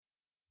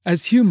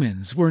As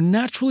humans, we're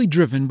naturally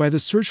driven by the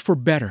search for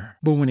better.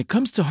 But when it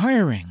comes to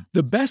hiring,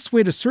 the best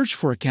way to search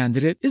for a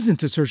candidate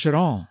isn't to search at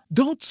all.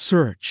 Don't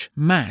search,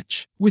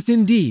 match with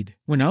Indeed.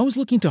 When I was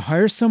looking to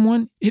hire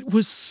someone, it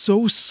was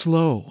so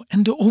slow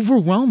and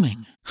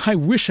overwhelming. I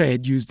wish I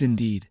had used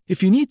Indeed.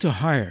 If you need to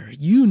hire,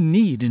 you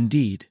need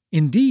Indeed.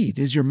 Indeed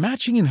is your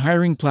matching and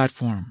hiring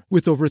platform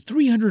with over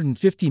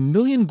 350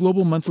 million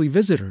global monthly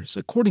visitors,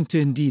 according to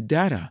Indeed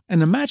data,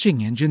 and a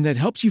matching engine that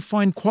helps you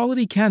find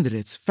quality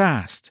candidates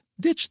fast.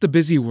 Ditch the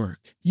busy work.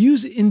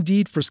 Use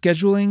Indeed for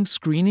scheduling,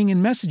 screening,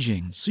 and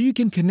messaging so you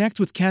can connect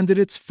with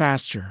candidates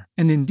faster.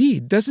 And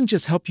Indeed doesn't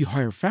just help you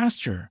hire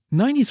faster.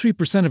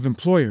 93% of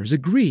employers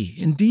agree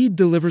Indeed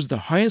delivers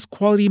the highest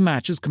quality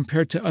matches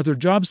compared to other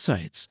job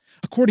sites,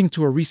 according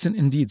to a recent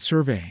Indeed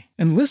survey.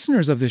 And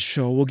listeners of this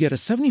show will get a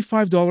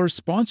 $75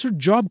 sponsored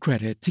job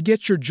credit to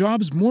get your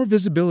jobs more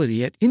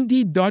visibility at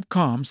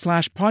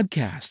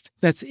Indeed.com/podcast.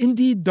 That's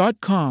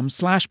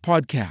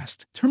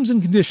Indeed.com/podcast. Terms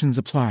and conditions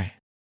apply.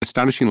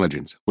 Astonishing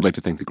Legends would like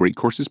to thank the Great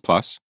Courses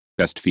Plus,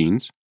 Best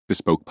Fiends,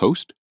 Bespoke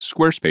Post,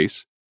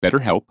 Squarespace,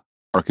 BetterHelp,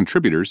 our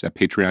contributors at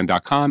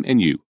Patreon.com, and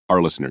you,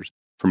 our listeners,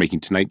 for making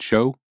tonight's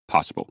show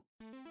possible.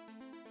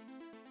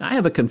 I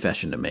have a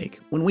confession to make.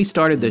 When we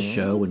started this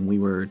show and we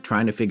were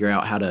trying to figure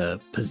out how to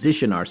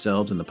position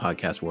ourselves in the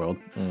podcast world,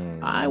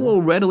 I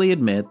will readily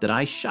admit that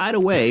I shied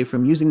away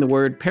from using the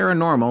word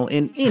paranormal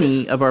in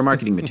any of our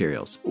marketing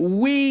materials.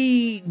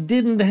 We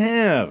didn't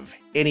have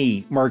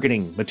any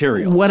marketing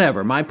material.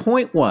 Whatever. My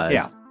point was,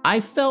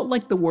 I felt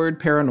like the word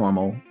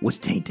paranormal was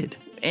tainted.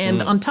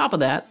 And on top of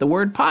that, the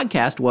word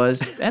podcast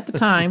was, at the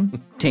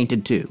time,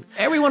 tainted too.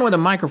 Everyone with a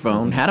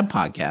microphone had a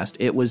podcast.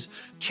 It was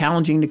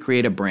challenging to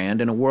create a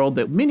brand in a world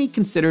that many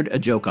considered a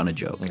joke on a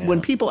joke. Yeah.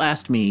 When people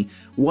asked me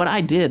what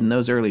I did in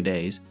those early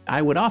days,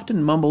 I would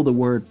often mumble the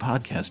word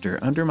podcaster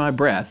under my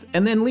breath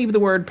and then leave the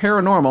word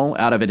paranormal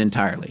out of it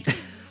entirely.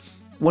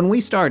 When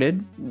we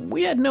started,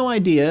 we had no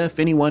idea if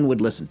anyone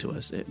would listen to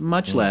us,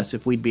 much less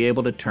if we'd be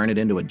able to turn it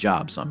into a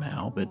job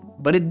somehow,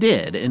 but it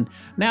did. And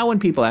now when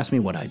people ask me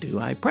what I do,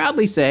 I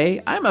proudly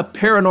say I'm a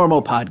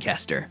paranormal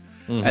podcaster.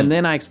 And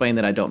then I explain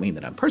that I don't mean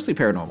that I'm personally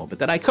paranormal, but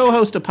that I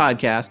co-host a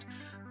podcast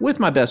with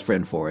my best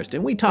friend Forrest,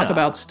 and we talk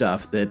about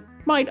stuff that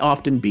might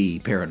often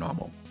be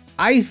paranormal.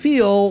 I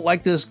feel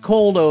like this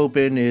cold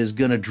open is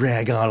going to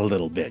drag on a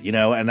little bit,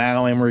 and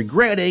now I'm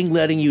regretting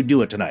letting you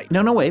do it tonight.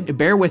 No, wait.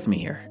 Bear with me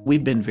here.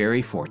 We've been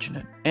very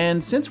fortunate.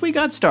 And since we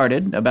got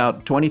started,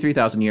 about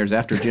 23,000 years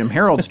after Jim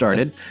Harold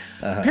started,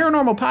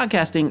 paranormal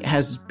podcasting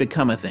has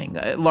become a thing,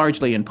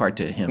 largely in part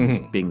to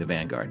him being the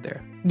vanguard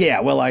there.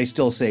 Yeah, well, I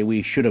still say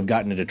we should have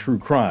gotten into true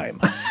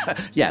crime.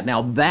 Yeah,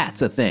 now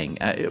that's a thing.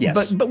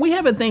 Yes. But we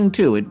have a thing,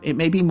 too. It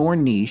may be more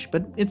niche,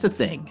 but it's a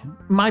thing.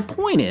 My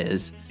point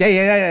is...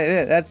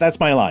 Yeah. That's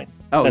my line.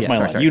 Oh, that's yeah, my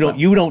sorry, line. sorry.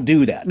 You don't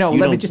do that. No,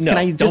 let me just... Can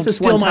I just don't this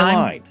steal one my time?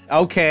 line.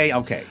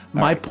 Okay.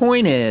 My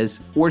point is,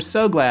 we're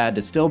so glad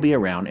to still be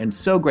around and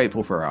so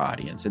grateful for our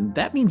audience. And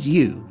that means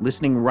you,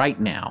 listening right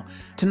now.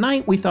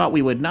 Tonight, we thought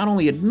we would not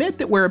only admit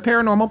that we're a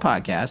paranormal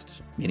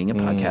podcast, meaning a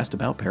podcast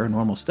about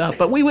paranormal stuff,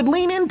 but we would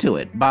lean into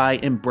it by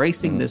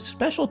embracing this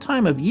special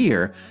time of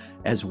year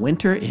as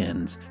winter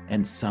ends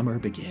and summer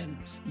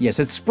begins. Yes,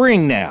 it's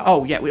spring now.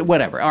 Oh, yeah,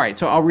 whatever. All right,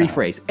 so I'll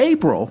rephrase.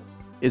 April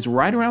is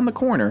right around the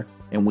corner,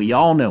 and we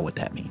all know what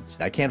that means.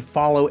 I can't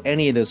follow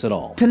any of this at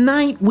all.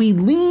 Tonight, we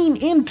lean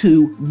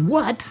into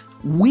what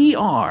we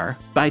are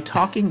by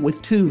talking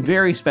with two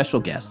very special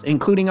guests,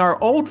 including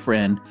our old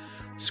friend,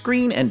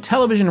 screen and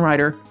television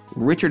writer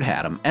Richard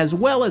Hatem, as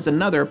well as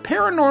another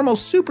paranormal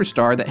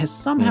superstar that has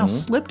somehow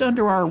slipped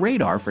under our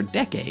radar for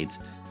decades,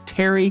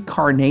 Terry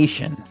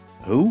Carnation.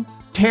 Who?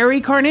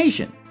 Terry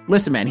Carnation.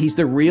 Listen, man, he's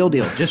the real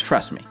deal. Just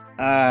trust me.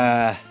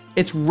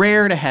 It's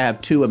rare to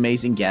have two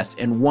amazing guests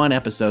in one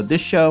episode.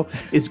 This show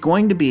is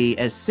going to be,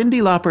 as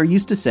Cyndi Lauper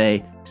used to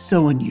say,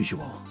 so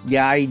unusual.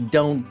 Yeah, I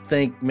don't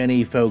think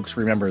many folks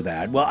remember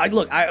that. Well,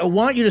 I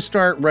want you to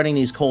start running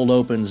these cold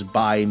opens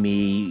by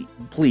me,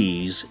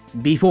 please,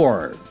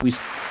 before we...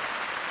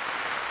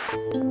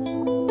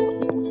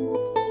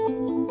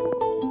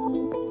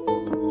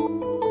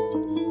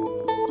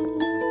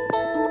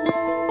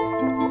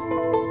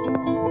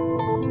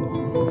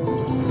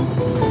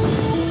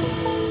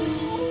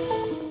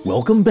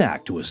 Welcome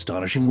back to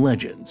Astonishing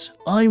Legends.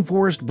 I'm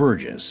Forrest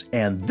Burgess,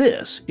 and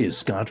this is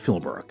Scott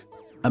Philbrook.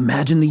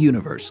 Imagine the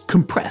universe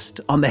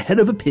compressed on the head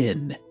of a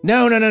pin.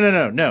 No,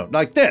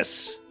 like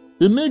this.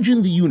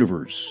 Imagine the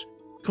universe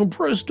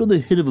compressed on the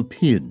head of a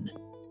pin.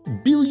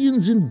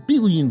 Billions and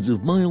billions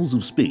of miles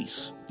of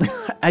space.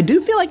 I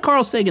do feel like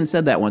Carl Sagan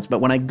said that once, but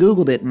when I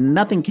Googled it,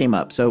 nothing came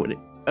up. So,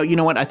 you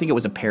know what? I think it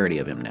was a parody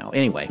of him now.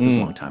 Anyway, it was a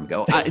long time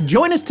ago.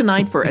 Join us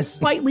tonight for a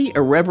slightly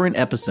irreverent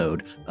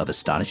episode of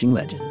Astonishing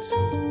Legends.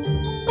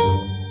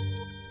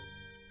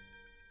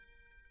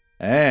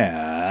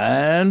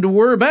 And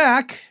we're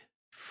back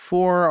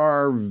for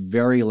our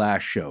very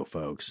last show,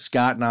 folks.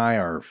 Scott and I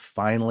are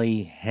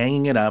finally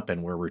hanging it up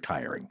and we're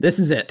retiring. This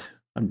is it.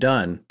 I'm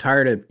done.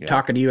 Tired of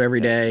talking to you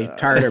every day.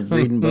 Tired of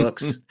reading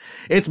books.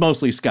 It's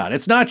mostly Scott.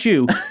 It's not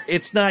you.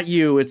 It's not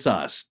you. It's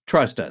us.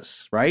 Trust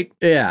us, right?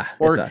 Yeah,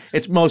 or it's us.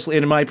 It's mostly,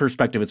 in my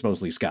perspective, it's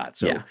mostly Scott.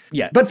 So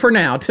yeah. But for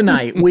now,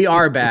 tonight, we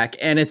are back,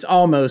 and it's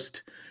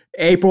almost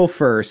April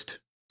 1st,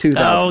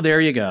 2021. Oh, there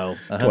you go.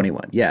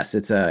 21. Yes,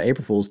 it's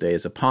April Fool's Day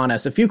is upon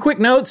us. A few quick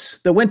notes.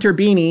 The winter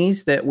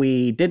beanies that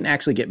we didn't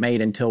actually get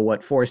made until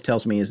what Forrest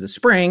tells me is the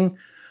spring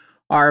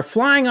are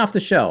flying off the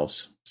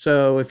shelves.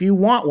 So if you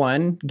want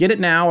one, get it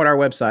now at our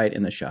website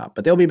in the shop.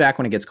 But they'll be back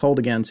when it gets cold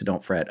again, so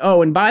don't fret.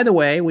 Oh, and by the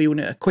way, we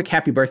want a quick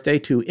happy birthday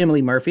to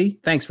Emily Murphy.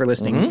 Thanks for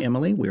listening,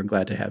 Emily. We're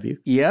glad to have you.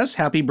 Yes,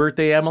 happy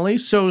birthday, Emily.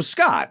 So,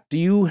 Scott, do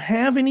you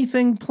have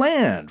anything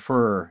planned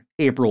for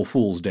April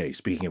Fool's Day,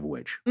 speaking of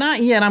which?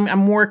 Not yet.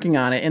 I'm working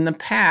on it. In the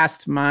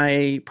past,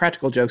 my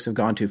practical jokes have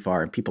gone too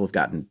far and people have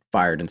gotten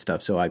fired and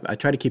stuff. So I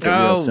try to keep it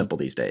real simple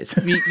these days.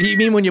 You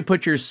mean when you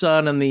put your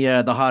son in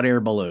the hot air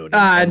balloon?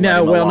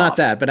 No, well, not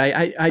that.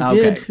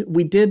 But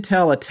we did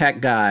tell a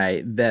tech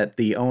guy that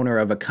the owner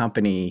of a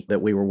company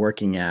that we were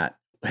working at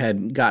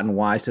had gotten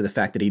wise to the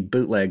fact that he'd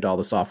bootlegged all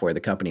the software the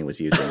company was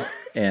using.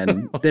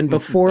 And then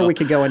before we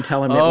could go and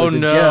tell him it was a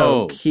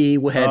joke, he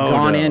had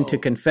gone in to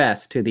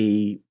confess to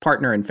the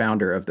partner and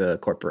founder of the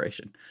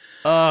corporation.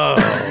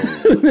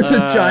 It's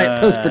a giant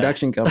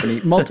post-production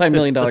company,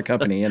 multi-million-dollar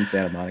company in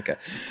Santa Monica.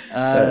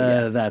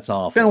 That's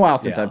awful. It's been a while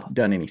since I've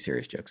done any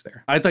serious jokes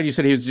there. I thought you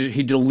said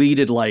he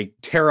deleted like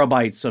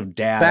terabytes of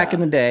data. Back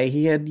in the day,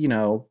 he had,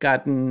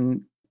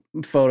 gotten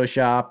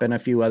Photoshop and a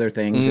few other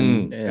things.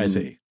 And I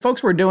see.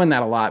 Folks were doing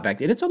that a lot back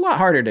then. It's a lot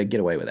harder to get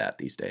away with that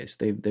these days.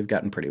 They've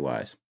gotten pretty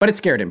wise, but it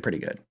scared him pretty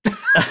good.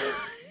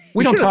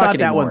 We don't talk anymore,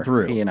 that one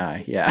through. He and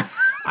I, yeah.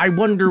 I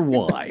wonder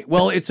why.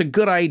 Well, it's a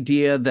good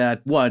idea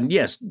that, one,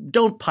 yes,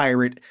 don't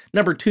pirate.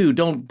 Number two,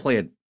 don't play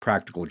a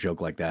practical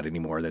joke like that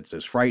anymore. That's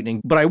just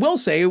frightening. But I will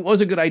say it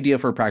was a good idea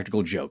for a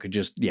practical joke. It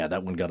just,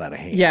 that one got out of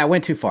hand. Yeah, it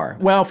went too far.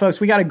 Well, folks,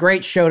 we got a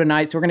great show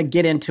tonight, so we're going to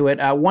get into it.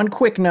 One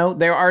quick note,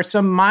 there are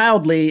some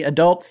mildly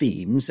adult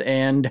themes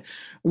and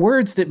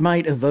words that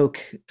might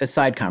evoke a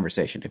side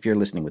conversation if you're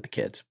listening with the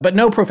kids. But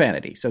no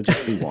profanity, so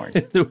just be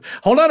warned.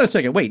 Hold on a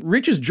second. Wait,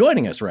 Rich is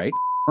joining us, right?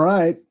 All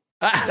right.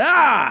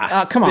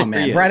 Come on,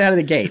 man. Right out of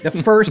the gate. The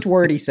first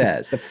word he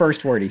says.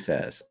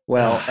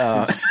 Well,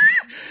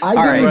 I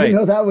didn't even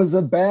know that was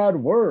a bad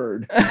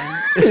word.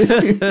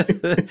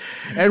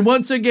 And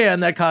once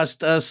again, that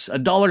cost us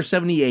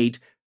 $1.78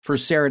 for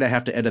Sarah to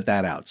have to edit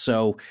that out.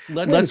 So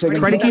let's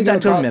try to keep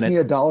that to a minute. Me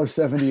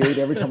 $1.78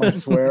 every time I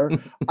swear.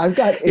 I've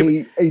got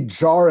a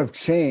jar of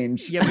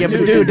change. Yeah, but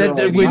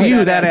dude, with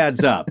you that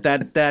adds up.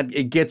 That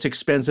it gets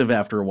expensive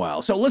after a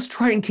while. So let's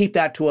try and keep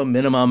that to a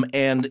minimum.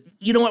 And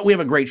you know what? We have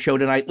a great show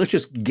tonight. Let's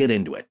just get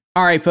into it.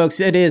 All right, folks,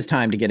 it is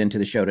time to get into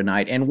the show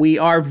tonight, and we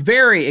are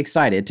very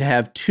excited to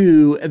have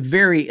two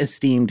very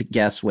esteemed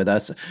guests with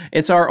us.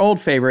 It's our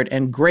old favorite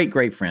and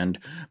great friend,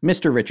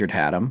 Mr. Richard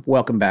Hatem.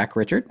 Welcome back,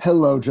 Richard.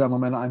 Hello,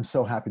 gentlemen. I'm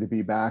so happy to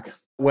be back.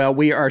 Well,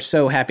 we are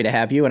so happy to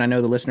have you, and I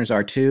know the listeners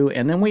are too.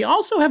 And then we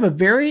also have a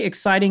very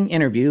exciting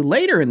interview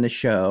later in the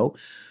show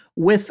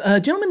with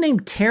a gentleman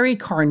named Terry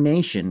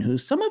Carnation, who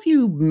some of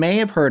you may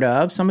have heard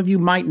of, some of you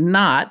might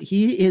not.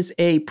 He is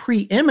a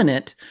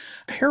preeminent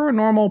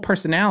paranormal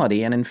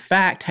personality and, in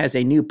fact, has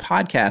a new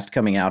podcast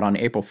coming out on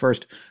April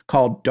 1st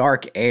called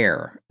Dark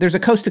Air. There's a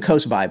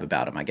coast-to-coast vibe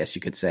about him, I guess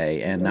you could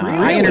say. And really?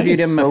 I interviewed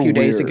him a few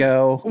days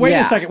ago. Wait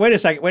a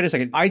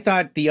second. I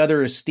thought the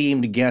other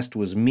esteemed guest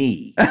was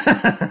me. You're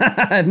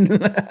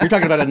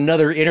talking about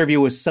another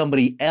interview with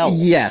somebody else.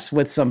 Yes,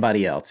 with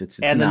somebody else. It's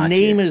and not the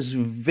name you. is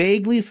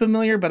vaguely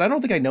familiar, but I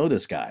don't think I know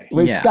this guy.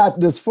 Wait, Scott,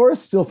 does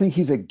Forrest still think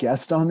he's a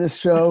guest on this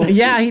show?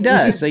 Yeah, he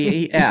does. So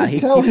he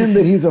tell him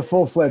that he's a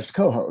full-fledged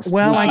co-host.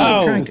 Well, I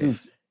keep trying to.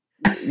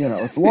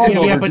 It's long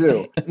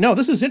overdue. But no,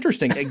 this is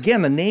interesting.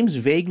 Again, the name's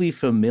vaguely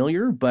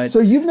familiar, but... So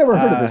you've never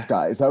heard of this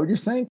guy, is that what you're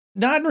saying?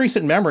 Not in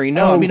recent memory,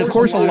 no. I mean, of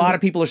course, a lot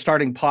of people are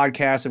starting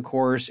podcasts, of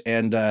course,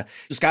 and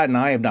Scott and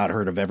I have not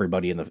heard of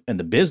everybody in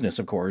the business,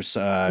 of course.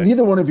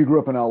 Neither one of you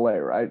grew up in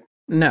L.A., right?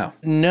 No.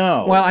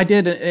 Well, I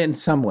did in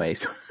some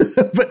ways,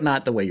 but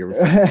not the way you're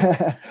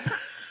referring.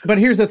 But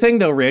here's the thing,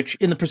 though, Rich.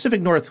 In the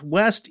Pacific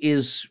Northwest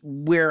is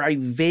where I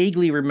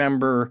vaguely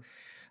remember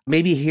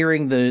maybe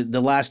hearing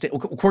the last.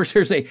 Of course,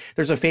 there's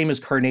a famous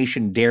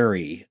Carnation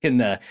Dairy in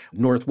the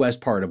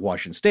northwest part of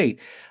Washington State.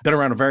 Been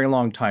around a very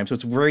long time, so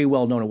it's very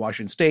well known in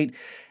Washington State.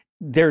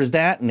 There's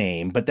that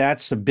name, but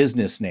that's a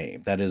business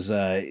name. That is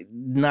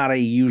not a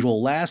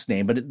usual last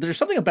name. But there's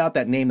something about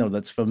that name, though,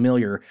 that's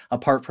familiar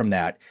apart from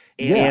that.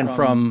 And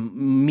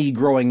from me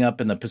growing up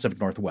in the Pacific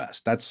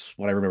Northwest. That's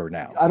what I remember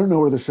now. I don't know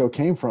where the show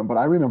came from, but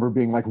I remember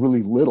being like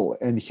really little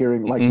and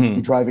hearing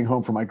like driving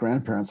home from my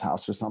grandparents'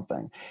 house or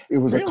something. It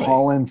was a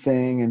call-in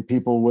thing and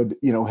people would,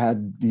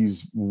 had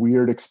these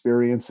weird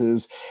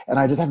experiences. And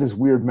I just have this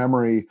weird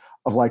memory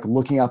of like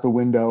looking out the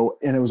window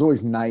and it was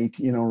always night,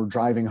 we're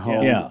driving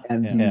home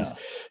and these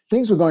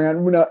things were going on.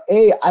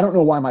 I don't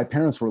know why my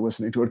parents were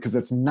listening to it because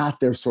it's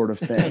not their sort of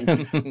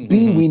thing.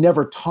 B, we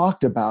never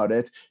talked about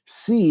it.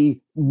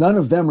 C, none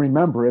of them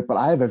remember it, but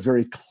I have a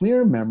very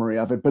clear memory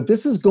of it. But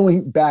this is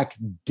going back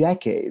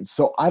decades.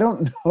 So I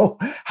don't know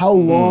how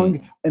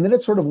long. And then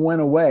it sort of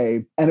went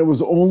away. And it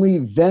was only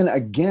then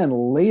again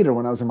later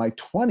when I was in my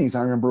 20s,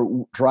 I remember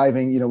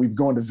driving, we'd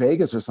go into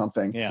Vegas or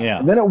something. Yeah.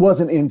 And then it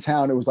wasn't in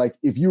town. It was like,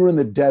 if you were in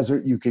the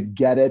desert, you could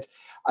get it.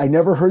 I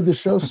never heard the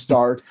show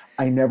start.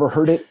 I never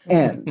heard it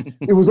end.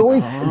 It was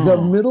always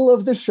the middle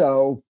of the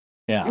show.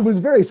 Yeah. It was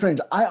very strange.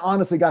 I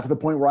honestly got to the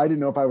point where I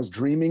didn't know if I was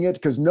dreaming it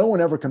because no one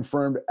ever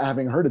confirmed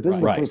having heard it. This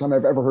is the first time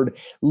I've ever heard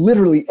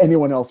literally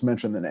anyone else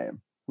mention the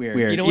name.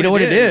 Weird. You know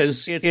what it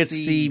is? It's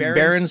the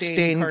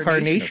Berenstain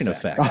Carnation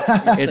effect.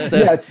 It's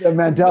the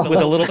Mandela with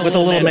a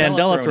little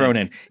Mandela thrown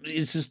in.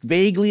 It's just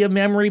vaguely a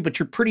memory, but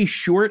you're pretty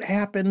sure it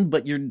happened,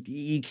 but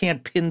you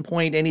can't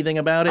pinpoint anything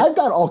about it. I've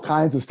got all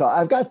kinds of stuff.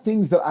 I've got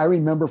things that I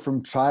remember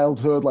from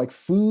childhood, like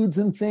foods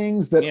and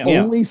things that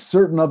only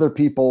certain other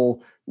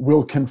people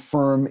will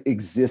confirm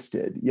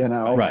existed,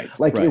 Right.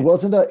 It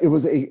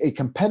was a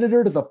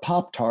competitor to the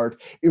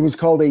Pop-Tart. It was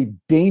called a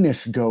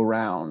Danish Go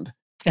Round.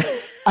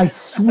 I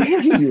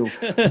swear to you,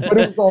 but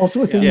it was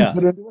also a thing you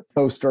put into a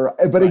toaster.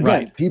 But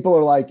again, people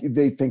are like,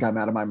 they think I'm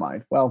out of my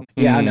mind. Well,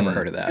 I never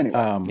heard of that.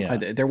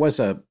 Anyway. There was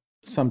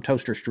some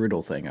toaster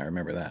strudel thing. I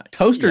remember that.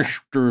 Toaster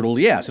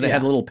strudel, so they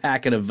had a little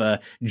packet of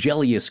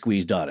jelly you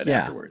squeezed on it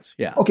afterwards.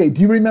 Yeah. Okay,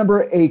 do you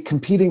remember a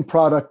competing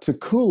product to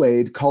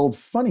Kool-Aid called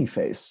Funny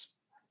Face?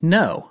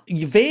 No.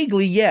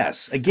 Vaguely,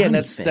 yes. Again,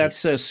 Funny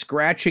that's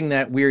scratching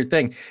that weird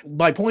thing.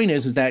 My point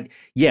is that,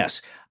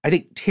 yes, I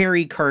think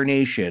Terry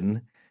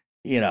Carnation,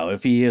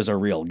 if he is a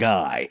real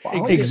guy,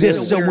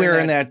 exists somewhere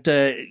in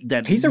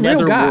that he's a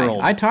real guy. World.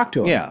 I talked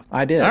to him. Yeah,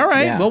 I did. All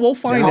right. Yeah. Well, we'll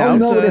find out. I'll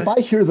know it. If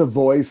I hear the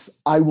voice,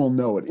 I will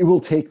know it. It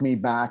will take me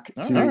back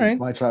to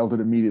my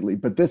childhood immediately.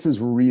 But this is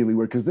really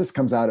weird because this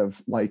comes out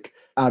of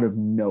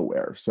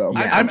nowhere. So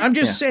I'm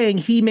just saying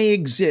he may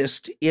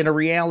exist in a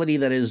reality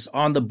that is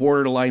on the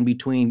borderline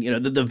between,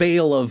 the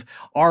veil of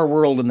our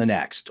world and the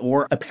next,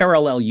 or a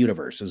parallel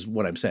universe is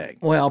what I'm saying.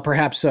 Well,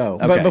 perhaps so.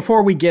 Okay. But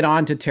before we get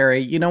on to Terry,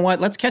 you know what?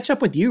 Let's catch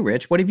up with you,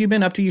 Rich. What have you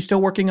been up to? You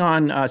still working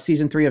on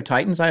season 3 of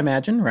Titans, I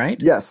imagine,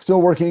 right? Yes,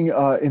 still working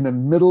in the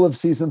middle of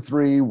season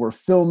 3. We're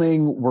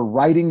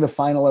writing the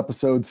final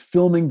episodes,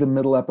 filming the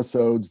middle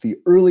episodes. The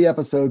early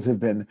episodes have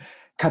been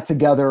cut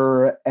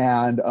together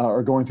and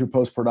are going through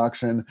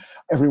post-production.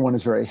 Everyone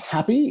is very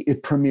happy.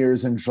 It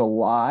premieres in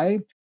July.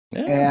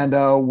 Yeah.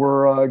 And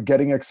we're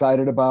getting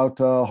excited about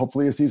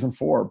hopefully a season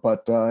 4.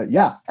 But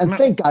and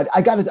thank God,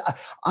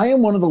 I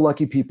am one of the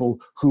lucky people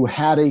who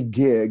had a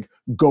gig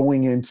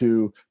going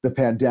into the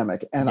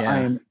pandemic. And I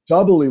am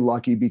doubly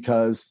lucky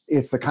because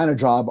it's the kind of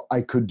job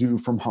I could do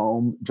from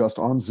home, just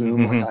on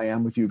Zoom, like I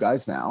am with you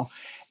guys now.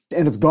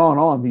 And it's gone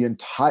on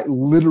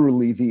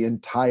literally the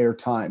entire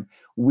time.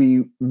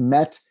 We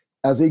met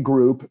as a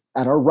group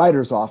at our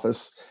writer's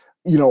office,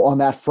 on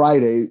that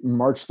Friday,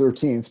 March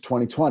 13th,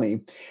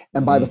 2020.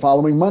 And by the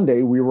following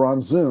Monday, we were on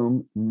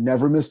Zoom,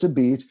 never missed a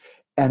beat,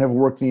 and have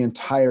worked the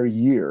entire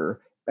year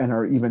and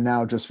are even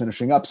now just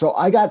finishing up. So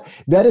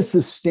that has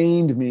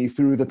sustained me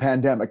through the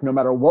pandemic. No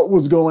matter what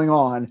was going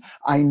on,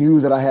 I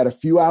knew that I had a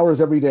few hours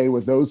every day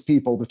with those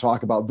people to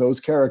talk about those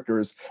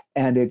characters,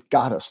 and it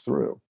got us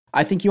through.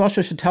 I think you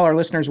also should tell our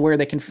listeners where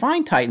they can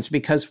find Titans,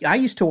 because I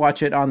used to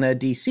watch it on the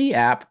DC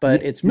app,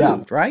 but it's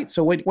moved, right?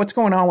 So what's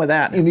going on with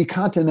that? In the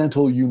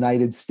continental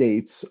United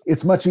States,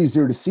 it's much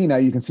easier to see now.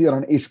 You can see it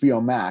on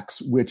HBO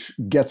Max, which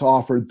gets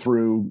offered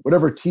through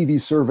whatever TV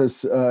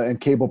service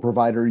and cable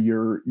provider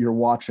you're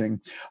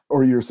watching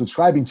or you're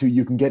subscribing to.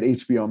 You can get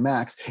HBO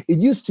Max. It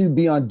used to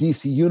be on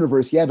DC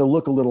Universe. You had to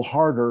look a little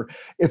harder.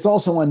 It's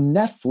also on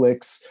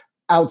Netflix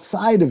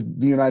outside of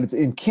the United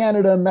States, in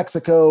Canada,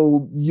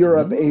 Mexico,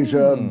 Europe,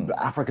 Asia,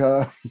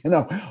 Africa,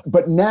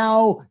 but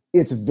now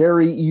it's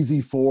very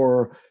easy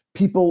for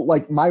people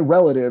like my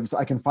relatives.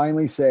 I can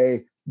finally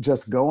say,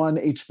 just go on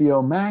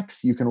HBO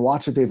Max. You can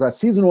watch it. They've got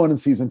season 1 and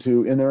season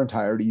 2 in their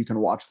entirety. You can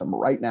watch them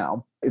right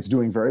now. It's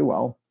doing very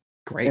well.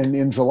 Great. And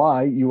in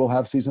July, you will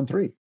have season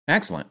 3.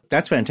 Excellent.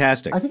 That's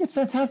fantastic. I think it's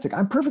fantastic.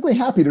 I'm perfectly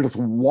happy to just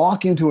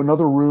walk into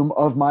another room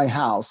of my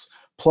house,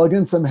 plug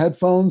in some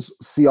headphones,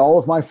 see all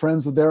of my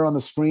friends there on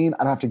the screen.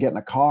 I don't have to get in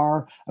a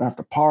car. I don't have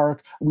to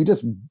park. We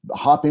just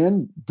hop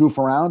in, goof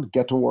around,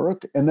 get to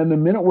work. And then the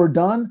minute we're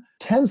done,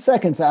 10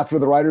 seconds after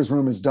the writer's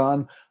room is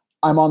done,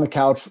 I'm on the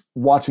couch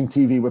watching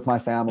TV with my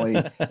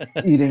family,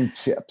 eating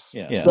chips.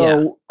 Yeah.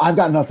 So I've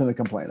got nothing to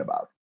complain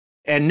about.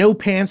 And no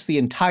pants the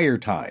entire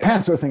time.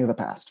 Pants are a thing of the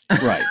past.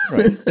 Right.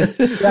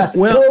 That's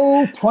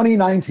so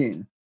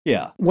 2019.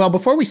 Yeah. Well,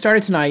 before we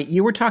started tonight,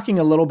 you were talking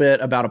a little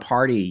bit about a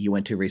party you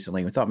went to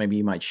recently. We thought maybe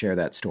you might share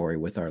that story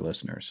with our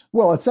listeners.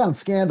 Well, it sounds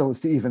scandalous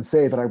to even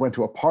say that I went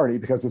to a party,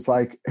 because it's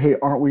like, hey,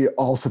 aren't we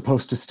all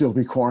supposed to still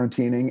be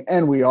quarantining?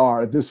 And we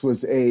are. This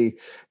was a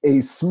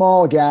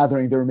small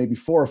gathering. There were maybe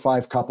 4 or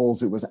 5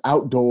 couples. It was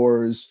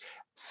outdoors.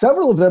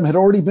 Several of them had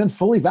already been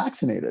fully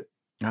vaccinated.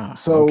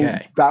 So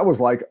that was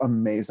like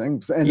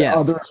amazing. And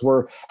others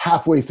were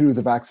halfway through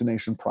the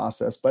vaccination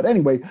process. But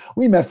anyway,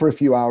 we met for a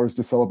few hours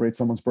to celebrate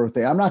someone's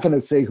birthday. I'm not going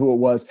to say who it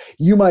was.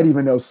 You might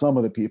even know some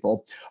of the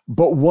people.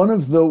 But one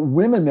of the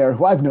women there,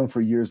 who I've known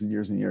for years and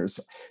years and years,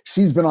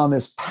 she's been on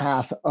this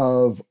path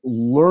of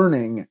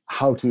learning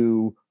how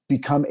to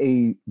become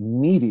a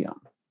medium,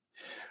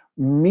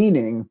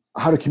 meaning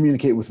how to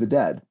communicate with the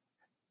dead.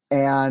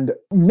 And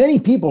many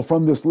people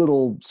from this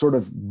little sort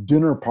of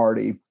dinner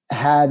party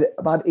had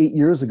about 8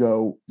 years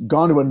ago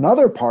gone to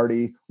another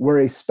party where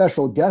a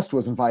special guest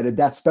was invited.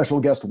 That special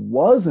guest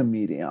was a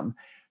medium.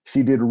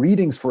 She did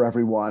readings for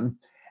everyone.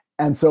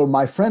 And so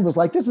my friend was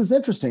like, this is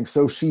interesting.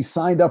 So she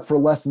signed up for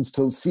lessons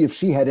to see if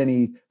she had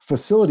any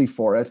facility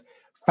for it,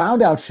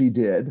 found out she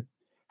did,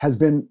 has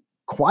been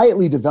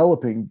quietly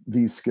developing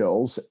these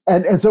skills.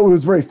 And so it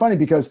was very funny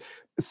because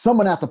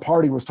someone at the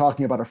party was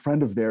talking about a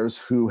friend of theirs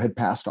who had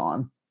passed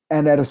on.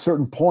 And at a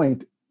certain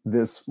point,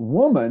 this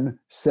woman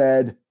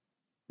said,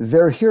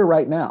 they're here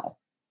right now.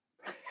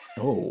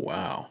 Oh,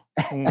 wow.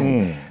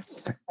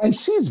 And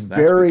she's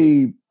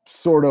very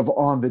sort of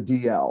on the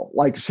DL.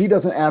 Like, she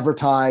doesn't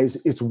advertise.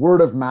 It's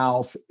word of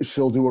mouth.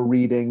 She'll do a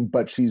reading,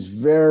 but she's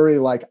very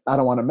like, I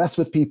don't want to mess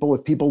with people.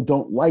 If people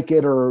don't like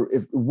it or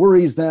if it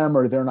worries them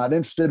or they're not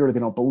interested or they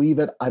don't believe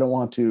it, I don't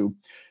want to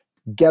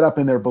get up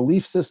in their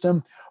belief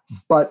system.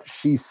 But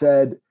she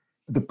said,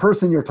 the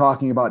person you're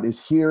talking about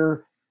is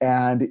here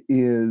and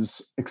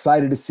is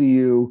excited to see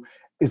you,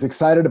 is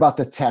excited about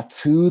the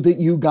tattoo that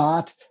you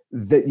got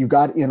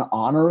in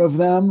honor of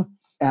them.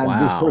 And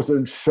this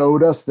person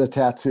showed us the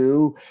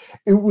tattoo.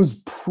 It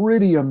was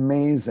pretty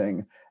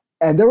amazing.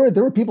 And there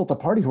were people at the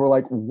party who were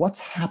like, what's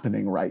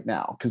happening right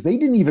now? Because they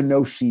didn't even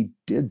know she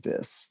did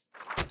this.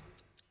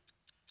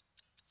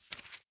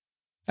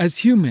 As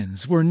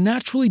humans, we're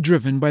naturally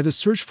driven by the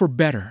search for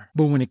better.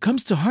 But when it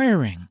comes to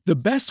hiring, the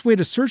best way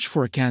to search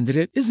for a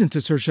candidate isn't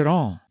to search at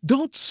all.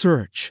 Don't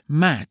search,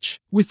 match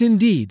with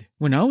Indeed.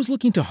 When I was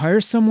looking to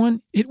hire someone,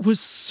 it was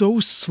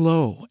so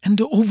slow and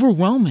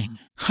overwhelming.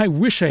 I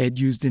wish I had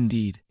used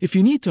Indeed. If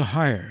you need to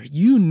hire,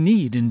 you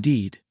need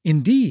Indeed.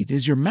 Indeed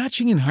is your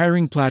matching and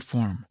hiring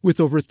platform with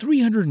over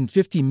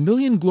 350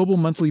 million global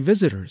monthly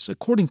visitors,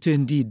 according to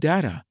Indeed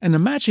data, and a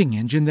matching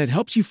engine that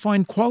helps you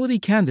find quality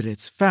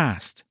candidates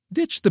fast.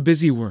 Ditch the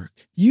busy work.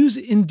 Use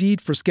Indeed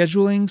for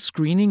scheduling,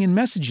 screening, and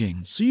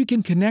messaging so you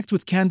can connect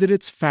with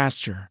candidates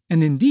faster.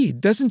 And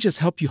Indeed doesn't just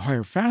help you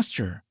hire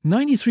faster.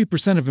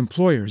 93% of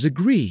employers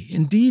agree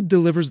Indeed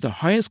delivers the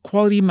highest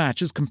quality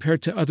matches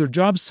compared to other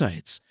job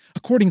sites,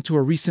 according to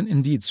a recent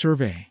Indeed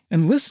survey.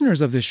 And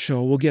listeners of this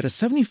show will get a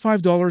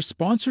 $75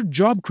 sponsored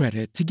job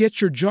credit to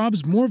get your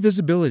jobs more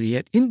visibility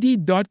at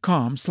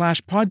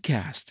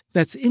Indeed.com/podcast.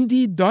 That's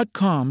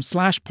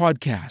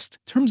Indeed.com/podcast.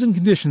 Terms and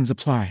conditions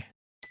apply.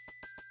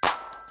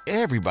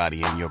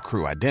 Everybody in your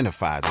crew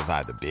identifies as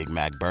either Big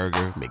Mac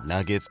Burger,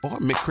 McNuggets, or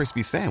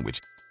McCrispy Sandwich.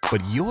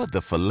 But you're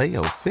the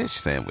Filet-O-Fish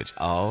Sandwich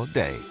all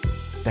day.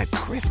 That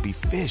crispy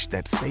fish,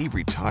 that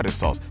savory tartar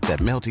sauce, that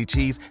melty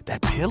cheese,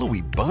 that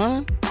pillowy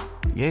bun.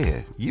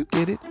 Yeah, you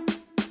get it.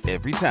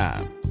 Every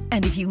time.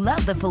 And if you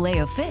love the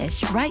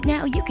Filet-O-Fish, right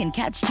now you can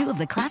catch two of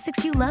the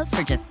classics you love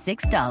for just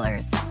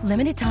 $6.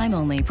 Limited time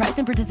only. Price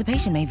and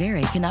participation may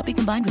vary. Cannot be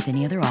combined with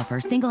any other offer.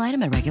 Single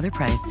item at regular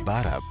price.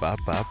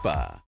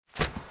 Ba-da-ba-ba-ba.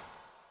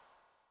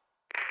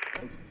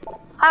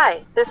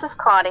 Hi, this is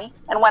Connie,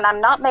 and when I'm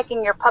not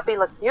making your puppy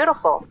look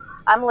beautiful,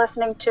 I'm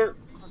listening to...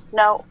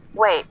 No,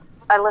 wait.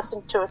 I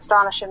listen to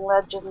Astonishing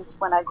Legends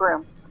when I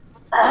groom.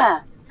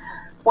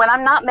 When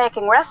I'm not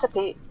making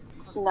recipe...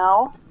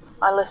 No,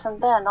 I listen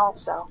then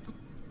also.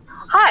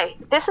 Hi,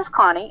 this is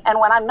Connie, and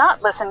when I'm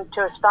not listening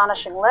to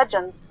Astonishing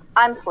Legends,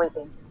 I'm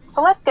sleeping.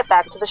 So let's get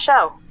back to the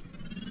show.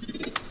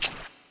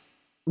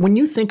 When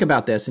you think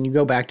about this, and you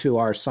go back to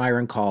our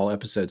Siren Call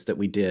episodes that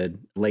we did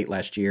late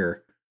last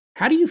year,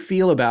 how do you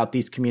feel about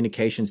these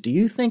communications? Do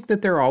you think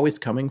that they're always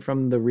coming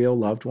from the real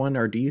loved one,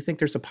 or do you think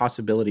there's a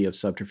possibility of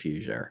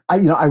subterfuge there?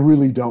 I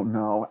really don't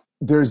know.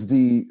 There's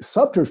the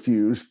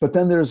subterfuge, but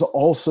then there's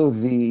also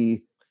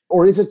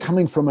or is it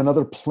coming from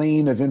another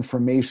plane of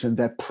information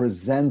that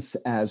presents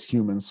as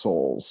human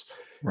souls?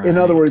 Right. In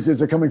other words, is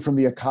it coming from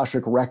the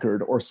Akashic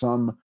record or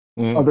some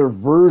other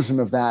version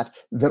of that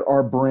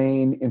our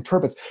brain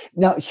interprets?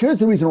 Now, here's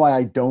the reason why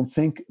I don't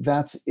think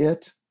that's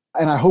it.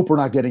 And I hope we're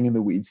not getting in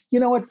the weeds. You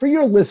know what? For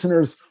your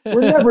listeners,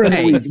 we're never in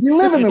the weeds. We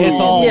live in the weeds.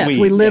 Yes,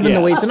 we live in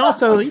the weeds. And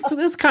also,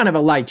 it's kind of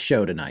a light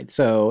show tonight,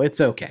 so it's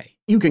okay.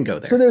 You can go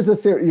there. So there's a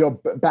theory,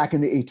 back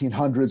in the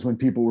 1800s when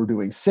people were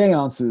doing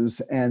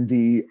seances and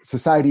the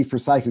Society for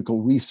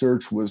Psychical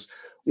Research was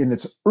in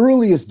its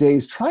earliest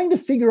days trying to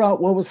figure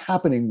out what was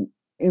happening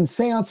in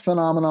seance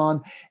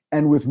phenomenon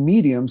and with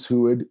mediums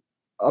who would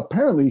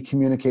apparently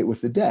communicate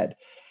with the dead.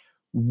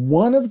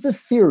 One of the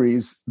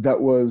theories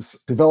that was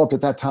developed at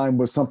that time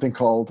was something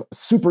called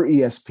super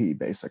ESP,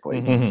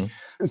 basically.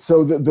 Mm-hmm.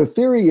 So the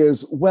theory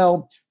is,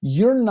 well,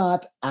 you're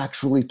not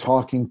actually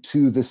talking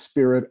to the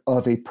spirit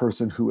of a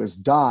person who has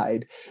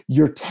died.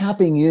 You're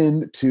tapping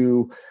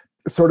into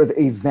sort of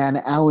a Van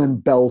Allen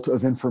belt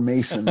of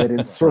information that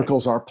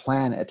encircles our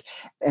planet.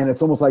 And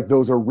it's almost like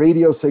those are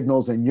radio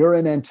signals and you're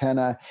an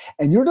antenna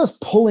and you're just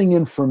pulling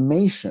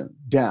information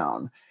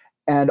down.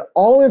 And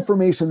all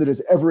information that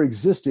has ever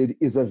existed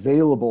is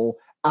available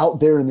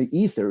out there in the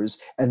ethers.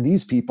 And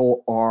these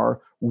people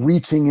are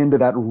reaching into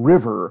that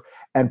river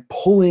and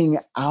pulling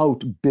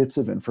out bits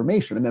of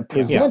information and then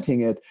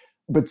presenting it,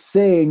 but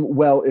saying,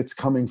 well, it's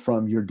coming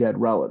from your dead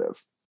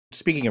relative.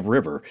 Speaking of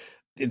river,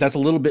 that's a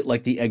little bit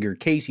like the Edgar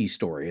Cayce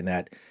story in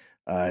that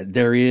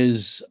there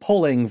is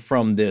pulling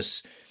from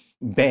this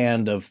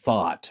band of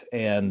thought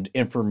and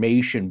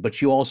information,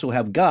 but you also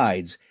have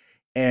guides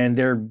and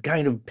they're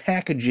kind of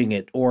packaging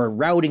it or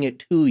routing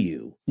it to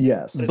you.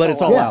 Yes. But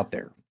it's all out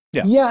there.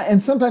 Yeah. Yeah.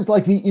 And sometimes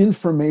like the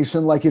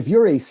information, like if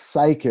you're a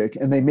psychic,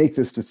 and they make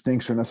this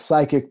distinction, a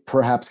psychic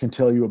perhaps can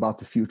tell you about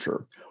the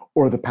future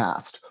or the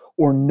past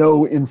or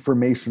know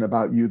information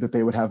about you that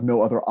they would have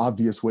no other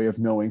obvious way of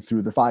knowing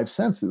through the five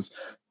senses.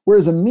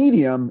 Whereas a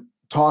medium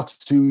talks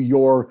to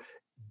your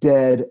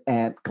dead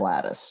Aunt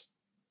Gladys.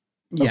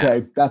 Yeah.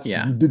 Okay. That's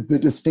the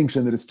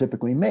distinction that is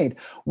typically made.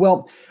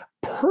 Well,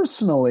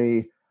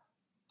 personally,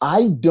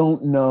 I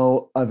don't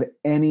know of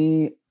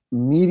any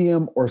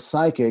medium or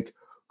psychic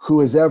who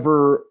has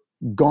ever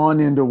gone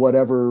into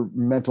whatever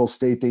mental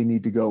state they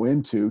need to go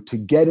into to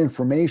get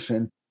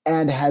information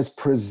and has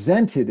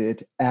presented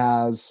it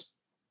as,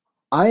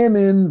 I am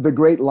in the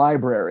great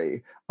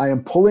library. I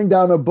am pulling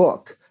down a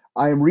book.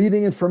 I am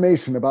reading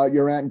information about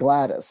your Aunt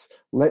Gladys.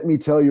 Let me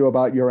tell you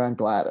about your Aunt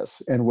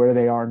Gladys and where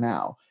they are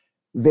now.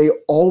 They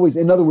always,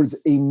 in other words,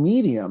 a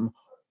medium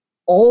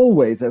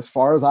always, as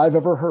far as I've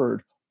ever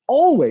heard,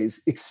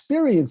 always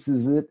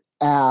experiences it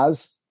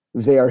as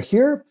they are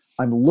here.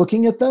 I'm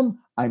looking at them.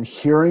 I'm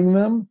hearing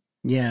them.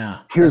 Yeah.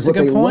 Here's what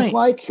they look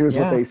like. Here's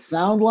what they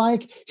sound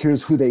like.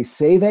 Here's who they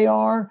say they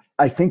are.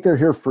 I think they're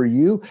here for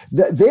you.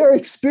 They're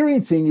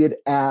experiencing it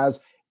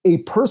as a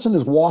person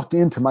has walked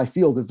into my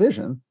field of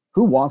vision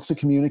who wants to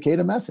communicate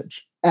a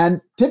message.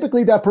 And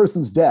typically that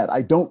person's dead.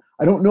 I don't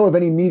know of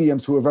any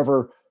mediums who have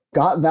ever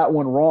gotten that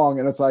one wrong.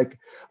 And it's like,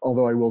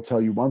 although I will tell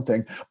you one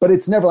thing, but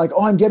it's never like,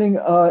 oh, I'm getting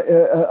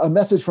a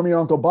message from your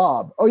Uncle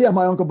Bob. Oh yeah,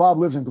 my Uncle Bob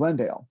lives in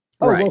Glendale.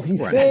 Oh, well, he's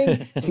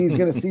saying he's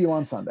going to see you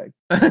on Sunday.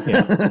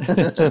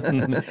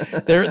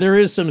 There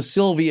is some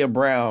Sylvia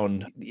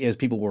Browne, as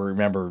people will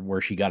remember,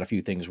 where she got a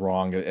few things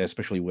wrong,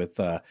 especially with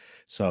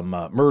some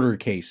murder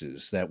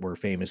cases that were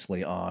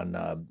famously on,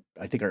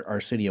 I think,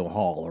 Arsenio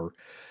Hall, or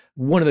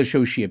one of the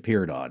shows she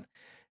appeared on.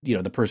 You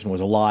know, the person was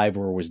alive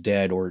or was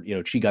dead, or, you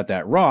know, she got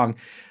that wrong.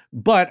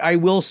 But I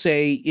will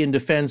say, in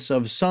defense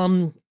of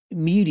some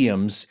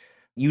mediums,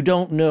 you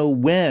don't know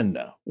when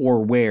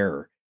or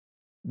where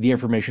the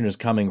information is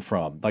coming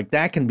from. Like,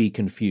 that can be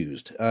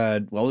confused.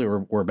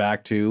 Well, we're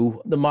back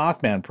to the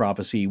Mothman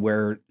prophecy,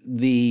 where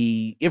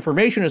the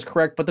information is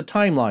correct, but the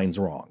timeline's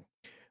wrong,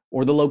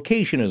 or the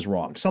location is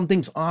wrong.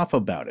 Something's off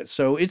about it.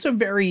 So it's a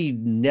very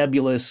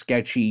nebulous,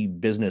 sketchy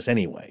business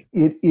anyway.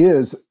 It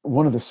is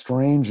one of the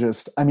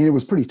strangest. I mean, it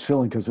was pretty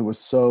chilling because it was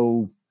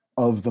so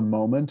of the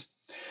moment.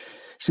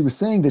 She was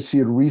saying that she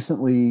had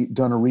recently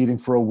done a reading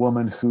for a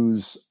woman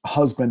whose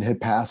husband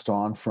had passed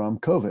on from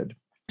COVID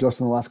just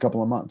in the last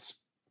couple of months.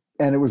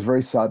 And it was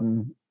very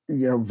sudden,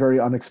 you know, very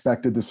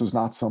unexpected. This was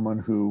not someone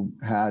who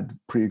had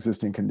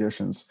pre-existing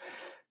conditions.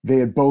 They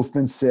had both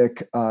been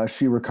sick.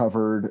 She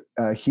recovered.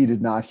 He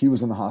did not. He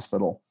was in the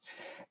hospital.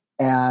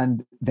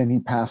 And then he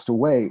passed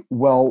away.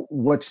 Well,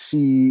 what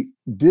she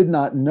did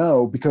not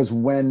know, because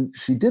when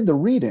she did the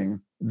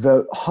reading,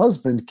 the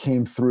husband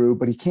came through,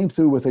 but he came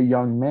through with a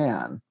young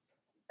man.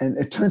 And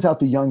it turns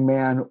out the young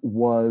man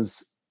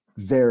was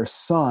their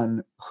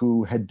son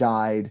who had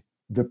died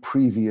the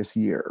previous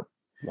year.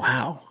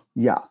 Wow.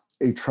 Yeah,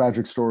 a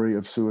tragic story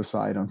of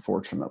suicide,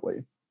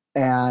 unfortunately.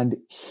 And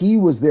he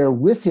was there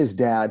with his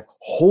dad,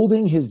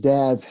 holding his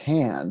dad's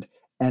hand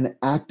and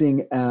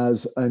acting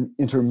as an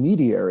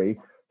intermediary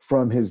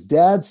from his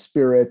dad's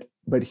spirit.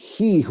 But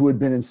he, who had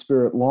been in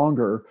spirit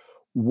longer,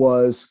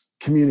 was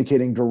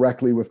communicating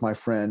directly with my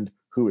friend,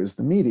 who is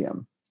the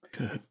medium.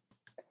 Good.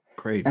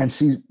 Great. And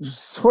she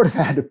sort of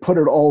had to put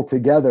it all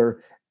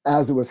together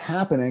as it was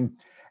happening.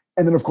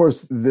 And then, of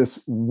course,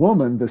 this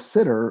woman, the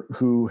sitter,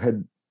 who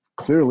had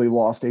clearly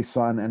lost a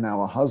son and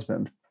now a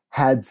husband,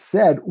 had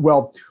said,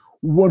 well,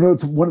 one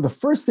of the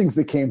first things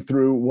that came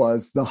through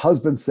was the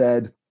husband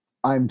said,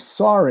 I'm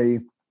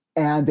sorry.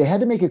 And they had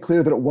to make it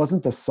clear that it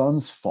wasn't the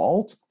son's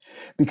fault,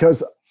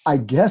 because I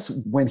guess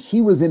when he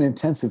was in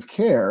intensive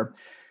care,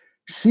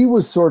 she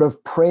was sort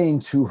of praying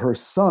to her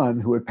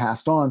son who had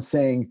passed on,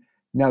 saying,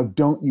 now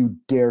don't you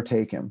dare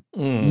take him.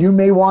 You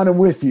may want him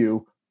with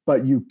you,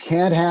 but you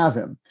can't have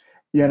him,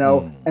 you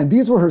know? And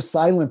these were her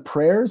silent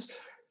prayers.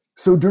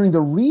 So during the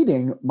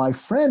reading, my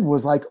friend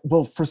was like,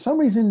 well, for some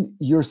reason,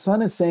 your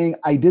son is saying,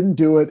 I didn't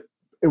do it.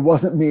 It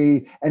wasn't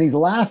me. And he's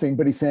laughing,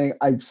 but he's saying,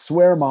 I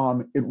swear,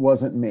 Mom, it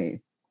wasn't me.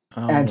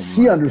 And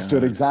she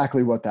understood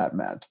exactly what that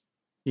meant.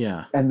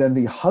 Yeah. And then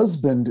the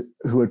husband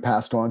who had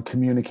passed on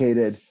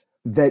communicated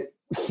that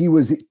he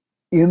was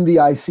in the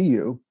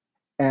ICU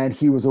And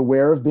he was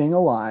aware of being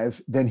alive.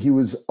 Then he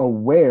was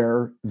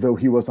aware, though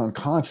he was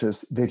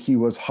unconscious, that he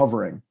was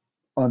hovering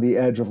on the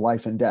edge of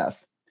life and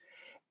death.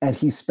 And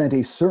he spent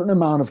a certain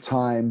amount of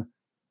time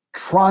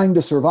trying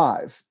to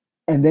survive.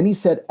 And then he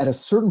said, at a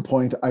certain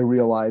point, I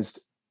realized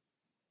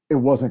it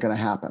wasn't going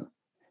to happen.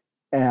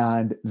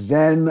 And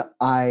then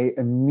I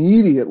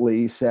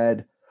immediately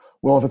said,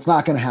 well, if it's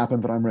not going to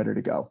happen, then I'm ready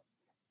to go.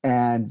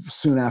 And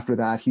soon after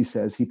that, he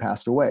says he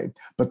passed away.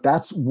 But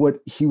that's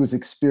what he was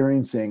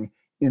experiencing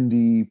in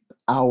the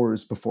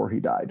hours before he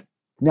died.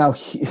 Now,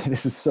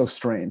 this is so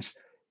strange.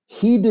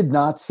 He did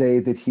not say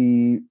that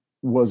he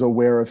was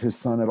aware of his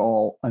son at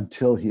all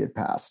until he had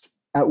passed,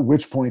 at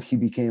which point he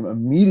became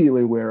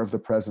immediately aware of the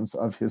presence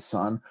of his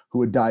son,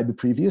 who had died the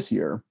previous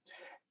year.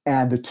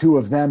 And the two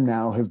of them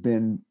now have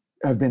been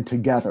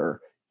together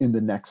in the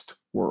next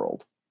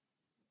world.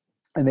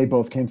 And they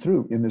both came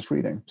through in this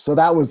reading. So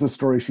that was the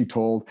story she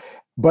told.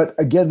 But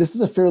again, this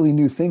is a fairly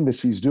new thing that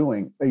she's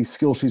doing, a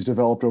skill she's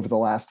developed over the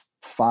last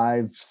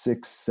 5,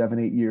 6, 7,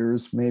 8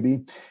 years, maybe.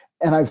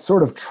 And I've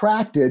sort of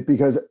tracked it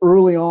because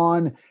early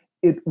on,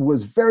 it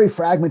was very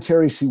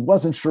fragmentary. She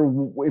wasn't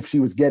sure if she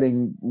was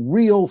getting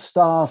real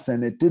stuff,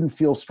 and it didn't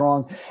feel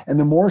strong. And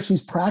the more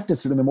she's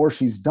practiced it and the more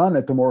she's done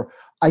it, the more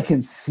I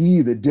can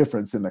see the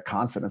difference in the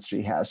confidence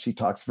she has. She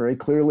talks very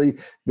clearly.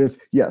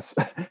 Yes,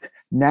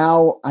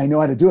 now I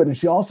know how to do it. And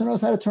she also knows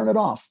how to turn it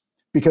off,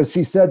 because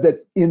she said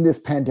that in this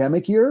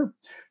pandemic year,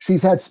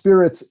 she's had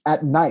spirits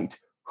at night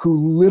who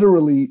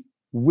literally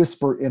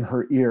whisper in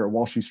her ear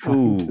while she's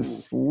trying to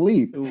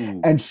sleep.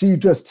 And she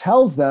just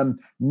tells them,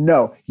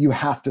 no, you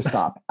have to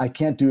stop. I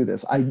can't do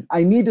this.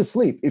 I need to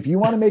sleep. If you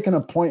want to make an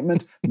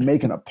appointment,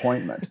 make an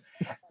appointment.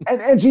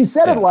 And she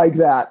said it like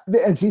that.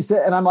 And she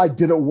said, and I'm like,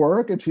 did it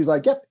work? And she's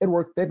like, yep, it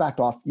worked. They backed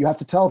off. You have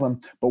to tell them.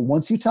 But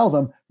once you tell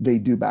them, they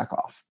do back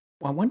off.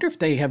 Well, I wonder if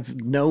they have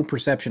no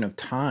perception of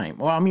time.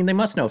 Well, I mean, they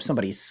must know if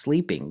somebody's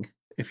sleeping,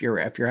 if you're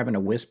having a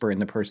whisper in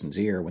the person's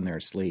ear when they're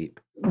asleep.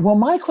 Well,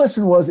 my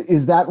question was,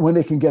 is that when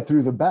they can get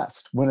through the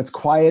best? When it's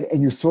quiet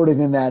and you're sort of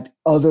in that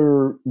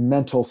other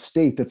mental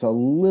state that's a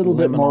little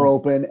bit more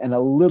open and a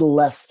little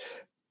less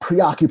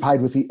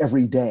preoccupied with the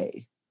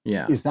everyday.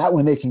 Yeah. Is that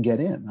when they can get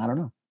in? I don't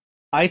know.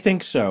 I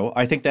think so.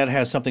 I think that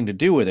has something to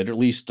do with it. At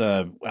least,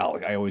 I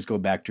always go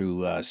back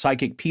to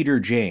psychic Peter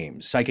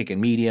James, psychic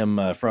and medium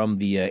from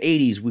the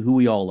 80s, who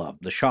we all love.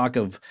 The shock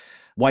of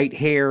white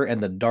hair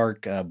and the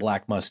dark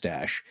black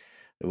mustache,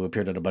 who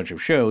appeared in a bunch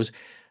of shows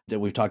that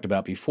we've talked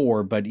about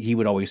before. But he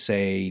would always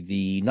say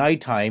the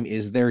nighttime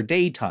is their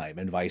daytime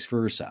and vice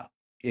versa.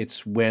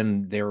 It's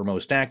when they're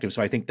most active.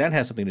 So I think that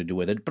has something to do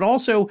with it. But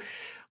also,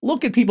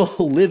 look at people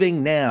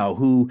living now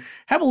who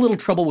have a little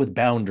trouble with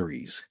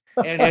boundaries.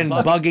 and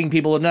bugging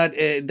people and not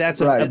that's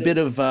a bit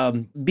of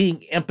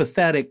being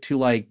empathetic to,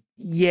 like,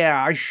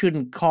 yeah, I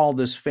shouldn't call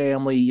this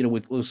family,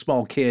 with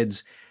small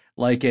kids,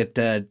 like at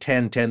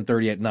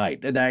 10:30 at night.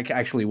 And that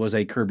actually was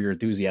a Curb Your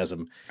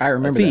Enthusiasm. I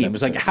remember theme. that. It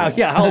was like, how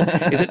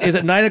is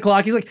it 9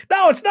 o'clock? He's like,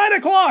 no, it's 9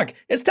 o'clock.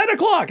 It's 10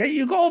 o'clock.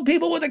 You call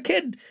people with a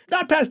kid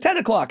not past 10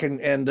 o'clock. And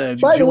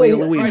Julia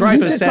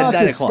Louis-Dreyfus said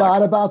 9 o'clock.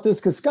 Scott about this,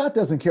 because Scott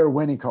doesn't care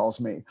when he calls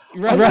me.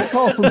 I get a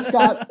call from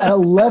Scott at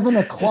 11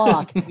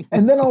 o'clock,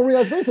 and then I'll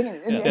realize, wait a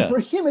second, and for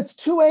him, it's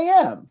 2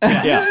 a.m.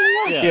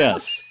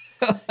 Yes.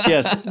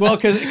 Yes, well,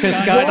 because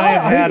Scott and I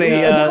have had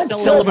a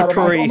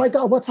celebratory. Like, oh my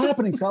God, what's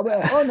happening, Scott?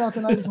 Oh,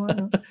 nothing. I just want to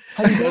know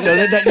how you doing.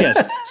 Yes,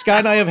 Scott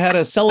and I have had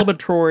a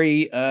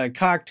celebratory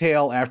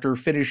cocktail after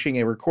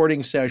finishing a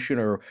recording session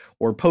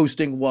or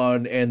posting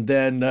one, and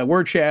then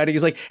we're chatting.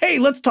 He's like, "Hey,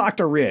 let's talk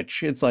to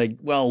Rich." It's like,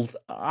 well,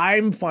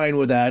 I'm fine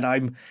with that.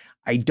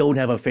 I don't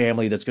have a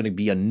family that's going to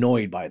be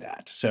annoyed by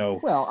that. So,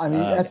 well, I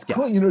mean, that's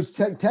cool.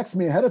 Text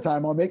me ahead of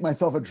time. I'll make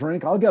myself a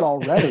drink. I'll get all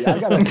ready. I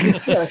got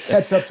to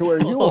catch up to where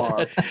you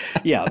are.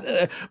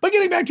 But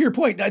getting back to your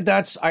point,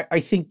 I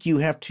think you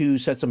have to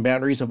set some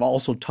boundaries. I've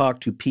also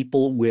talked to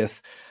people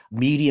with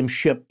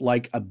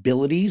mediumship-like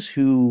abilities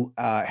who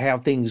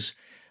have things,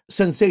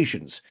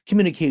 sensations,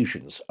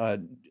 communications,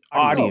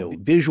 audio,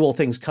 visual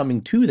things coming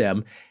to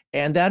them.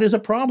 And that is a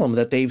problem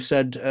that they've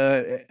said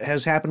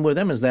has happened with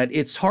them, is that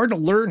it's hard to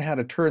learn how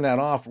to turn that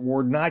off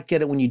or not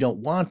get it when you don't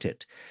want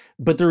it.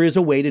 But there is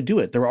a way to do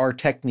it. There are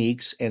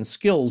techniques and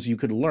skills you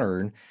could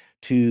learn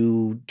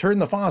to turn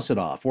the faucet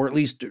off, or at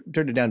least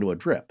turn it down to a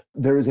drip.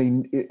 There is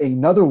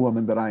another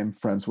woman that I'm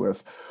friends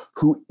with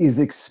who is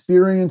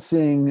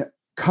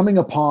coming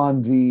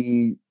upon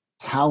the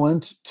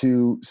talent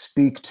to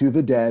speak to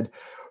the dead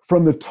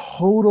from the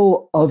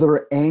total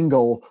other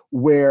angle,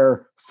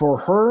 where for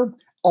her,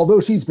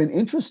 although she's been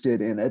interested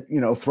in it,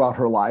 throughout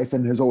her life,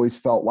 and has always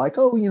felt like,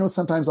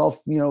 sometimes I'll,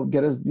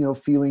 get a,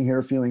 feeling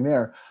here, feeling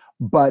there.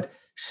 But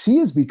she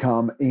has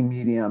become a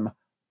medium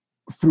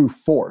through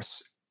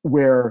force,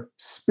 where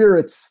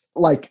spirits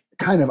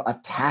kind of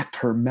attacked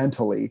her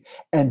mentally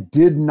and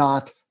did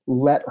not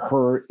let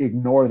her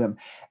ignore them.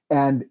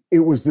 And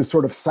it was this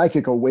sort of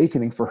psychic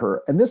awakening for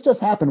her. And this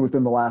just happened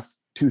within the last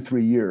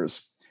 2-3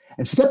 years.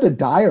 And she kept a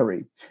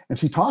diary and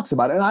she talks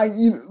about it.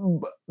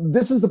 And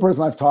this is the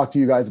person I've talked to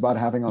you guys about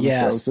having on the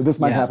show. So this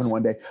might happen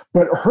one day.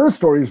 But her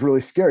story is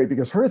really scary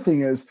because her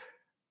thing is,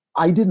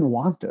 I didn't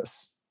want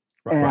this.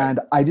 And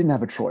I didn't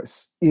have a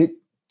choice. It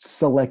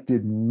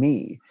selected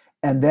me.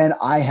 And then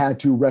I had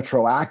to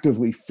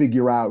retroactively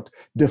figure out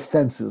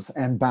defenses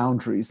and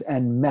boundaries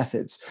and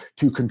methods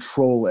to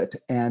control it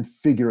and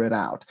figure it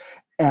out.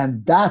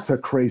 And that's a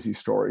crazy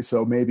story.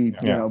 So maybe,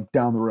 you know,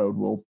 down the road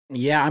we'll.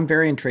 Yeah, I'm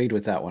very intrigued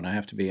with that one. I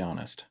have to be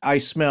honest. I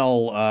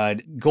smell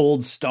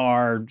gold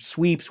star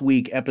sweeps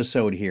week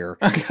episode here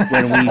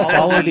when we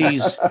follow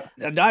these.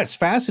 It's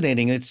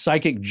fascinating. It's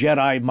psychic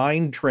Jedi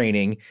mind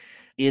training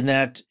in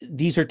that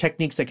these are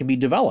techniques that can be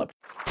developed.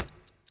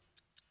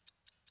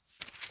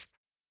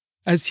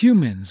 As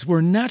humans,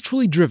 we're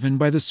naturally driven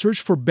by the search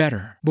for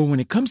better. But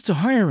when it comes to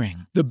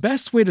hiring, the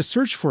best way to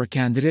search for a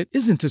candidate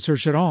isn't to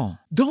search at all.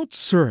 Don't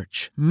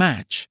search,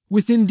 match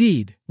with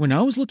Indeed. When I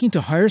was looking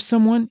to hire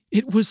someone,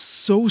 it was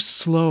so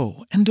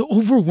slow and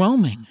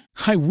overwhelming.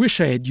 I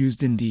wish I had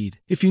used Indeed.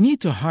 If you need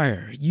to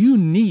hire, you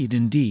need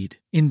Indeed.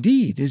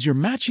 Indeed is your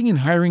matching and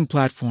hiring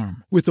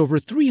platform with over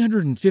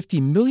 350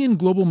 million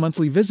global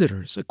monthly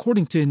visitors,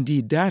 according to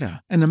Indeed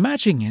data, and a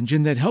matching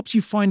engine that helps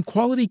you find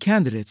quality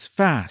candidates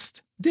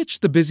fast. Ditch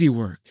the busy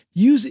work.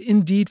 Use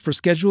Indeed for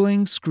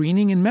scheduling,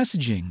 screening, and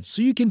messaging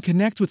so you can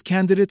connect with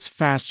candidates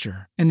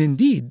faster. And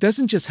Indeed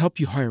doesn't just help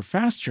you hire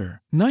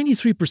faster.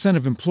 93%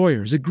 of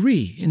employers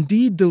agree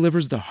Indeed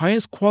delivers the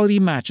highest quality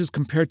matches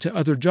compared to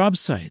other job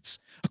sites,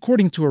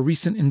 according to a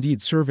recent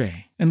Indeed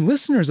survey. And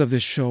listeners of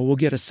this show will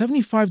get a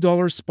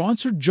 $75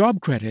 sponsored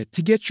job credit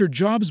to get your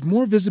jobs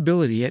more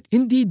visibility at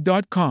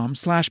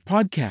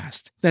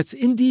Indeed.com/podcast. That's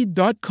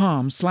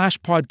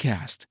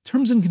Indeed.com/podcast.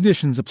 Terms and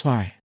conditions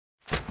apply.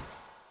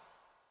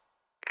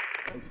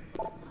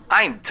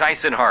 I'm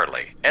Tyson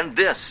Harley, and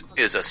this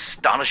is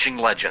Astonishing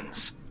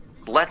Legends.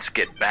 Let's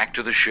get back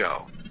to the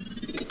show.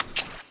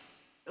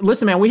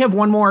 Listen, man, we have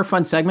one more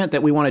fun segment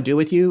that we want to do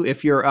with you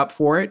if you're up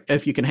for it,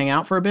 if you can hang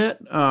out for a bit.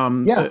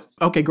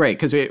 Okay, great.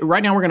 Because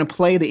right now we're going to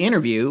play the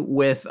interview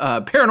with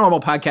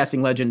paranormal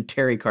podcasting legend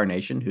Terry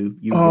Carnation, who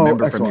you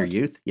remember from your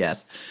youth.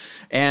 Yes.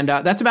 And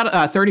that's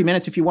about 30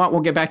 minutes. If you want,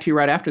 we'll get back to you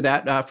right after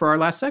that for our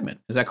last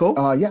segment. Is that cool?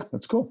 Yeah,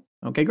 that's cool.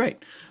 Okay, great.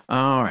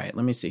 All right,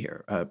 let me see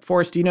here.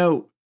 Forrest, do you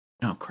know...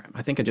 Oh, crap.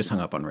 I think I just hung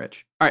up on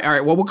Rich. All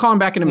right. Well, we'll call him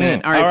back in a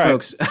minute. All right,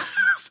 folks.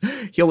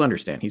 He'll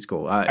understand. He's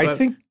cool. I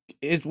think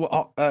it.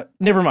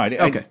 Never mind.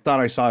 Okay. I thought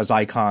I saw his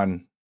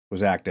icon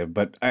was active,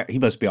 but he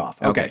must be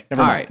off. Okay.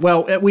 Never mind. All right.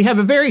 Well, we have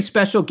a very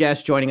special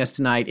guest joining us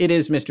tonight. It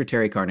is Mr.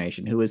 Terry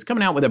Carnation, who is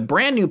coming out with a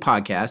brand new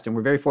podcast, and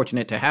we're very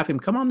fortunate to have him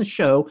come on the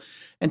show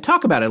and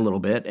talk about it a little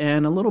bit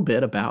and a little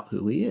bit about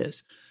who he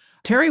is.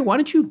 Terry, why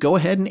don't you go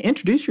ahead and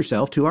introduce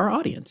yourself to our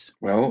audience?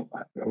 Well,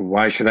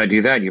 why should I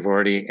do that? You've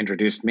already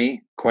introduced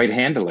me quite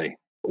handily.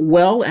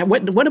 Well,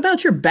 what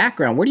about your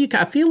background? Where do you?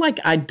 I feel like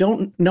I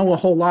don't know a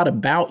whole lot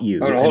about you.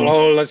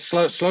 Let's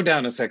slow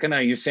down a second.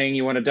 Are you saying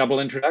you want a double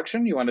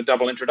introduction? You want a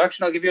double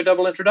introduction? I'll give you a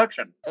double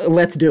introduction.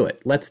 Let's do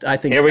it.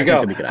 Here we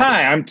go.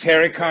 Hi, I'm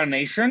Terry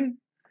Carnation.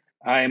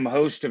 I'm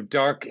host of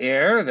Dark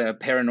Air, the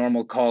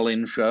paranormal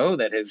call-in show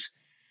that has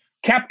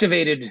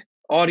captivated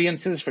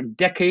audiences for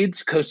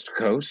decades, coast to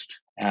coast,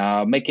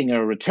 making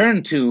a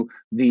return to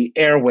the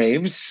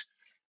airwaves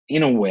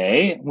in a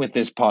way with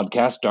this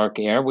podcast, Dark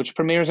Air, which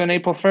premieres on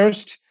April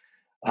 1st.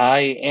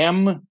 I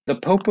am the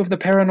Pope of the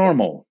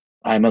Paranormal.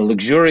 I'm a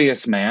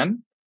luxurious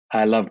man.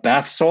 I love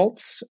bath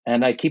salts,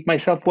 and I keep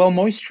myself well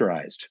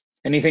moisturized.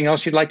 Anything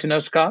else you'd like to know,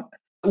 Scott?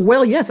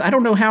 Well, yes. I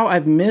don't know how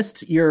I've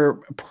missed your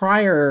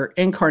prior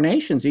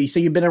incarnations. You say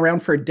you've been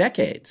around for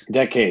decades.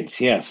 Decades,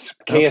 yes.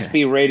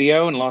 KSB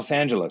Radio in Los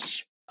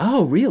Angeles.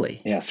 Oh,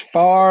 really? Yes,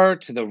 far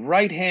to the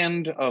right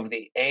hand of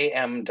the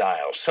AM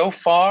dial. So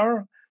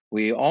far,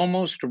 we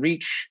almost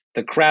reach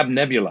the Crab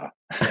Nebula.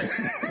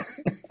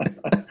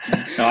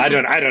 No, I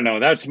don't know.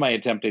 That's my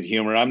attempt at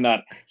humor.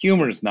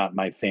 Humor's not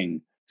my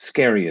thing.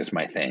 Scary is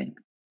my thing.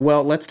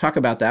 Well, let's talk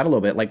about that a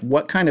little bit. Like,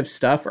 what kind of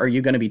stuff are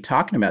you going to be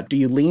talking about? Do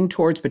you lean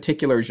towards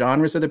particular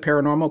genres of the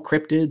paranormal,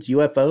 cryptids,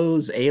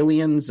 UFOs,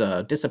 aliens,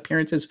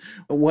 disappearances?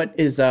 What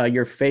is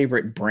your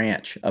favorite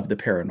branch of the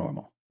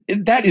paranormal?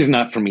 That is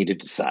not for me to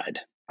decide.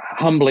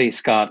 Humbly,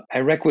 Scott, I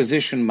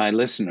requisition my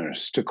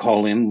listeners to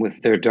call in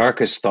with their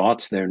darkest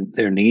thoughts,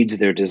 their needs,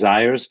 their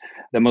desires,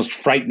 the most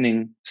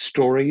frightening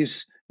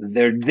stories,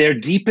 their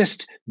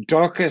deepest,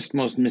 darkest,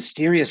 most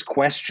mysterious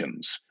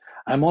questions.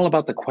 I'm all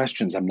about the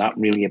questions. I'm not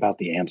really about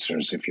the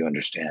answers, if you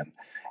understand.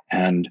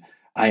 And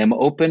I am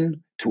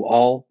open to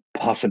all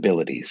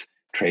possibilities.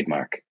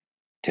 Trademark,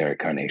 Terry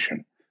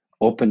Carnation.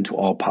 Open to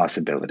all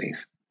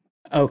possibilities.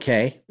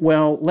 Okay.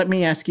 Well, let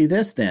me ask you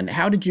this then.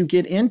 How did you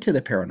get into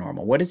the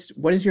paranormal?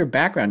 What is your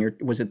background?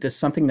 Was it this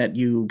something that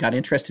you got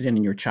interested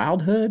in your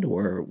childhood,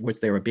 or was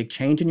there a big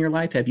change in your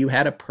life? Have you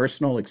had a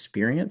personal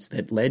experience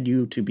that led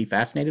you to be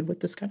fascinated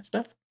with this kind of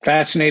stuff?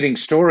 Fascinating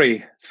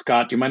story,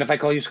 Scott. Do you mind if I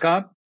call you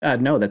Scott?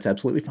 No, that's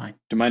absolutely fine.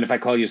 Do you mind if I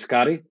call you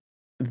Scotty?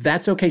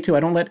 That's okay too. I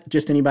don't let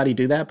just anybody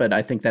do that, but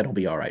I think that'll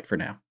be all right for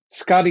now.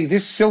 Scotty,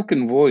 this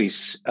silken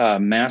voice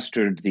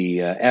mastered the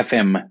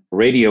FM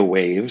radio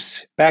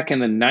waves back in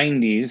the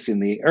 90s, in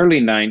the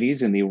early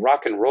 90s, in the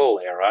rock and roll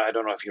era. I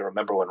don't know if you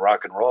remember when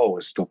rock and roll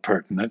was still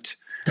pertinent.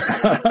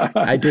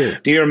 I do.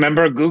 Do you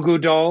remember Goo Goo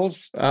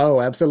Dolls?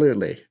 Oh,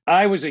 absolutely.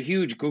 I was a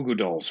huge Goo Goo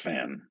Dolls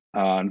fan.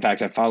 In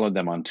fact, I followed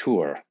them on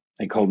tour.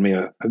 They called me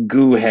a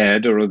goo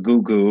head or a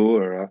goo goo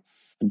or a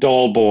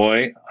doll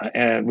boy.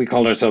 We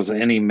called ourselves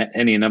any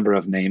number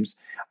of names.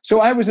 So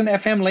I was an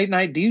FM late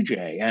night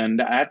DJ,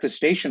 and at the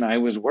station I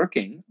was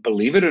working,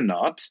 believe it or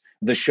not,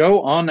 the show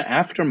on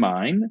after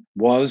mine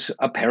was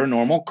a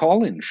paranormal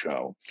call-in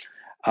show.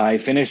 I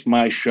finished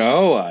my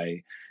show.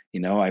 I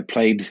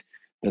played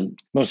the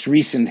most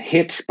recent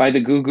hit by the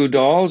Goo Goo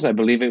Dolls. I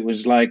believe it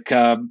was like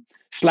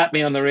Slap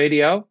Me on the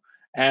Radio,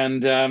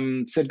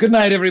 and said, good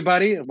night,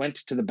 everybody. I went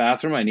to the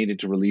bathroom. I needed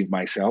to relieve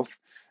myself.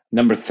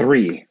 Number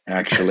 3,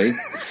 actually.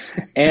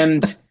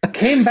 And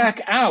came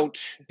back out.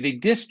 The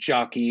disc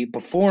jockey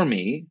before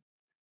me,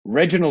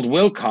 Reginald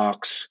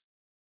Wilcox,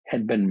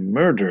 had been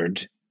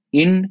murdered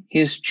in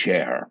his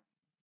chair.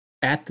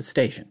 At the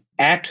station?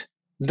 At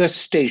the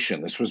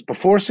station. This was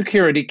before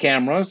security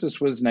cameras.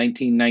 This was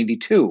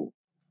 1992.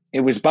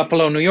 It was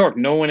Buffalo, New York.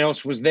 No one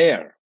else was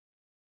there.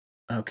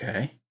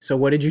 Okay. So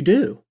what did you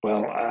do?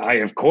 Well, I,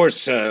 of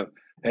course, I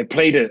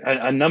played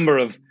a number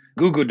of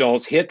Goo Goo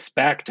Dolls hits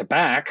back to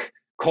back,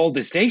 called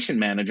the station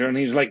manager, and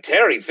he was like,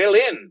 Terry, fill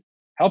in.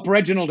 Help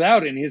Reginald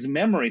out in his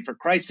memory, for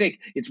Christ's sake.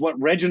 It's what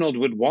Reginald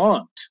would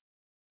want.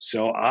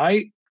 So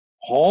I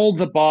hauled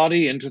the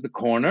body into the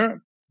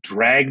corner,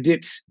 dragged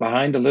it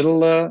behind a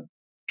little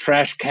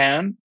trash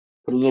can,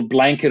 put a little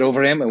blanket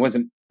over him. It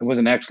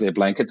wasn't actually a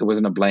blanket. There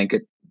wasn't a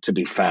blanket to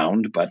be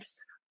found, but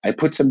I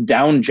put some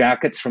down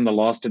jackets from the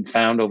lost and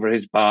found over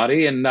his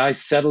body, and I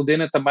settled in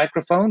at the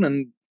microphone,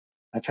 and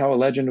that's how a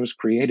legend was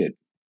created.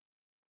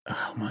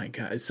 Oh my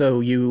God. So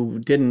you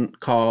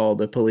didn't call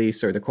the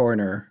police or the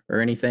coroner or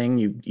anything?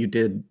 You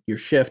did your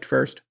shift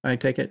first, I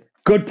take it?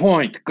 Good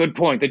point.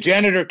 The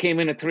janitor came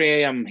in at 3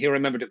 a.m. He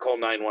remembered to call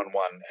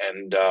 911,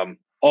 and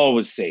all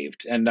was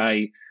saved. And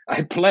I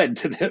pled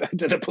to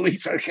the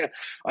police.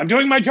 I'm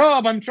doing my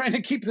job. I'm trying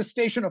to keep the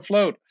station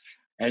afloat.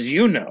 As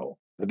you know,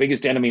 the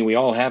biggest enemy we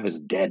all have is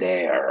dead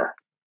air.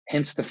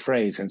 Hence the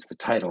phrase, hence the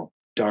title,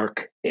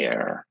 Dark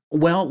Air.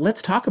 Well,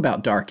 let's talk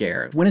about Dark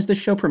Air. When is this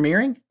show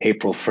premiering?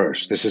 April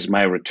 1st. This is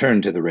my return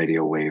to the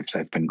radio waves.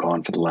 I've been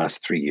gone for the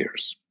last 3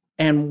 years.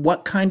 And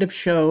what kind of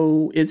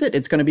show is it?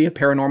 It's going to be a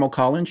paranormal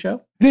call-in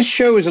show? This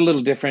show is a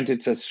little different.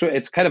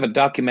 It's kind of a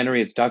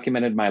documentary. It's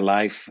documented my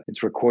life.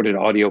 It's recorded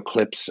audio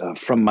clips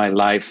from my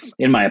life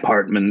in my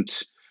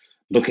apartment,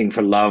 looking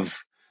for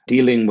love,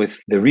 dealing with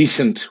the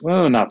recent,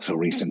 well, not so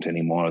recent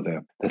anymore,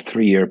 the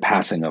 3-year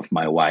passing of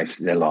my wife,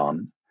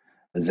 Zelon.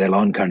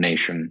 Zelon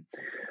Carnation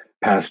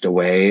passed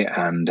away,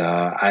 and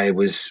I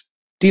was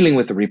dealing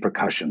with the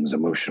repercussions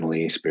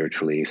emotionally,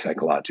 spiritually,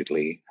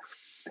 psychologically.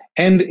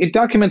 And it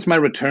documents my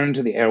return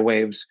to the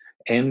airwaves.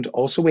 And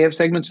also we have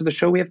segments of the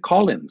show. We have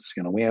call-ins.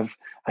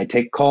 I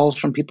take calls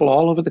from people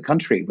all over the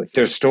country with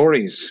their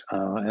stories.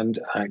 And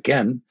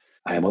again,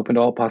 I am open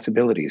to all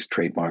possibilities.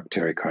 Trademark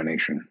Terry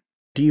Carnation.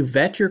 Do you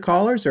vet your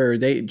callers, or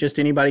they just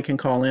anybody can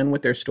call in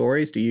with their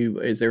stories?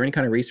 Is there any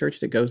kind of research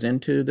that goes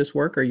into this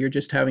work, or you're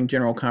just having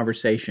general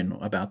conversation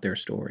about their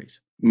stories?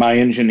 My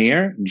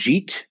engineer,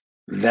 Jeet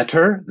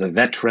Vetter, the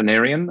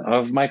veterinarian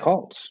of my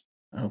calls.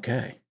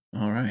 Okay.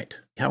 All right.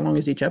 How long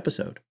is each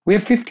episode? We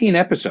have 15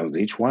 episodes,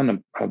 each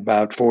one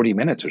about 40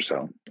 minutes or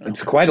so. Okay.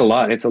 It's quite a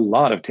lot. It's a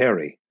lot of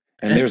Terry.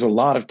 And there's a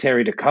lot of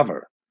Terry to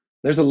cover.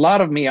 There's a lot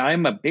of me.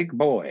 I'm a big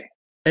boy.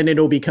 And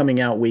it'll be coming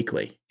out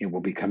weekly. It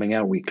will be coming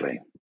out weekly.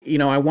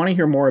 I want to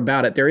hear more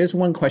about it. There is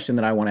one question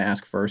that I want to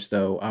ask first,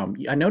 though.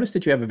 I noticed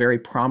that you have a very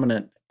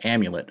prominent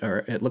amulet, or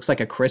it looks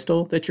like a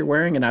crystal that you're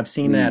wearing, and I've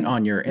seen that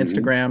on your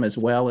Instagram as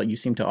well. You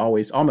seem to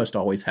almost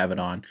always have it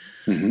on.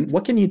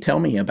 What can you tell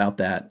me about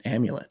that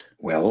amulet?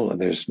 Well,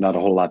 there's not a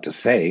whole lot to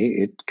say.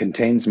 It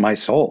contains my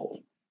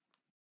soul.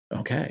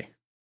 Okay.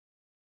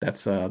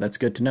 That's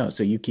good to know.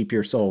 So you keep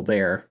your soul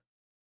there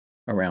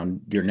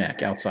around your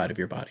neck, outside of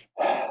your body.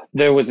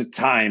 There was a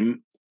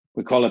time,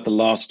 we call it the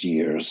lost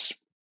years,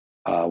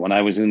 when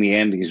I was in the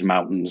Andes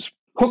Mountains,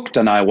 hooked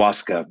on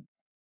ayahuasca,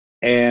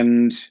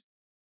 and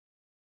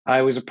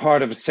I was a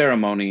part of a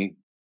ceremony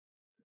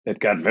that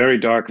got very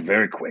dark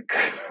very quick.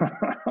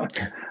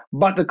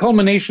 But the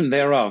culmination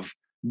thereof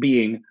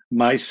being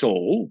my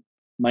soul,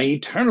 my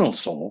eternal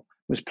soul,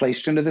 was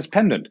placed into this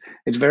pendant.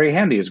 It's very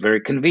handy. It's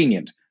very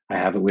convenient. I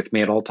have it with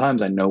me at all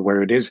times. I know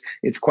where it is.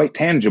 It's quite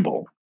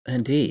tangible.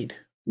 Indeed.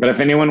 But if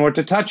anyone were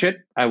to touch it,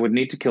 I would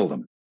need to kill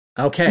them.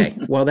 Okay.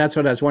 Well, that's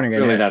what I was wondering.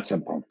 Really that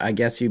simple. I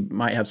guess you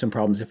might have some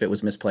problems if it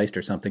was misplaced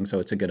or something, so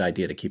it's a good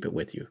idea to keep it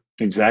with you.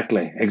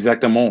 Exactly.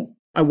 Exactement.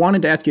 I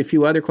wanted to ask you a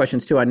few other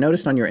questions, too. I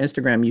noticed on your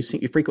Instagram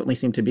you frequently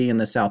seem to be in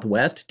the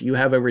Southwest. Do you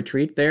have a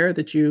retreat there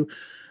that you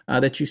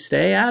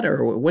stay at,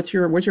 or what's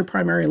your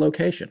primary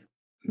location?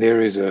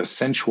 There is a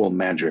sensual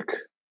magic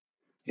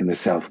in the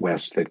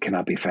Southwest that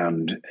cannot be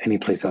found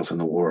anyplace else in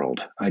the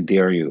world. I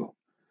dare you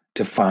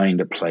to find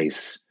a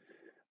place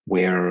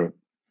where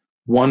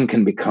one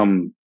can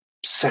become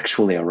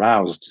sexually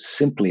aroused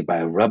simply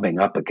by rubbing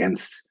up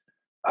against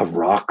a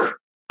rock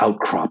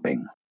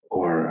outcropping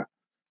or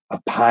a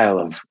pile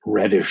of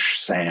reddish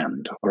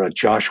sand or a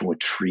Joshua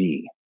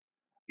tree.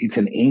 It's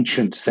an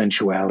ancient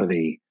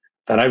sensuality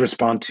that I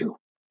respond to,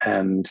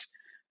 and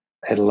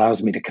it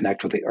allows me to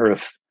connect with the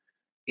earth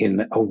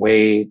in a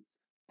way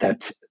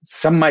that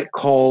some might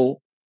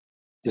call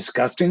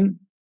disgusting,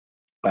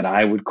 but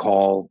I would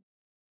call,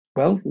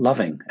 well,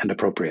 loving and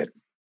appropriate.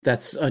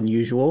 That's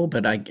unusual,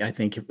 but I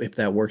think if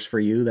that works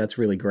for you, that's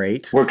really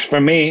great. Works for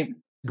me.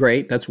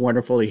 Great. That's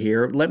wonderful to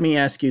hear. Let me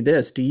ask you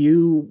this.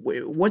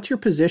 What's your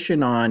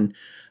position on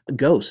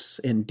ghosts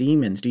and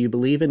demons? Do you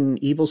believe in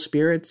evil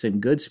spirits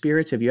and good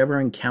spirits? Have you ever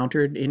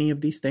encountered any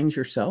of these things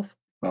yourself?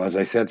 Well, as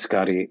I said,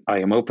 Scotty, I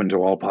am open to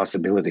all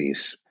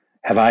possibilities.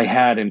 Have I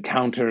had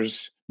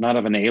encounters, not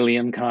of an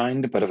alien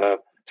kind, but of a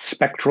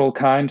spectral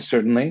kind?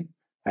 Certainly,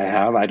 I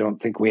have. I don't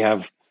think we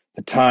have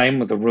the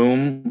time or the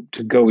room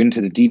to go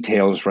into the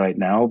details right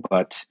now,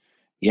 but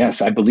yes,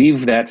 I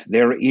believe that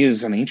there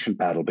is an ancient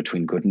battle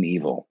between good and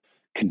evil,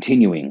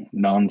 continuing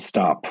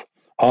nonstop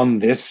on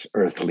this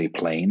earthly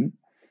plane,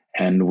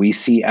 and we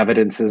see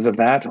evidences of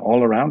that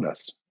all around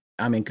us.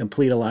 I'm in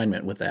complete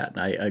alignment with that.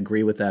 I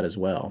agree with that as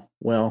well.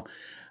 Well,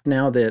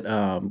 now that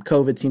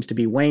COVID seems to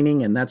be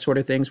waning and that sort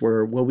of things,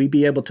 will we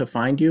be able to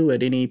find you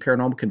at any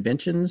paranormal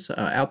conventions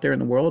out there in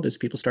the world as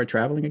people start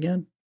traveling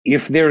again?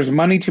 If there's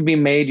money to be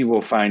made, you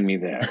will find me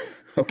there.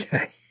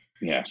 Okay.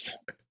 Yes.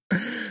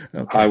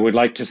 Okay. I would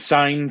like to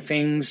sign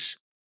things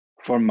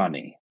for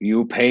money.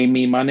 You pay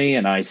me money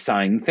and I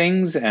sign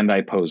things and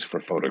I pose for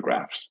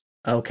photographs.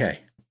 Okay.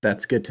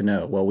 That's good to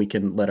know. Well, we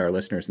can let our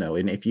listeners know.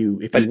 And if you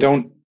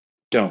don't,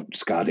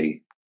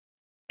 Scotty,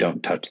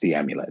 don't touch the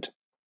amulet.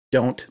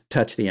 Don't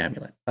touch the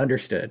amulet.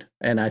 Understood.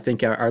 And I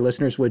think our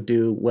listeners would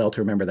do well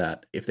to remember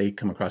that if they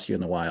come across you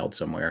in the wild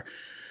somewhere.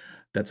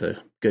 That's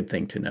a good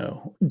thing to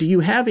know. Do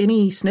you have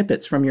any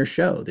snippets from your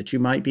show that you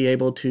might be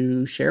able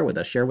to share with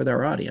us, share with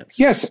our audience?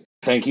 Yes.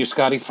 Thank you,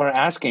 Scotty, for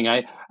asking.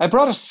 I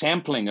brought a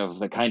sampling of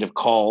the kind of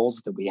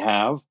calls that we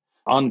have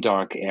on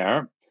Dark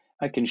Air.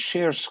 I can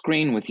share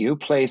screen with you,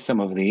 play some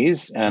of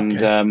these.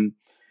 And okay.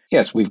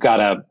 Yes, we've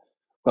got a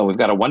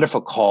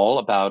wonderful call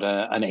about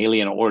an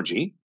alien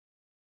orgy.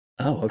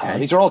 Oh, okay.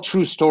 These are all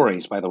true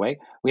stories, by the way.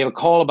 We have a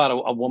call about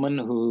a woman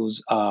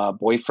whose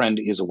boyfriend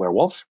is a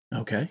werewolf.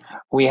 Okay.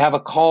 We have a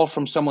call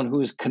from someone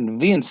who is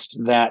convinced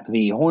that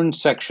the Horn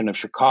section of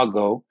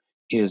Chicago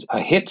is a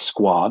hit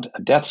squad,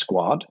 a death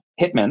squad,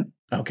 hitmen.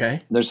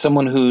 Okay. There's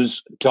someone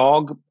whose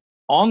dog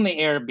on the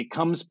air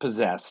becomes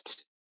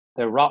possessed.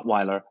 Their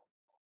Rottweiler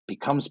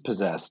becomes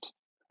possessed.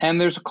 And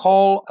there's a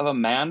call of a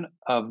man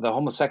of the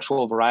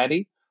homosexual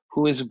variety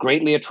who is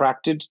greatly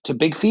attracted to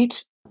big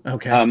feet.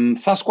 Okay.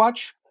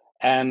 Sasquatch.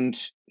 And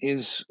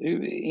is,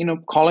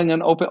 calling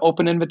an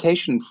open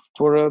invitation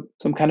for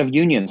some kind of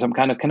union, some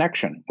kind of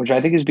connection, which I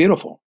think is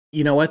beautiful.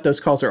 You know what? Those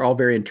calls are all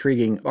very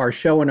intriguing. Our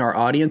show and our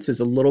audience is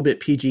a little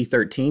bit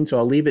PG-13, so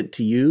I'll leave it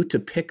to you to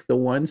pick the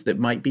ones that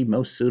might be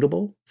most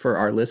suitable for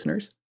our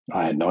listeners.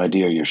 I had no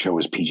idea your show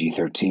was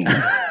PG-13.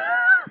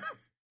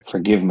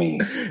 Forgive me.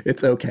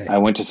 It's okay. I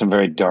went to some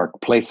very dark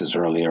places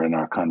earlier in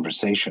our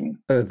conversation.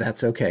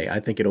 That's okay.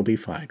 I think it'll be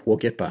fine. We'll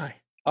get by.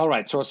 All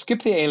right, so I'll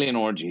skip the alien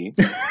orgy,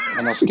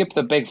 and I'll skip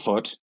the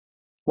Bigfoot.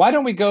 Why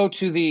don't we go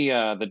to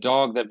the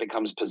dog that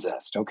becomes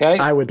possessed, okay?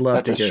 I would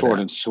love to hear that. That's a short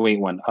and sweet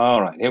one.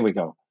 All right, here we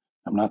go.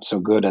 I'm not so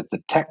good at the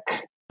tech.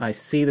 I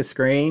see the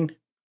screen.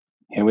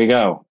 Here we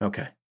go.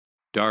 Okay.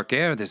 Dark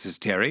Air, this is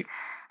Terry.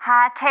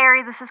 Hi,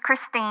 Terry. This is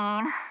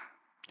Christine.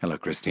 Hello,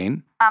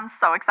 Christine. I'm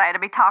so excited to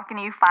be talking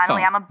to you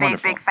finally. I'm a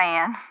big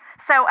fan.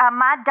 So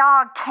my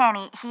dog,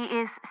 Kenny, he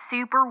is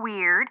super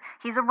weird.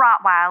 He's a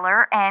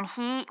Rottweiler, and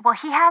he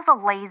has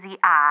a lazy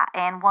eye.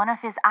 And one of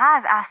his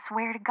eyes, I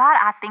swear to God,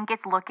 I think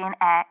it's looking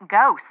at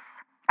ghosts.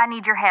 I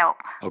need your help.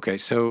 Okay,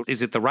 so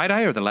is it the right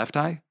eye or the left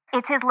eye?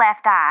 It's his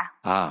left eye.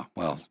 Ah,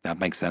 well, that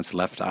makes sense.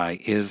 Left eye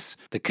is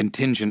the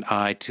contingent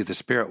eye to the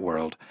spirit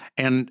world.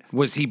 And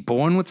was he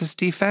born with this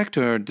defect,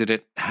 or did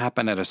it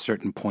happen at a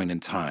certain point in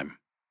time?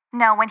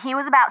 No, when he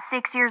was about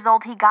 6 years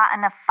old, he got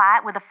in a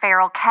fight with a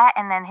feral cat,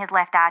 and then his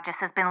left eye just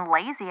has been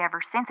lazy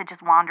ever since. It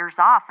just wanders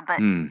off,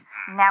 but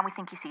now we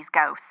think he sees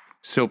ghosts.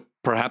 So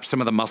perhaps some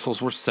of the muscles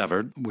were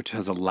severed, which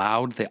has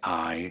allowed the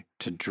eye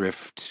to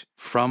drift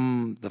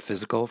from the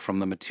physical, from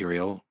the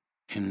material,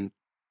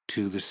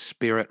 into the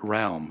spirit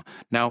realm.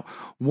 Now,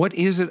 what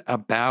is it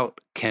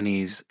about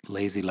Kenny's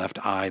lazy left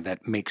eye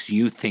that makes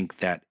you think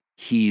that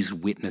he's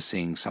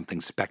witnessing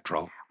something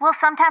spectral? Well,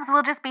 sometimes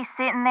we'll just be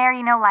sitting there,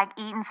 like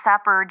eating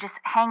supper, just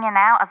hanging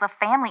out as a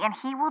family, and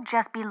he will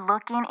just be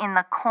looking in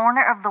the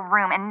corner of the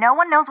room, and no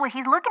one knows what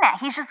he's looking at.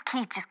 He just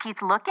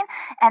keeps looking,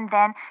 and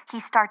then he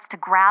starts to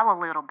growl a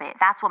little bit.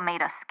 That's what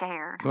made us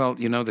scared. Well,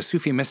 the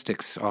Sufi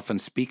mystics often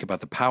speak about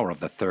the power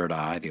of the third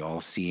eye, the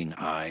all-seeing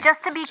eye.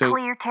 Just to be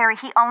clear, Terry,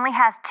 he only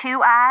has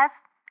 2 eyes,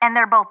 and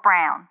they're both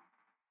brown.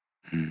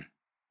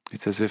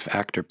 It's as if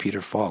actor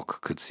Peter Falk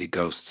could see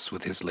ghosts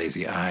with his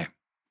lazy eye.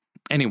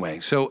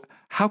 Anyway, so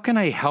How can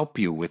I help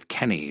you with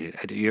Kenny?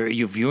 Are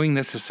you viewing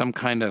this as some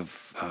kind of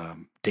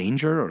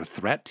danger or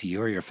threat to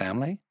you or your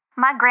family?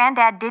 My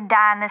granddad did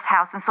die in this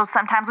house, and so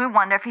sometimes we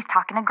wonder if he's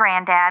talking to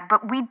Granddad,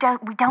 but we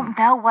don't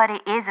know what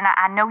it is, and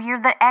I know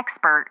you're the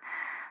expert,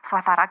 so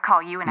I thought I'd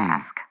call you and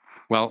ask.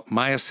 Well,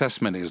 my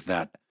assessment is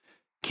that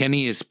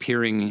Kenny is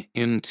peering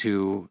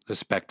into the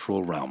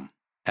spectral realm.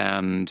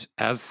 And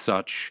as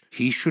such,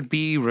 he should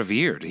be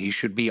revered. He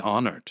should be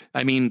honored.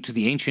 I mean, to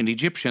the ancient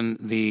Egyptian,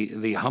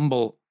 the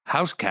humble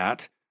house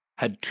cat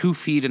had 2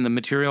 feet in the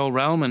material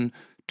realm and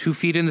 2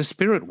 feet in the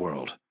spirit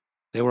world.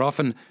 They were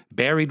often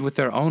buried with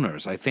their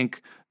owners. I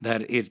think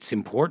that it's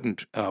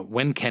important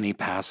when Kenny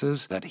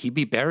passes that he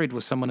be buried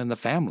with someone in the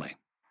family.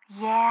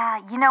 Yeah,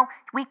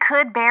 we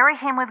could bury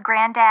him with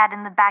Granddad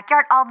in the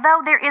backyard,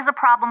 although there is a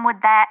problem with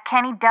that.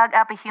 Kenny dug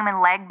up a human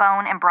leg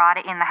bone and brought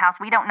it in the house.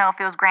 We don't know if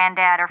it was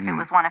Granddad or if it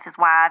was one of his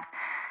wives,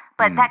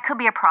 but that could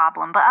be a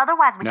problem. But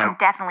otherwise, we can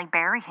definitely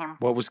bury him.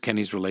 What was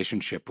Kenny's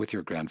relationship with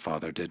your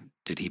grandfather? Did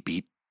he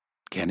beat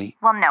Kenny?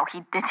 Well, no,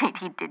 he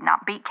did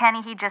not beat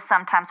Kenny. He just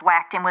sometimes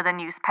whacked him with a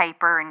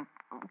newspaper and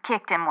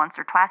kicked him once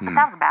or twice, but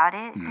that was about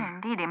it.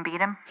 He didn't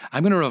beat him.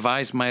 I'm going to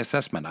revise my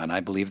assessment, and I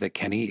believe that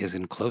Kenny is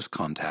in close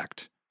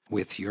contact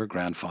with your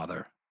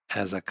grandfather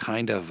as a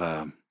kind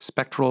of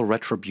spectral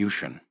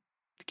retribution,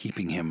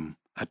 keeping him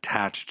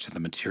attached to the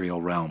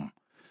material realm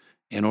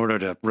in order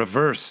to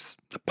reverse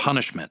the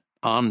punishment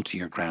onto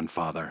your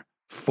grandfather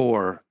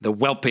for the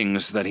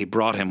whelpings that he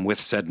brought him with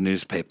said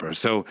newspaper.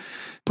 So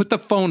put the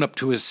phone up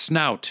to his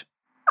snout.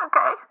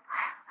 Okay.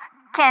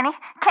 Kenny?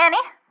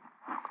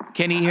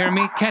 Can you hear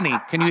me? Kenny,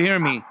 can you hear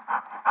me?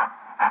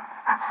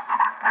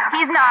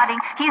 He's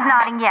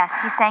nodding yes.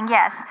 He's saying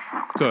yes.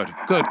 Good.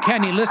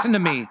 Kenny, listen to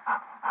me.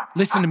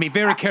 Listen to me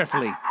very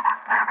carefully.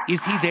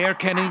 Is he there,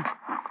 Kenny?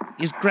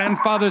 Is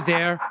grandfather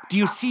there? Do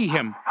you see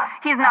him?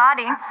 He's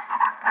nodding.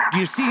 Do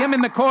you see him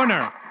in the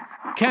corner?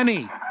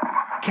 Kenny,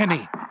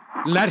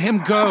 let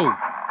him go.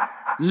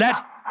 Let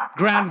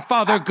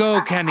grandfather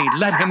go, Kenny.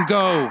 Let him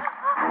go.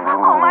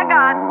 Oh, my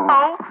God.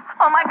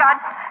 Oh, my God.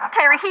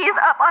 Terry, he is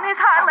up on his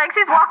hind legs.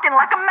 He's walking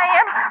like a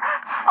man.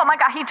 Oh, my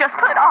God, he just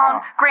put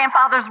on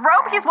grandfather's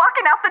robe. He's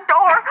walking out the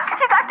door.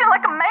 He's acting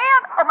like a man.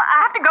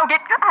 I have to go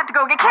get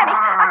Kenny.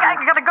 I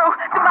gotta go.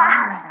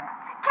 Goodbye.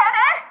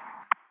 Kenny?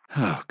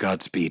 Oh,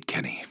 Godspeed,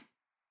 Kenny.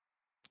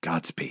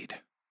 Godspeed.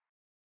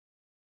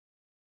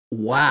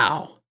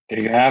 Wow. There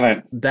you have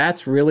it.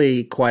 That's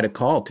really quite a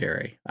call,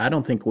 Terry. I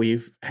don't think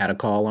we've had a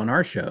call on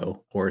our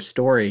show or a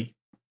story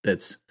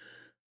that's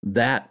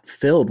that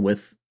filled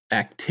with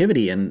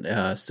activity and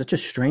such a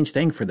strange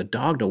thing for the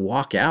dog to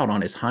walk out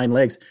on his hind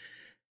legs.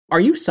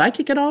 Are you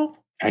psychic at all?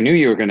 I knew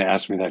you were going to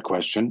ask me that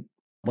question.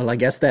 Well, I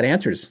guess that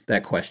answers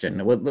that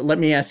question. Well, let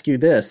me ask you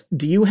this.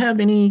 Do you have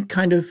any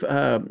kind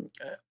of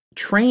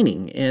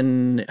training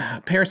in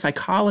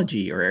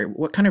parapsychology, or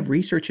what kind of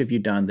research have you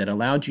done that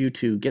allowed you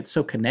to get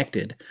so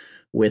connected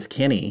with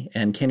Kenny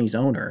and Kenny's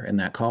owner in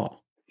that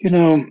call?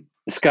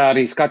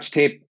 Scotch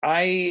Tape,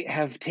 I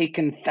have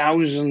taken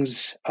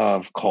thousands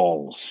of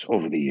calls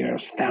over the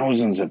years,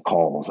 thousands of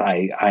calls.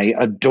 I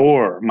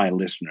adore my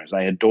listeners.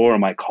 I adore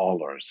my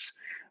callers.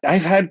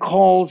 I've had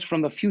calls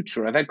from the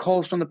future. I've had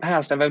calls from the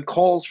past. I've had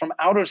calls from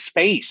outer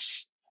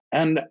space.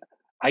 And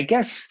I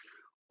guess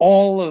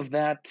all of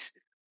that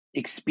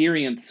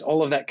experience,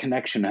 all of that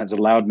connection has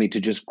allowed me to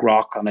just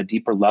grok on a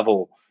deeper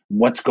level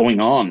what's going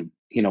on.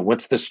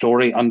 What's the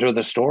story under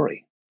the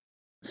story?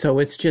 So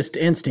it's just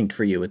instinct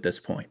for you at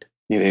this point.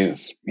 It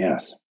is,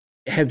 yes.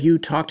 Have you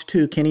talked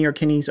to Kenny or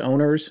Kenny's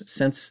owners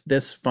since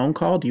this phone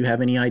call? Do you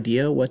have any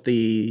idea what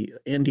the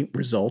ending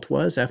result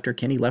was after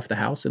Kenny left the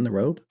house in the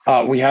robe?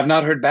 We have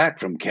not heard back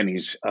from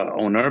Kenny's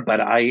owner,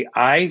 but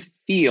I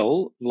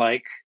feel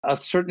like a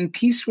certain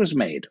peace was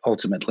made,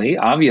 ultimately.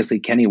 Obviously,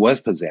 Kenny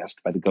was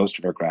possessed by the ghost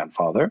of her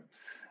grandfather,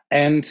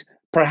 and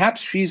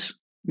perhaps she's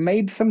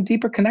made some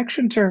deeper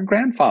connection to her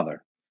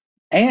grandfather.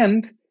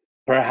 And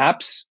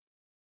perhaps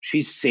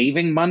she's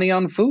saving money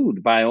on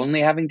food by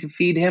only having to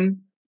feed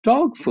him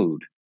dog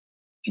food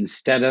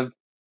instead of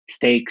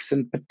steaks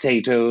and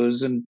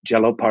potatoes and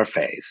Jell-O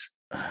parfaits.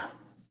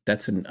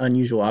 That's an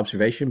unusual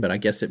observation, but I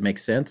guess it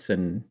makes sense.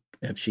 And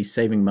if she's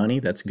saving money,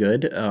 that's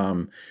good.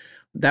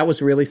 That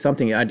was really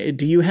something.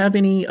 Do you have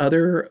any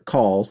other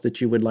calls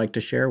that you would like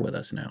to share with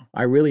us now?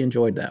 I really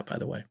enjoyed that, by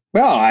the way.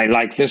 Well, I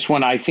like this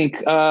one. I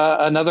think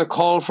another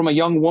call from a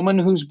young woman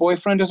whose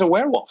boyfriend is a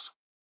werewolf.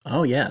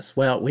 Oh, yes.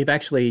 Well, we've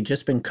actually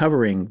just been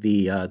covering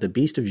the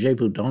Beast of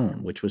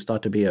Gévaudan, which was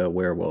thought to be a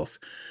werewolf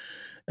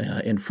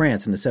in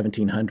France in the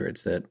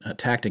 1700s that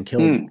attacked and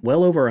killed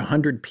well over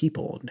 100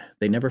 people.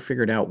 They never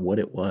figured out what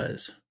it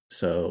was.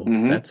 So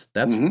that's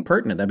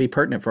pertinent. That'd be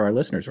pertinent for our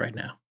listeners right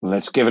now.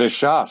 Let's give it a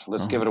shot.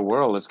 Let's give it a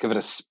whirl. Let's give it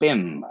a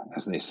spin,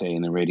 as they say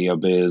in the radio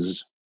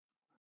biz.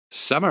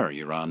 Summer,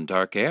 you're on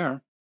Dark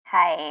Air.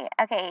 Hi.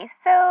 Okay,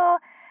 so,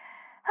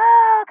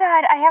 oh,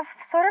 God, I have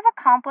sort of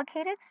a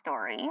complicated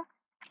story.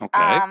 Okay.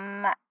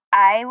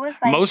 I was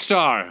like... Most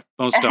are,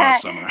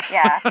 Summer.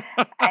 Yeah,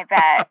 I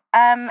bet.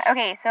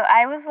 Okay, so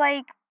I was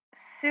like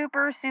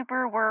super,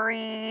 super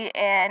worried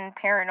and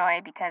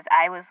paranoid because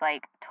I was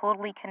like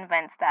totally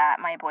convinced that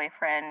my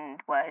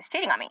boyfriend was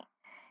cheating on me.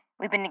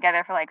 We've been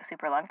together for like a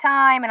super long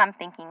time, and I'm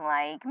thinking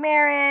like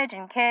marriage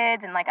and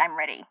kids, and like I'm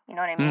ready. You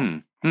know what I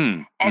mean?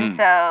 And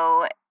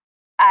so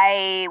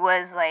I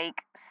was like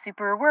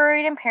super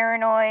worried and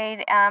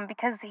paranoid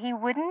because he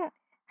wouldn't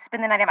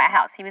spend the night at my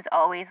house. He was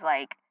always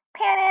like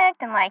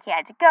panicked and like he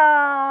had to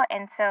go.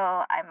 And so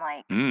I'm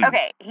like,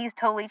 okay, he's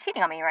totally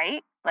cheating on me,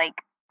 right? Like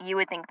you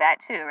would think that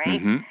too,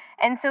 right?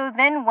 And so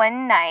then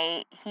one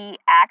night he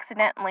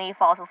accidentally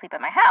falls asleep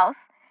at my house.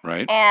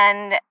 Right.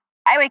 And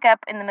I wake up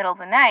in the middle of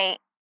the night.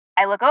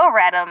 I look over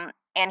at him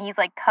and he's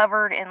like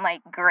covered in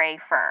like gray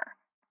fur.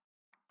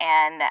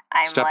 And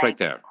I'm Stop like, right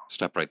there.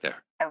 Stop right there.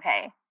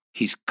 Okay.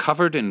 He's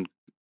covered in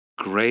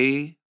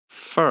gray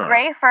fur.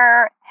 Gray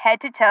fur,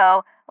 head to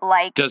toe,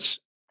 like. Does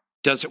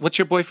what's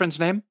your boyfriend's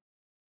name?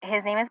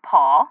 His name is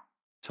Paul.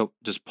 So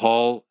does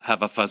Paul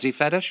have a fuzzy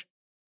fetish?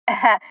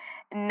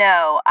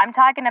 No, I'm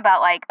talking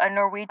about like a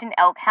Norwegian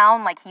elk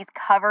hound. Like he's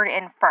covered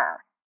in fur.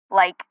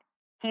 Like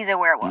he's a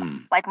werewolf.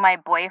 Like my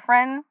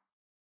boyfriend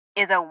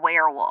is a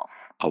werewolf.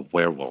 A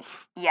werewolf.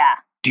 Yeah.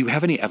 Do you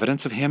have any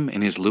evidence of him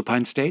in his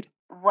lupine state?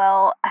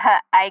 Well,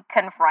 I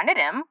confronted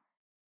him.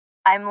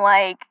 I'm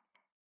like,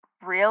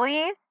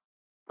 really?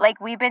 Like,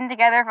 we've been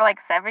together for like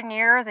 7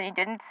 years and you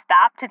didn't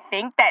stop to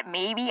think that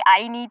maybe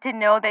I need to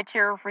know that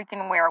you're a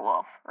freaking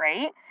werewolf,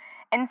 right?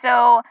 And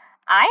so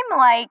I'm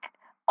like,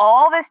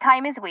 all this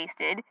time is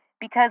wasted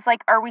because, like,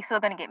 are we still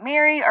going to get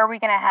married? Are we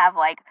going to have,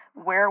 like,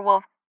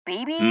 werewolf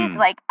babies?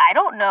 Like, I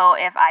don't know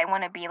if I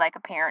want to be, like, a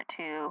parent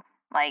to,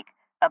 like,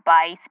 a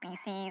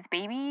bi-species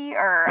baby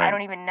or I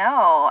don't even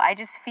know. I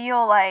just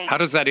feel like... How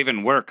does that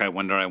even work? I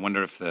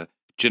wonder if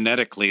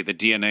genetically the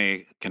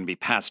DNA can be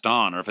passed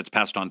on, or if it's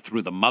passed on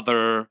through the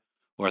mother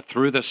or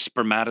through the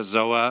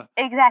spermatozoa.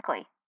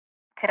 Exactly.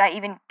 Could I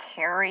even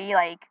carry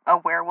like a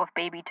werewolf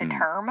baby to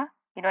term?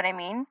 You know what I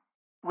mean?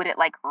 Would it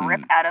like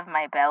rip out of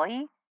my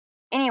belly?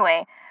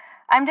 Anyway,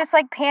 I'm just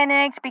like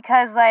panicked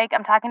because like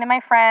I'm talking to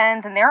my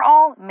friends and they're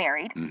all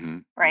married,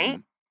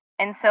 right?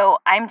 And so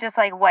I'm just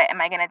like, what?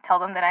 Am I going to tell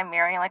them that I'm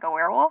marrying like a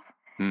werewolf?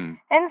 And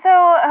so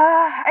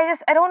I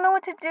don't know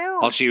what to do.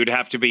 Also, you would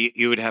have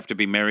to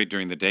be married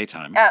during the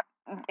daytime.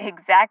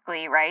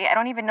 Exactly, right? I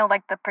don't even know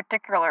like the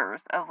particulars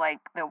of like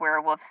the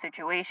werewolf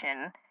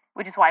situation,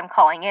 which is why I'm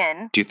calling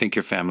in. Do you think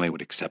your family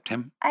would accept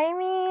him? I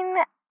mean,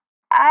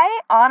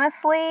 I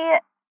honestly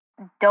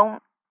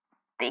don't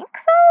think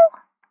so.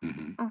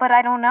 But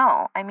I don't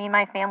know. I mean,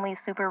 my family's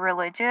super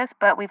religious,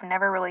 but we've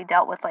never really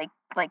dealt with like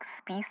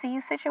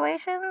species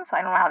situations. So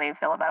I don't know how they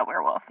feel about a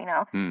werewolf, you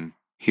know?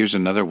 Here's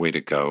another way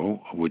to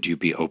go. Would you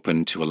be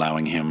open to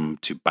allowing him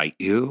to bite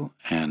you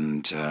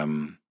and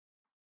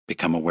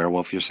become a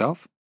werewolf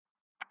yourself?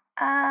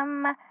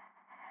 I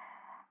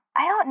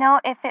don't know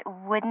if it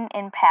wouldn't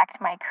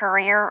impact my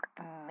career.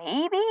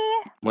 Maybe.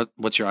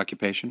 What's your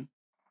occupation?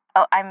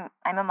 Oh, I'm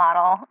a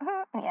model.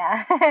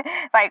 Yeah.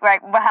 Right.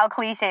 Well, how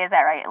cliche is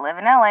that, right? I live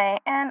in LA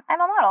and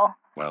I'm a model.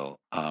 Well,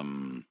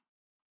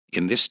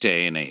 in this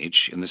day and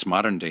age, in this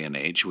modern day and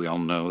age, we all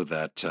know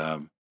that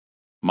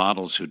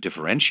models who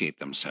differentiate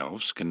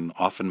themselves can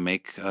often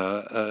make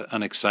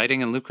an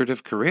exciting and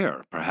lucrative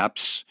career.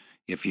 Perhaps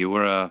if you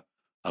were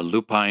a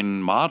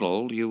lupine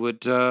model, you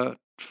would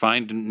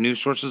find new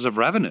sources of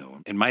revenue.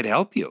 It might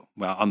help you,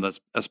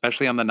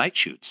 especially on the night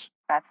shoots.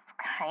 That's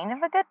kind of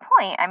a good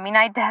point. I mean,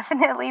 I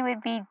definitely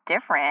would be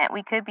different.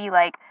 We could be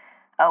like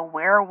a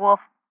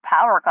werewolf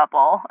power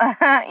couple.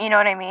 You know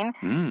what I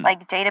mean?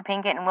 Like Jada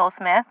Pinkett and Will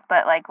Smith,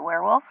 but like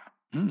werewolves.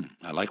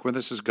 I like where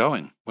this is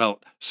going. Well,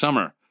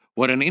 Summer,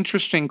 what an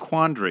interesting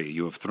quandary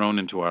you have thrown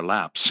into our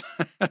laps,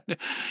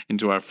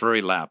 into our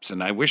furry laps.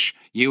 And I wish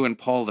you and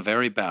Paul the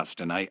very best.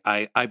 And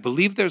I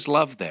believe there's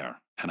love there.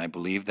 And I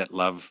believe that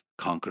love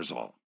conquers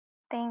all.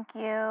 Thank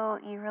you.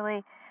 You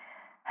really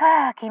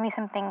gave me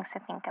some things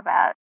to think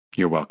about.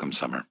 You're welcome,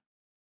 Summer.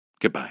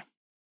 Goodbye.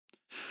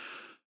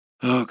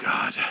 Oh,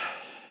 God.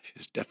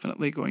 She's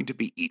definitely going to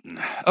be eaten.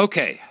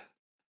 Okay.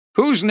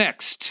 Who's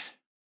next?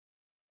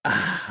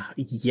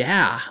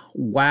 Yeah.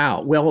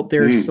 Wow. Well,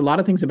 there's a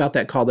lot of things about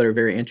that call that are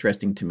very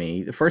interesting to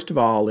me. First of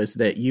all is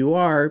that you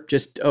are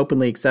just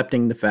openly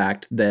accepting the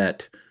fact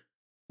that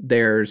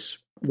there's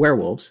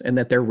werewolves and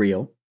that they're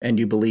real and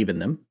you believe in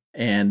them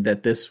and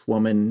that this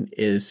woman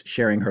is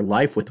sharing her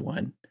life with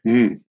one.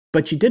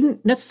 But you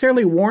didn't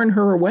necessarily warn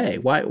her away.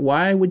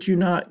 Why would you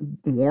not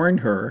warn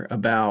her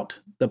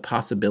about the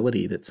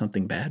possibility that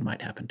something bad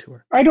might happen to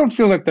her? I don't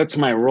feel like that's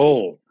my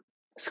role,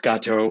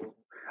 Scotto.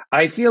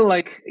 I feel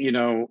like,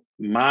 the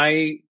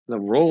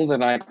role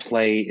that I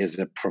play is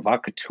a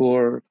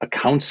provocateur, a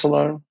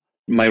counselor.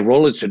 My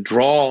role is to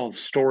draw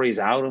stories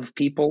out of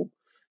people,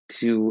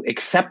 to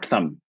accept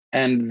them,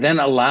 and then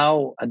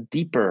allow a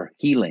deeper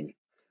healing.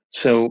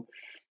 So,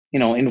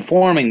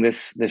 informing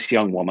this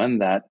young woman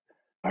that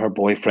her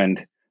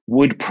boyfriend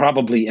would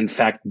probably, in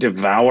fact,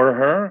 devour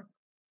her,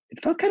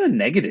 it felt kind of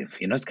negative.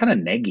 It's kind of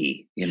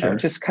neggy, Sure.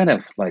 Just kind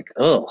of like,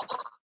 ugh.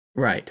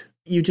 Right.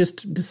 You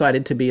just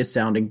decided to be a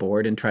sounding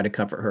board and try to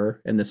comfort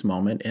her in this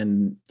moment,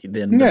 and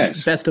then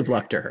best of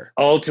luck to her.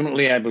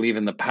 Ultimately, I believe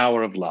in the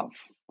power of love.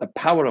 The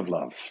power of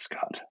love,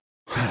 Scott.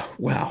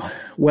 Wow.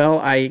 Well,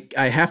 I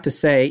have to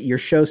say, your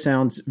show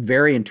sounds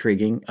very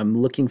intriguing. I'm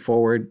looking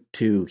forward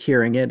to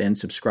hearing it and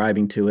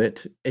subscribing to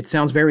it. It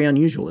sounds very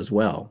unusual as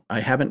well. I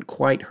haven't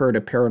quite heard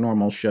a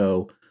paranormal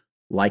show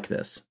like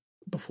this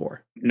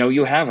before. No,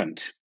 you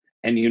haven't.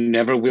 And you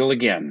never will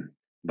again.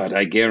 But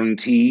I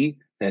guarantee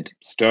that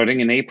starting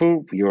in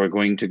April, you are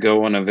going to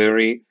go on a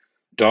very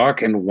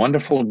dark and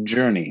wonderful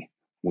journey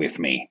with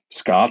me,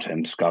 Scott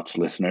and Scott's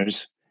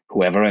listeners,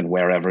 whoever and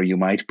wherever you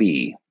might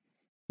be.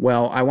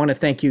 Well, I want to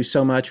thank you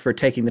so much for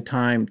taking the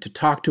time to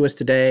talk to us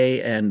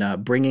today and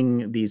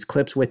bringing these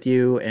clips with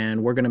you.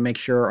 And we're going to make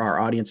sure our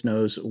audience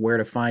knows where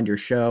to find your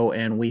show.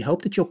 And we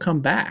hope that you'll come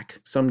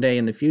back someday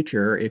in the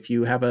future if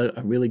you have a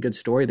really good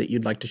story that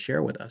you'd like to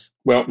share with us.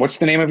 Well, what's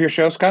the name of your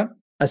show, Scott?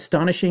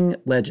 Astonishing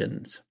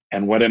Legends.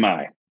 And what am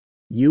I?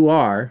 You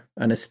are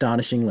an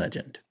astonishing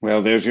legend.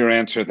 Well, there's your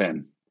answer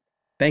then.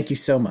 Thank you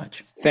so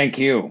much. Thank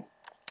you.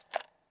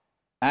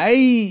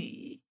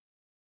 I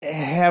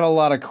have a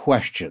lot of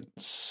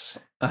questions.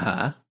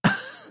 Uh-huh.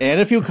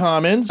 And a few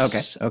comments.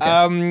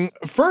 Okay.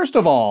 First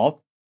of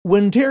all,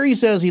 when Terry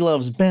says he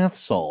loves bath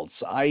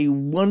salts, I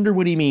wonder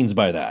what he means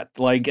by that.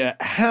 Like,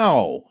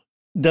 how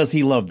does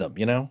he love them,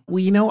 you know?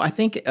 Well, I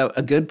think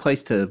a good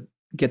place to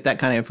get that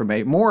kind of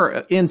information,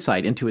 more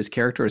insight into his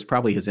character, is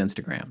probably his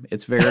Instagram.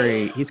 It's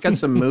he's got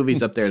some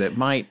movies up there that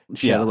might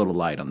shed a little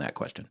light on that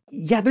question.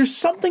 Yeah, there's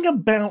something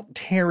about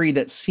Terry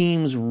that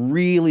seems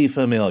really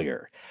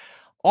familiar.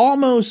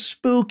 Almost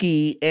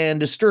spooky and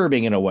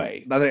disturbing in a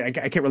way. I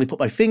can't really put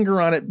my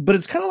finger on it, but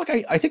it's kind of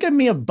like I think I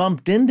may have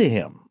bumped into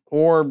him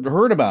or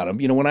heard about him.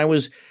 You know, when I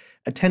was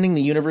attending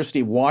the University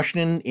of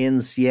Washington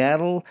in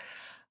Seattle,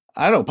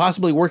 I don't know,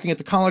 possibly working at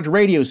the college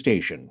radio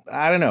station.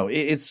 I don't know.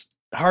 It's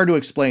hard to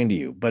explain to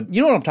you, but you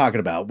know what I'm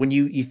talking about. When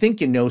you think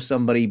you know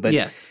somebody, but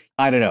yes.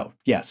 I don't know.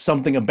 Yeah,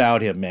 something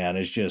about him, man,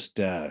 is just...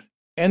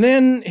 And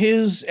then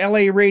his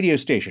LA radio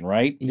station,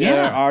 right?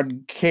 Yeah. Our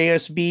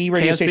KSB,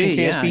 radio station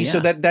KSB. Yeah. So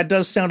that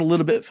does sound a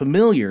little bit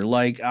familiar.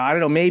 Like, I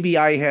don't know, maybe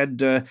I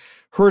had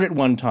heard it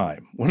one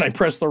time when I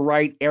pressed the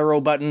right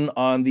arrow button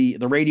on the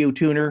radio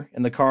tuner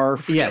in the car.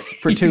 Yes,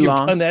 for too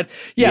long. Done that.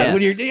 Yeah,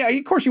 yes.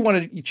 Of course you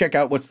want to check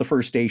out what's the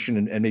first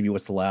station and maybe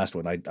what's the last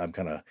one. I'm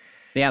kind of...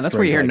 Yeah, that's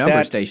where you hear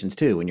number stations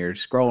too. When you're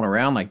scrolling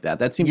around like that,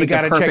 that seems like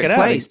the perfect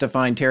place to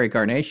find Terry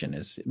Carnation.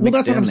 Well,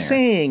 that's what I'm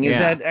saying. Is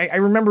that I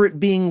remember it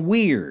being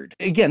weird.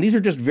 Again, these are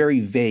just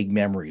very vague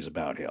memories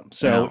about him.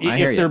 So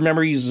if they're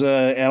memories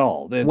at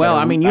all, well,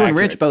 I mean, you and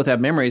Rich both have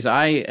memories.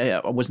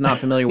 I was not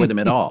familiar with him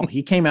at all.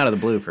 He came out of the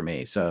blue for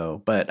me.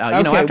 So, but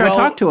after I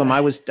talked to him,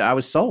 I was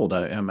sold.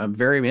 I'm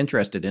very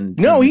interested in.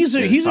 No, he's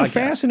a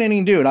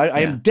fascinating dude. I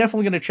am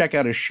definitely going to check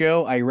out his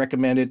show. I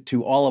recommend it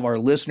to all of our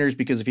listeners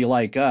because if you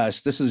like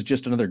us, this is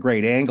just another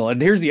great angle. And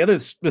here's the other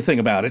thing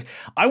about it.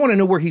 I want to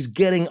know where he's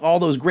getting all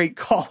those great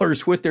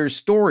callers with their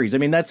stories. I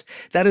mean, that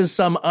is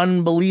some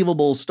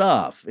unbelievable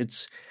stuff.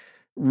 It's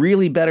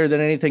really better than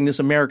anything This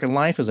American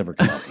Life has ever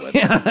come up with.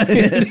 But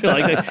here's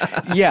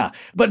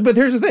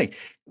the thing.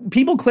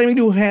 People claiming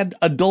to have had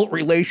adult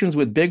relations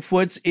with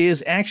Bigfoots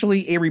is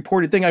actually a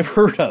reported thing I've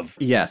heard of.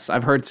 Yes,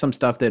 I've heard some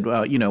stuff that,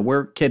 we're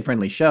a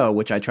kid-friendly show,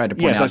 which I tried to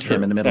point out to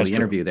him in the middle of the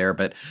interview there.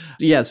 But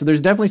yeah, so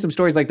there's definitely some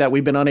stories like that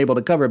we've been unable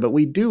to cover, but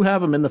we do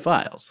have them in the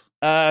files.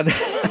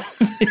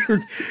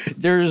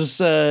 There's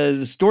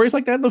stories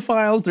like that in the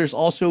files. There's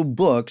also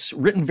books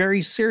written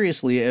very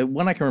seriously.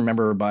 One I can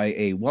remember by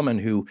a woman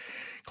who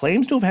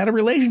claims to have had a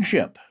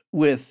relationship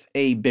with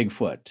a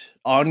Bigfoot,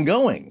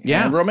 ongoing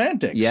and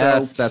romantic.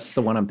 Yes, so, that's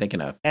the one I'm thinking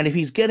of. And if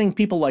he's getting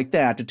people like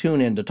that to tune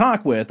in to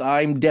talk with,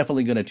 I'm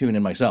definitely going to tune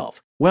in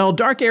myself. Well,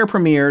 Dark Air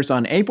premieres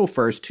on April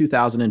 1st,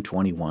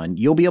 2021.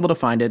 You'll be able to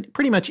find it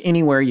pretty much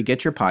anywhere you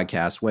get your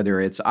podcasts,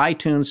 whether it's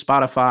iTunes,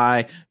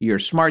 Spotify, your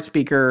smart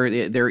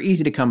speaker. They're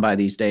easy to come by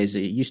these days.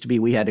 It used to be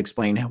we had to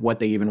explain what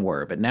they even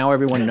were, but now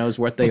everyone knows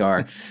what they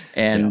are.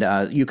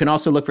 And you can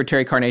also look for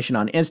Terry Carnation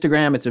on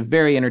Instagram. It's a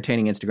very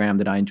entertaining Instagram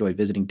that I enjoy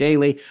visiting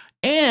daily.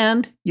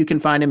 And you can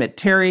find him at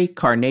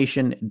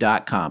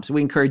terrycarnation.com. So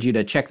we encourage you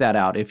to check that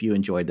out if you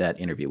enjoyed that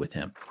interview with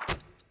him.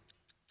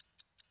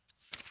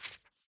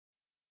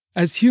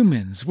 As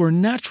humans, we're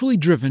naturally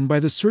driven by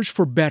the search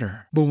for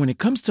better. But when it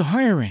comes to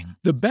hiring,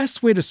 the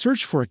best way to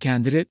search for a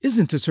candidate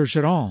isn't to search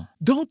at all.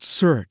 Don't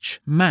search,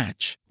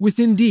 match with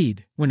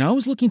Indeed. When I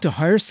was looking to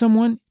hire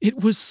someone,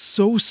 it was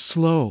so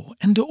slow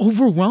and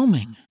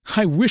overwhelming.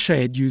 I wish I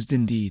had used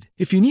Indeed.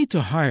 If you need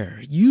to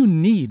hire, you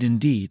need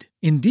Indeed.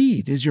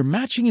 Indeed is your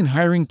matching and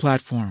hiring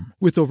platform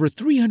with over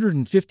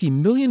 350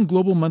 million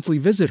global monthly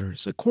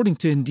visitors, according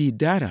to Indeed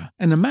data,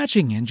 and a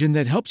matching engine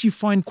that helps you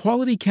find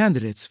quality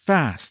candidates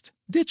fast.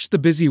 Ditch the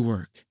busy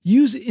work.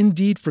 Use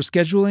Indeed for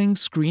scheduling,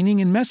 screening,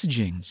 and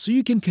messaging so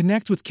you can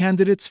connect with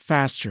candidates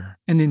faster.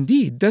 And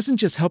Indeed doesn't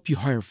just help you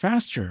hire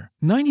faster.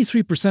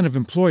 93% of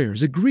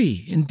employers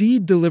agree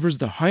Indeed delivers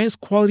the highest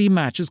quality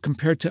matches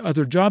compared to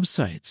other job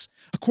sites.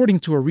 according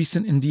to a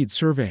recent Indeed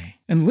survey.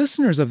 And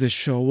listeners of this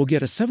show will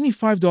get a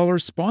 $75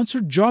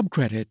 sponsored job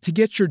credit to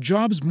get your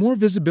jobs more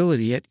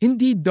visibility at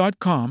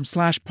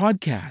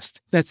Indeed.com/podcast.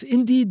 That's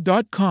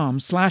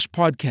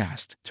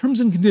Indeed.com/podcast.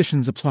 Terms and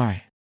conditions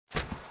apply.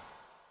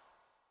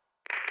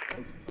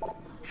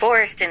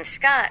 Forrest and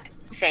Scott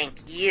thank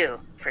you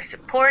for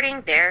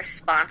supporting their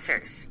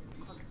sponsors.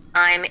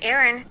 I'm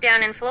Erin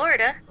down in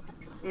Florida.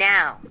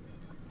 Now,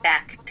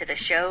 back to the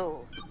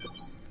show.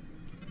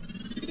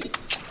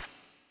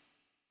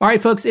 All right,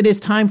 folks, it is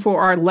time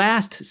for our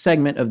last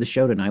segment of the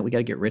show tonight. We got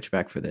to get Rich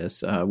back for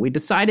this. We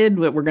decided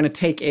that we're going to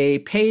take a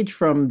page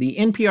from the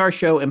NPR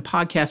show and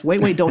podcast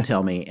Wait, Don't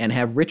Tell Me and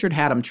have Richard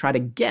Hatem try to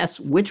guess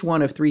which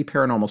one of 3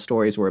 paranormal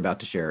stories we're about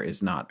to share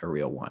is not a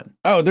real one.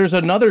 Oh, there's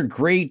another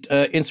great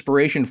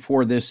inspiration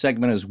for this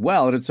segment as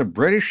well. And it's a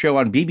British show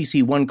on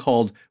BBC One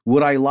called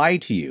Would I Lie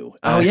to You?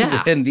 Oh,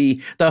 yeah. And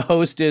the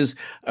host is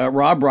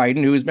Rob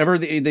Brydon, who is, remember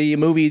the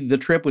movie The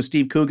Trip with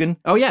Steve Coogan?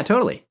 Oh, yeah,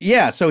 totally.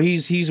 Yeah, so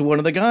he's one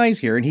of the guys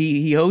here. And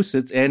he hosts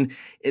it, and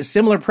it's a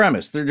similar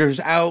premise. There's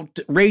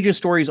outrageous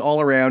stories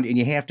all around, and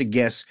you have to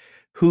guess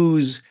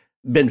who's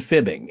been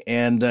fibbing.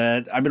 And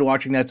I've been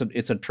watching that.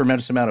 It's a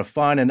tremendous amount of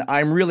fun, and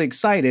I'm really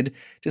excited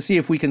to see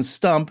if we can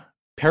stump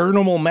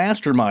paranormal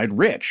mastermind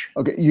Rich.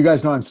 Okay, you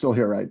guys know I'm still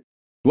here, right?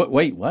 What?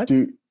 Wait, what?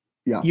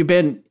 Yeah. You've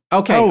been...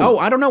 Okay. Oh,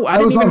 I don't know. I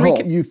was on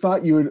hold. You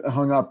thought you had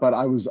hung up, but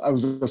I was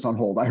just on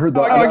hold. I heard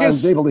that. I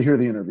was able to hear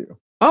the interview.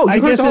 Oh, I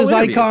guess his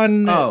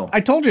icon. Oh. I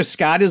told you,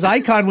 Scott, his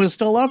icon was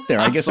still up there.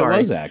 I guess it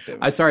was active.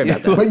 I'm sorry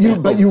about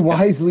that. But you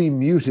wisely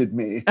muted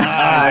me.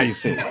 I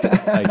see.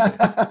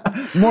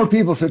 More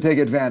people should take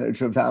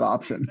advantage of that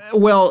option.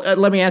 Well,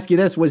 let me ask you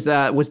this: was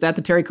that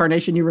the Terry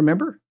Carnation you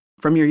remember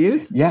from your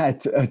youth? Yeah,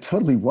 it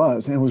totally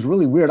was, and it was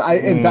really weird.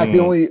 In fact,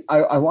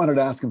 I wanted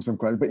to ask him some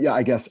questions, but yeah,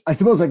 I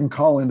suppose I can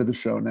call into the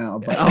show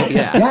now. But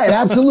yeah, it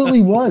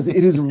absolutely was.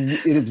 It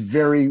is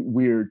very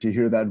weird to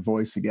hear that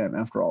voice again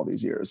after all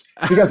these years,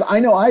 because I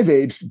know I've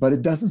aged, but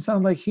it doesn't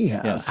sound like he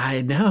has. Yes.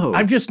 I know.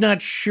 I'm just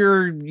not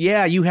sure.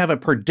 Yeah, you have a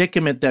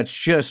predicament that's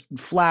just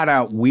flat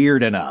out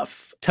weird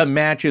enough to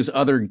match his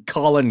other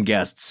call-in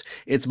guests.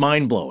 It's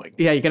mind-blowing.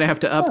 Yeah, you're gonna have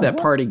to up that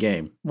party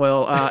game.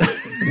 Well,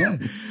 yeah.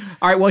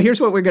 All right, well, here's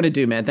what we're going to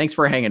do, man. Thanks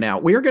for hanging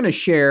out. We're going to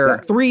share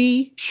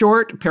 3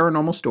 short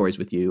paranormal stories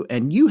with you,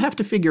 and you have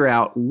to figure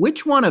out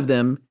which one of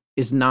them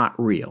is not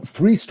real.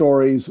 3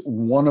 stories,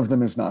 one of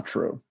them is not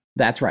true.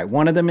 That's right.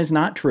 One of them is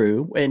not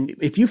true. And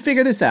if you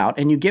figure this out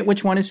and you get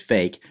which one is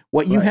fake,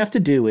 what you have to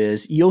do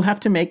is you'll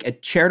have to make a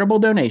charitable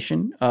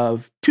donation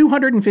of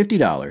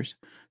 $250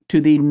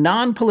 to the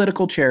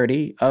non-political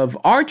charity of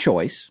our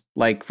choice,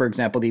 like, for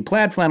example, the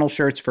Plaid Flannel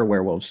Shirts for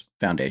Werewolves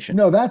Foundation.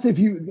 If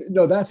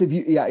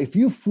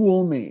you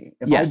fool me,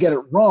 if I get it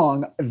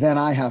wrong, then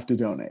I have to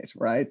donate,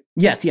 right?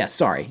 Yes.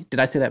 Sorry.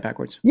 Did I say that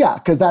backwards? Yeah,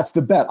 because that's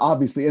the bet,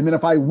 obviously. And then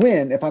if I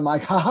win, if I'm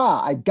like,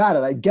 haha, I got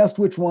it. I guessed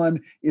which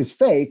one is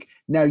fake.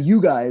 Now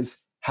you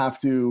guys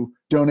have to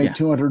donate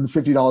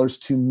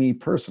 $250 to me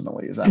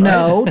personally. Is that right?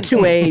 No,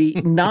 to a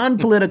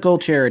non-political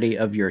charity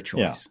of your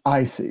choice. Yeah.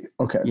 I see.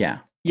 Okay. Yeah.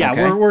 Yeah,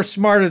 okay. We're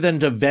smarter than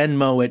to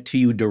Venmo it to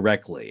you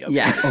directly. Okay?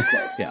 Yeah.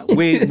 Okay. Yeah.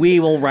 We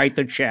will write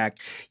the check.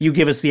 You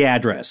give us the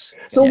address.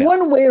 So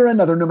one way or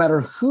another, no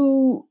matter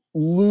who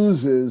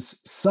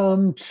loses,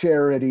 some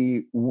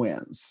charity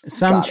wins.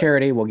 Some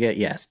charity will get,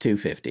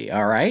 $250.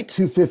 All right.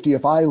 $250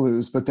 if I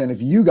lose, but then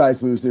if you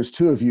guys lose, there's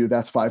 2 of you,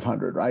 that's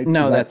 $500, right?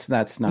 No, that's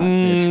not.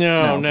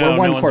 No, we're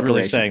one one's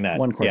really saying that.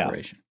 One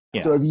corporation.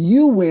 Yeah. So if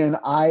you win,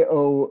 I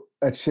owe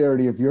a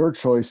charity of your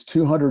choice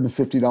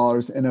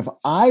 $250, and if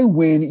I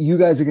win, you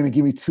guys are going to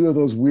give me 2 of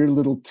those weird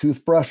little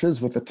toothbrushes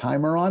with a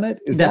timer on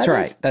it. That's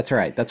right. That's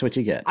right. That's what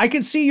you get. I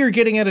can see you're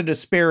getting at a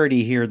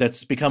disparity here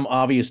that's become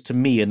obvious to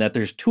me, in that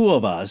there's 2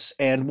 of us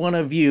and one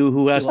of you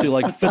who has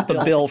to fit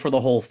the bill for the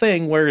whole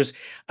thing, whereas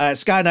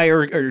Scott and I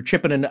are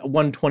chipping in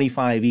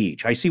 $125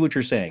 each. I see what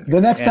you're saying.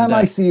 The next time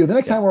I see you, the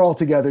next time we're all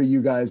together,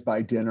 you guys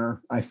buy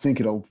dinner. I think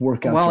it'll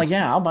work out. Well,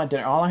 I'll buy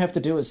dinner. All I have to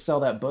do is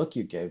sell that book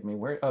you gave me.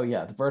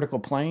 The Vertical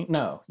Plane.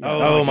 No.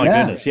 Oh my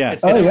goodness! Yeah,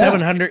 it's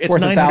 $700. It's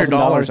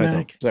 $900. I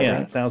think.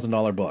 Yeah,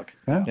 $1,000 book.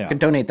 Yeah. I can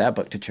donate that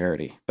book to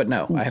charity, but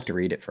no, I have to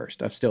read it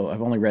first. I've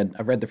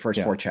read the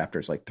first 4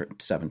 chapters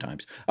 7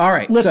 times. All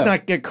right, let's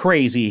not get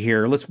crazy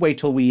here. Let's wait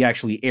till we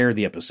actually air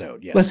the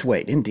episode. Yes. Let's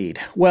wait. Indeed.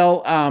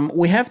 Well,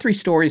 we have 3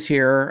 stories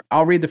here.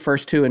 I'll read the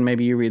first 2, and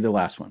maybe you read the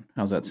last one.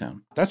 How's that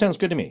sound? That sounds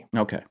good to me.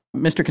 Okay,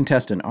 Mr.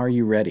 Contestant, are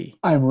you ready?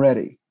 I'm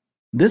ready.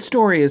 This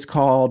story is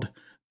called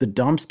The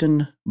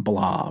Dumpston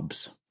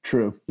Blobs.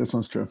 True. This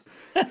one's true.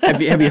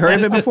 Have you heard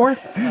of it before?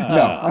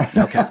 No.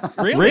 Okay.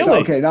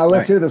 Really? Okay, now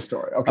let's hear the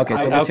story. Okay,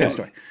 so let's hear the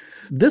story.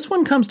 This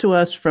one comes to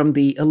us from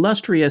the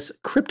illustrious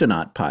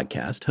Cryptonaut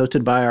podcast,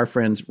 hosted by our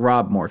friends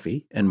Rob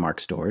Morphy and Mark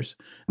Storrs.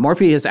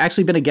 Morphy has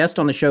actually been a guest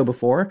on the show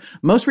before,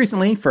 most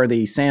recently for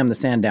the Sam the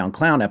Sandown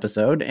Clown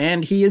episode,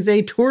 and he is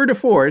a tour de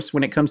force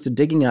when it comes to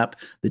digging up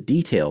the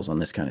details on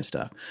this kind of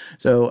stuff.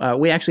 So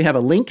we actually have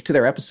a link to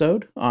their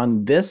episode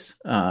on this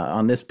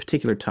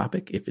particular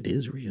topic, if it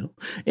is real,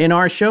 in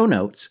our show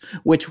notes,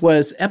 which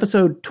was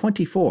episode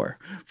 24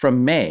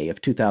 from May of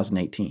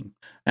 2018.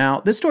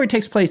 Now, this story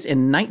takes place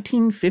in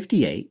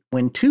 1958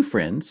 when two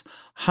friends,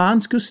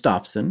 Hans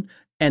Gustafsson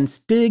and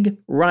Stig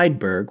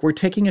Rydberg, were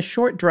taking a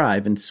short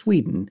drive in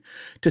Sweden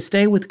to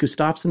stay with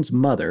Gustafsson's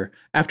mother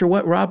after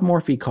what Rob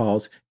Morphy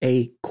calls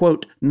a,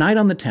 quote, night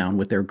on the town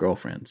with their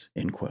girlfriends,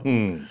 end quote.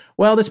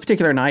 Well, this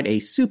particular night, a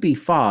soupy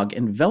fog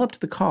enveloped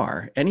the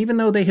car, and even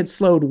though they had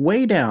slowed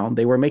way down,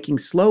 they were making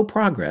slow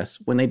progress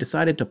when they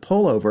decided to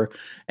pull over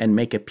and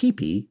make a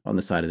pee-pee on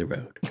the side of the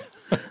road.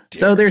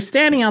 So they're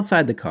standing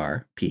outside the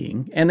car,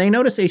 peeing, and they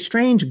notice a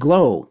strange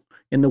glow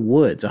in the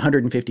woods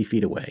 150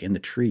 feet away in the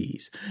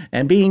trees.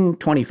 And being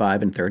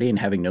 25 and 30 and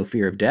having no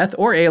fear of death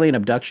or alien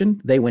abduction,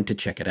 they went to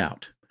check it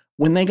out.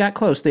 When they got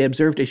close, they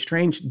observed a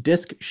strange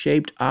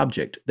disc-shaped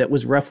object that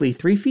was roughly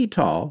 3 feet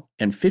tall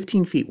and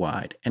 15 feet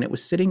wide, and it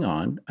was sitting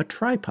on a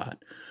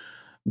tripod.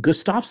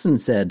 Gustafsson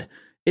said,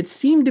 "It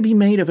seemed to be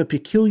made of a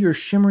peculiar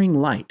shimmering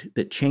light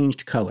that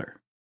changed color."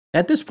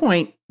 At this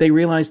point, they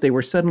realized they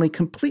were suddenly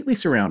completely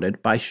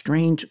surrounded by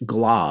strange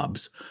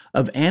globs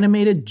of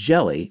animated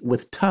jelly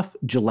with tough,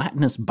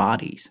 gelatinous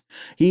bodies.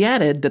 He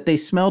added that they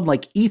smelled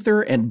like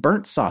ether and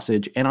burnt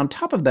sausage, and on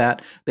top of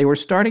that, they were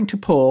starting to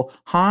pull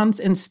Hans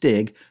and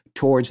Stig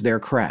towards their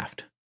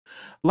craft.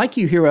 Like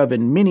you hear of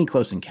in many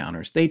Close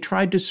Encounters, they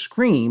tried to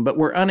scream but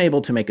were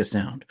unable to make a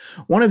sound.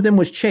 One of them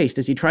was chased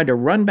as he tried to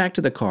run back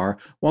to the car,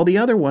 while the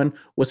other one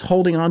was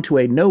holding on to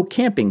a no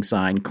camping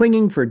sign,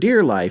 clinging for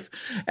dear life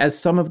as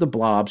some of the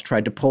blobs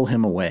tried to pull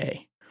him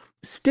away.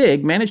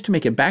 Stig managed to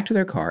make it back to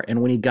their car,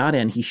 and when he got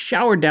in, he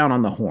showered down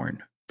on the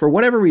horn. For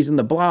whatever reason,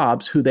 the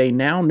blobs, who they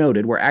now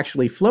noted were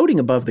actually floating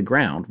above the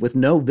ground with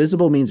no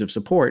visible means of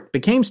support,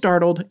 became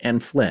startled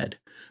and fled.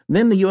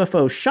 Then the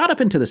UFO shot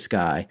up into the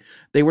sky.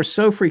 They were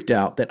so freaked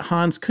out that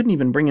Hans couldn't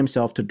even bring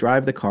himself to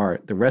drive the car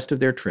the rest of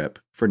their trip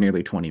for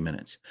nearly 20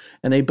 minutes.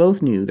 And they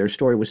both knew their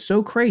story was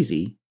so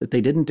crazy that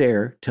they didn't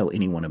dare tell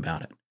anyone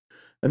about it.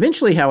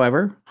 Eventually,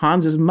 however,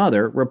 Hans's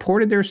mother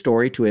reported their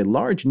story to a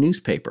large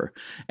newspaper,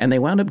 and they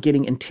wound up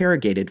getting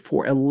interrogated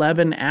for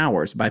 11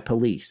 hours by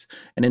police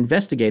and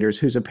investigators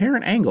whose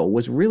apparent angle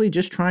was really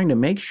just trying to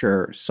make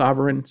sure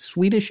sovereign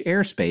Swedish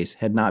airspace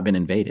had not been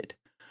invaded.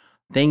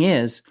 Thing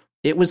is,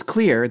 it was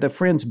clear the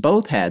friends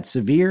both had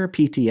severe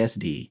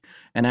PTSD,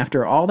 and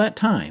after all that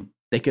time,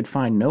 they could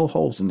find no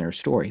holes in their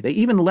story. They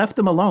even left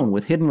them alone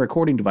with hidden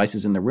recording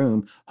devices in the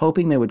room,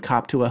 hoping they would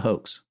cop to a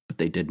hoax, but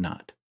they did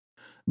not.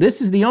 This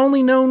is the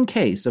only known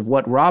case of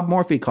what Rob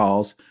Morphy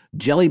calls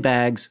jelly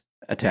bags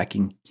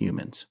attacking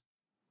humans.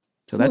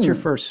 So that's your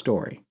first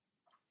story.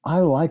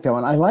 I like that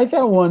one. I like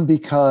that one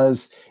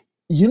because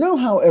you know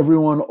how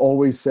everyone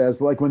always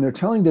says, like when they're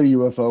telling their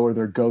UFO or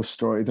their ghost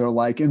story, they're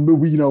like, and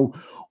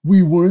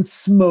we weren't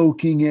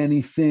smoking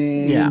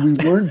anything. Yeah. We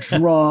weren't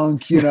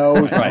drunk,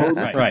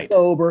 totally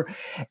sober.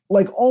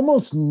 Like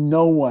almost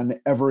no one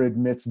ever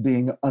admits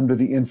being under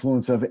the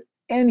influence of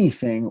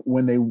anything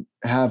when they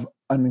have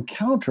an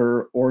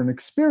encounter or an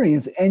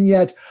experience. And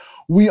yet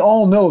we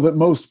all know that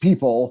most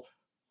people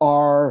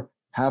are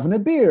having a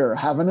beer,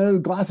 having a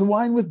glass of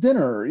wine with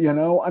dinner,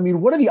 I mean,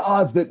 what are the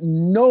odds that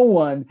no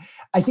one,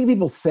 I think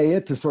people say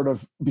it to sort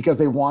of, because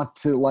they want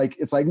to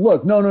it's like,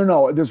 look,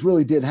 no, this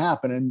really did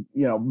happen. And,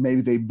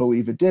 maybe they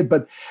believe it did,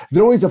 but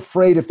they're always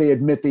afraid if they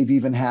admit they've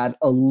even had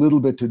a little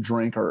bit to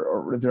drink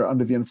or they're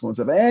under the influence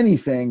of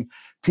anything,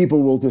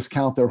 people will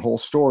discount their whole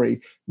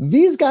story.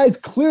 These guys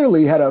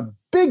clearly had a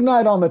big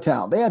night on the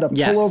town. They had to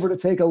pull over to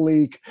take a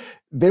leak.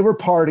 They were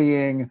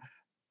partying.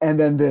 And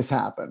then this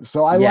happened.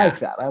 So I like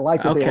that. I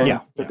like that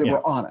they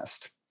were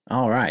honest.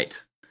 All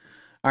right.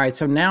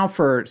 So now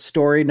for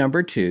story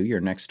number 2, your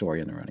next story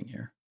in the running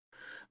here.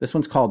 This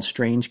one's called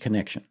Strange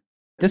Connection.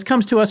 This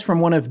comes to us from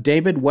one of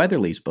David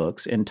Weatherly's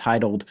books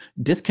entitled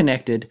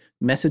Disconnected: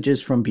 Messages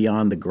from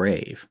Beyond the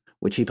Grave,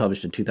 which he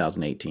published in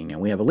 2018.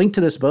 And we have a link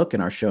to this book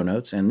in our show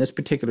notes, and this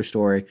particular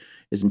story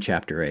is in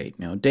Chapter 8.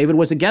 Now, David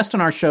was a guest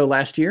on our show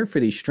last year for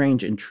the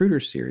Strange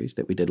Intruders series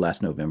that we did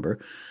last November,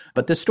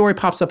 but this story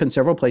pops up in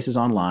several places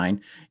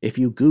online if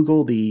you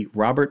Google the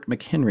Robert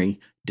McHenry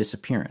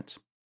disappearance.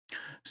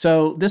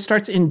 So this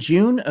starts in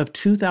June of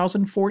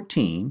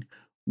 2014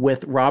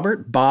 with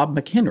Robert Bob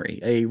McHenry,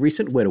 a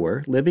recent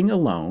widower living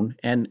alone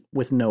and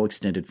with no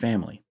extended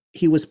family.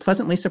 He was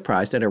pleasantly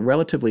surprised at a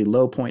relatively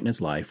low point in his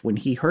life when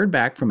he heard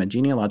back from a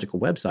genealogical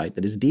website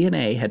that his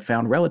DNA had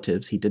found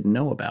relatives he didn't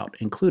know about,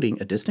 including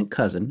a distant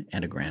cousin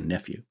and a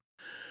grandnephew.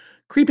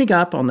 Creeping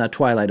up on the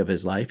twilight of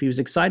his life, he was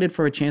excited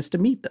for a chance to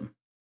meet them,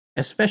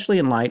 especially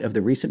in light of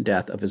the recent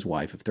death of his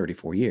wife of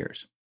 34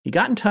 years. He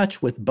got in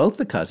touch with both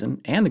the cousin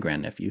and the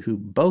grandnephew, who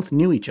both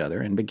knew each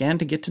other, and began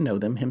to get to know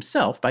them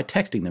himself by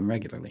texting them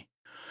regularly.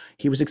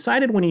 He was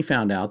excited when he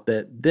found out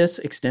that this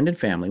extended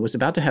family was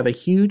about to have a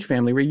huge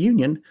family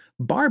reunion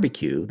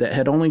barbecue that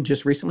had only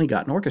just recently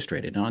gotten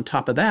orchestrated. And on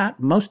top of that,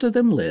 most of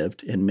them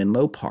lived in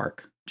Menlo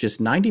Park, just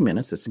 90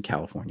 minutes, that's in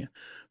California,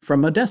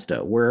 from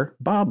Modesto, where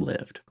Bob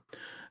lived.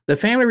 The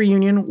family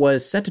reunion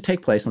was set to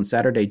take place on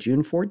Saturday,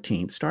 June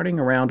 14th, starting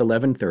around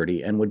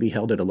 11:30, and would be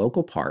held at a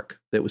local park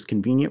that was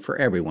convenient for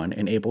everyone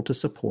and able to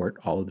support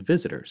all of the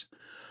visitors.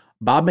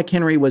 Bob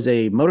McHenry was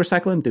a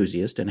motorcycle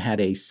enthusiast and had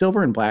a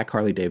silver and black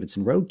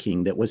Harley-Davidson Road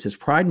King that was his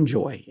pride and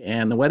joy,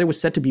 and the weather was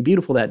set to be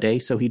beautiful that day,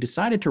 so he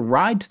decided to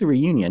ride to the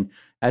reunion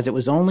as it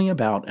was only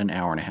about an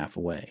hour and a half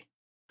away.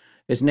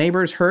 His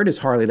neighbors heard his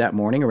Harley that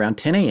morning around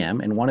 10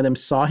 a.m., and one of them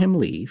saw him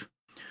leave.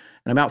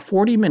 And about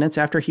 40 minutes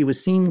after he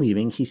was seen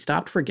leaving, he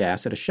stopped for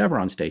gas at a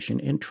Chevron station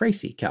in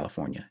Tracy,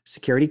 California.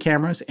 Security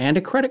cameras and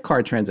a credit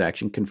card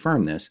transaction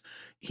confirmed this.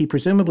 He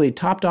presumably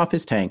topped off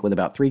his tank with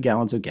about 3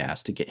 gallons of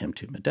gas to get him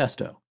to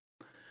Modesto.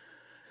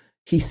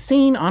 He's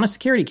seen on a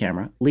security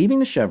camera leaving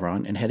the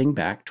Chevron and heading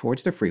back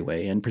towards the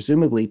freeway and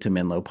presumably to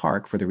Menlo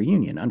Park for the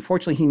reunion.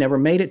 Unfortunately, he never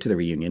made it to the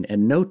reunion,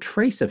 and no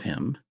trace of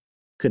him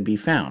could be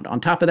found. On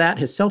top of that,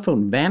 his cell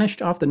phone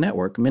vanished off the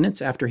network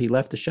minutes after he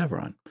left the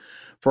Chevron.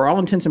 For all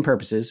intents and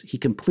purposes, he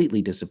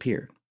completely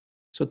disappeared.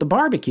 So at the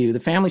barbecue, the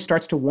family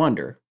starts to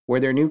wonder where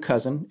their new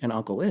cousin and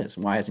uncle is.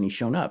 Why hasn't he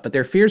shown up? But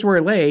their fears were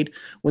allayed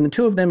when the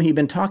two of them he'd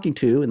been talking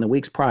to in the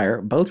weeks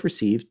prior both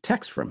received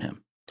texts from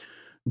him.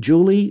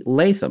 Julie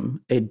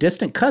Latham, a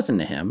distant cousin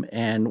to him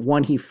and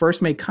one he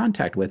first made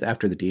contact with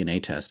after the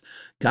DNA test,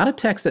 got a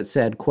text that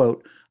said,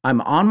 quote, "I'm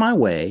on my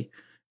way.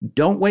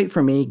 Don't wait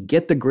for me.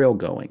 Get the grill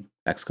going!"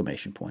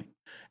 Exclamation point.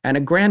 And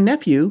a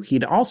grandnephew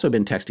he'd also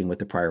been texting with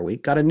the prior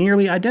week got a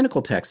nearly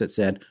identical text that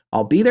said,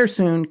 "I'll be there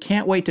soon.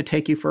 Can't wait to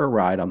take you for a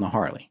ride on the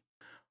Harley."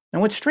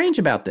 And what's strange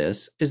about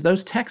this is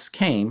those texts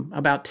came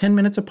about 10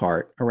 minutes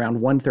apart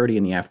around 1:30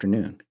 in the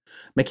afternoon.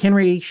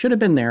 McHenry should have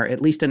been there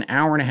at least an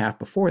hour and a half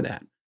before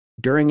that.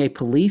 During a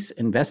police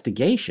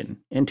investigation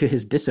into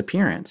his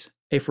disappearance,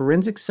 a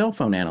forensic cell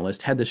phone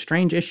analyst had the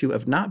strange issue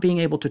of not being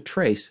able to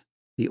trace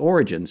the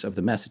origins of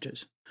the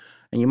messages.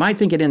 And you might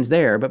think it ends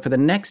there, but for the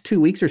next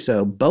 2 weeks or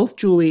so, both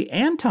Julie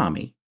and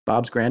Tommy,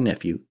 Bob's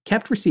grandnephew,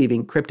 kept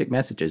receiving cryptic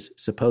messages,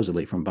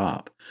 supposedly from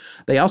Bob.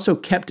 They also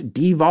kept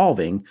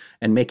devolving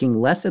and making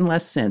less and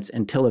less sense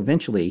until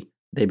eventually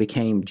they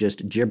became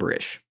just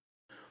gibberish.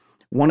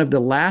 One of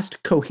the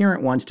last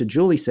coherent ones to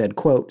Julie said,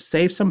 quote,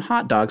 "Save some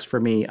hot dogs for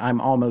me,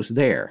 I'm almost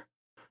there."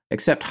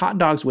 Except hot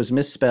dogs was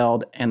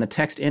misspelled, and the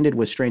text ended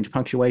with strange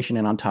punctuation,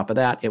 and on top of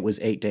that, it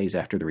was 8 days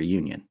after the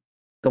reunion.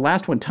 The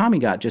last one Tommy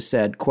got just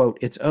said, quote,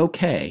 "It's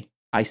okay,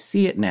 I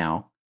see it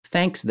now,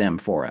 thanks them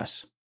for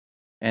us."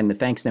 And the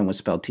thanks them was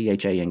spelled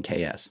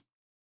Thanks.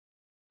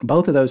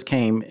 Both of those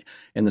came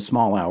in the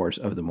small hours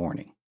of the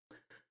morning.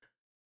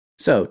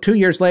 So 2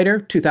 years later,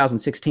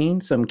 2016,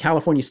 some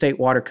California State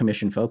Water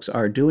Commission folks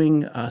are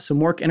doing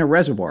some work in a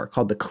reservoir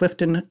called the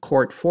Clifton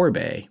Court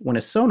Forebay when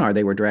a sonar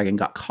they were dragging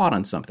got caught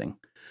on something.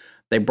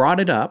 They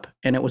brought it up,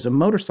 and it was a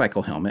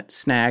motorcycle helmet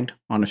snagged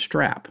on a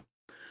strap.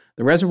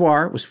 The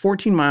reservoir was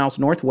 14 miles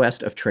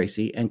northwest of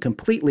Tracy and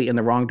completely in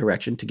the wrong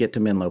direction to get to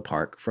Menlo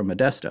Park from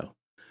Modesto.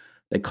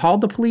 They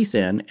called the police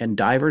in, and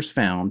divers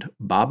found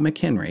Bob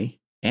McHenry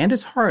and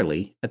his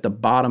Harley at the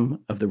bottom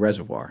of the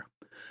reservoir.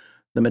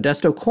 The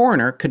Modesto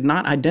coroner could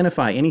not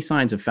identify any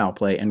signs of foul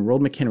play and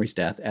ruled McHenry's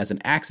death as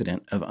an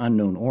accident of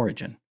unknown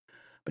origin.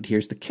 But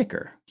here's the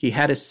kicker. He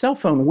had his cell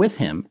phone with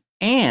him,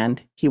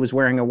 and he was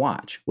wearing a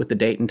watch with the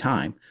date and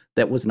time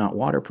that was not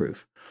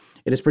waterproof.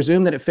 It is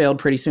presumed that it failed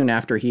pretty soon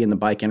after he and the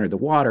bike entered the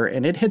water,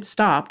 and it had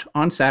stopped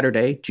on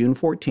Saturday, June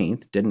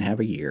 14th, didn't have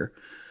a year,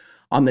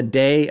 on the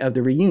day of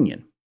the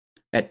reunion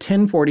at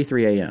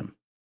 10:43 a.m.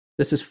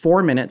 This is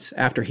 4 minutes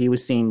after he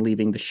was seen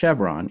leaving the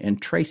Chevron in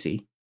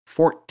Tracy,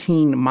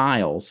 14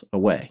 miles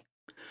away.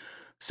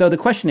 So the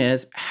question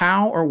is,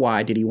 how or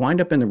why did he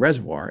wind up in the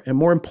reservoir? And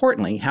more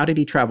importantly, how did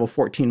he travel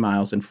 14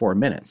 miles in 4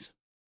 minutes?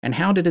 And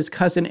how did his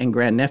cousin and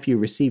grandnephew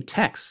receive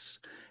texts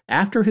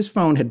after his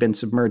phone had been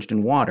submerged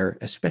in water,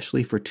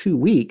 especially for 2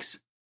 weeks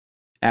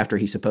after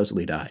he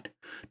supposedly died?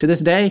 To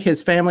this day,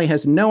 his family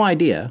has no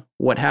idea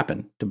what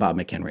happened to Bob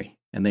McHenry,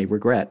 and they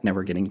regret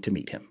never getting to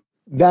meet him.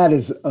 That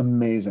is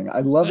amazing.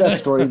 I love that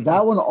story.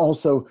 That one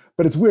also,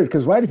 but it's weird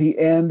because right at the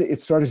end, it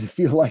started to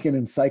feel like an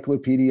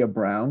Encyclopedia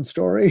Brown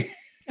story.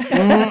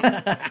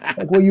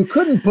 Like, well, you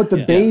couldn't put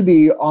the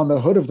baby on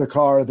the hood of the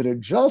car that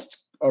had just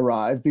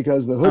arrived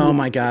because the hood. Oh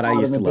my God, I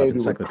used to love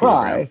Encyclopedia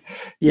Brown.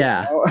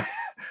 Yeah. You know?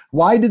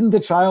 Why didn't the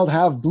child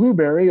have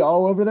blueberry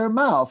all over their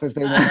mouth if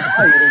they wanted to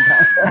play it in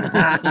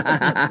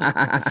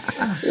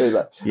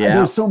context?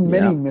 There's so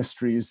many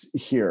mysteries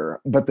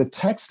here, but the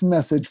text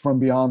message from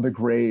beyond the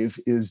grave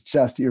is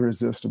just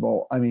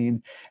irresistible. I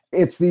mean,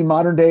 it's the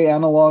modern day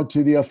analog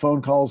to the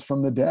phone calls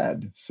from the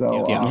dead.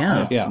 So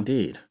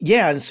indeed.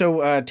 Yeah, and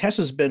so Tess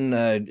has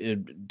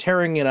been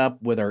tearing it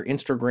up with our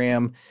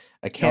Instagram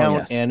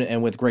account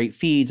and with great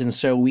feeds, and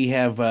so we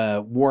have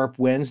Warp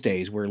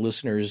Wednesdays where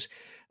listeners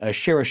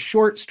share a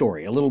short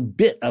story, a little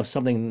bit of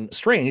something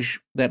strange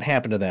that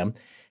happened to them.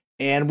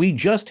 And we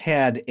just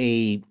had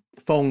a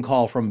phone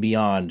call from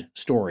beyond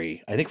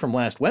story, I think from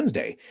last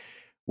Wednesday,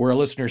 where a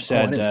listener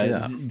said,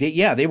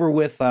 they were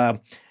with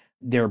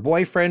their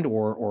boyfriend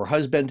or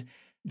husband.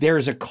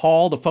 There's a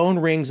call. The phone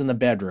rings in the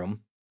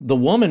bedroom. The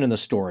woman in the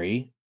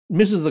story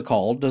misses the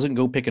call, doesn't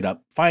go pick it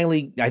up.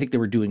 Finally, I think they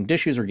were doing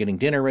dishes or getting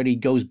dinner ready,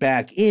 goes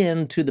back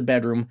into the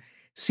bedroom,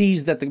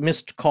 sees that the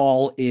missed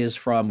call is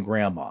from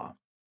grandma,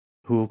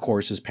 who, of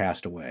course, has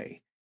passed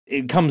away.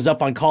 It comes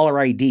up on caller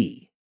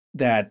ID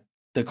that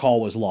the call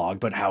was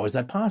logged, but how is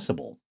that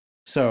possible?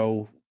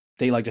 So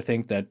they like to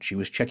think that she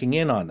was checking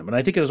in on them. And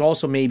I think it was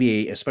also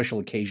maybe a special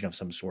occasion of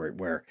some sort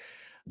where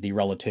the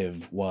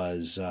relative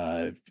was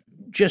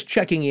just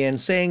checking in,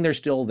 saying they're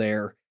still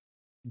there.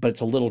 But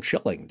it's a little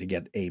chilling to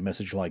get a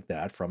message like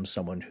that from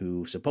someone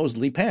who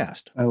supposedly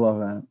passed. I love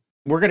that.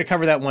 We're going to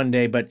cover that one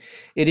day, but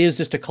it is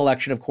just a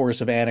collection, of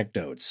course, of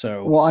anecdotes.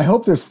 So, well, I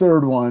hope this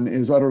third one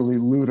is utterly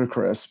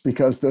ludicrous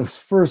because those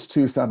first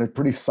two sounded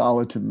pretty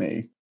solid to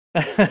me.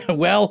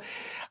 Well,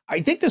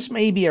 I think this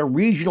may be a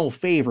regional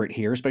favorite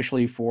here,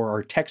 especially for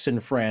our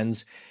Texan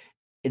friends.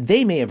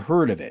 They may have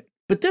heard of it.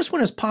 But this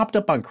one has popped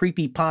up on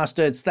Creepypasta.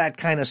 It's that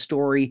kind of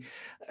story.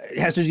 It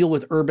has to deal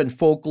with urban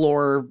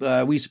folklore,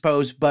 we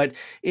suppose, but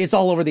it's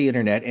all over the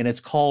internet, and it's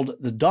called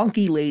The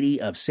Donkey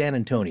Lady of San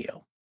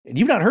Antonio. And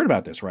you've not heard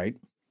about this, right?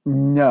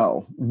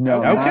 No.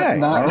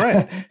 Okay, all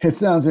right. It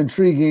sounds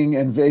intriguing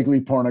and vaguely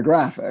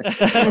pornographic.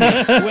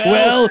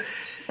 Well,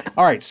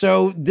 all right.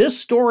 So this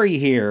story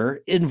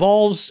here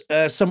involves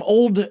some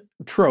old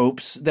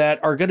tropes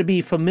that are going to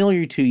be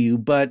familiar to you.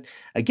 But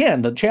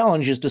again, the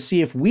challenge is to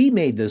see if we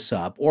made this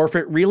up or if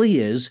it really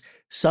is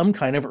some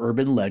kind of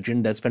urban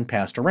legend that's been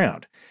passed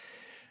around.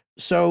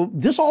 So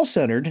this all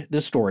centered,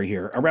 this story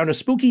here, around a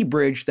spooky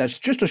bridge that's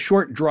just a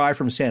short drive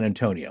from San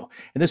Antonio.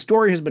 And this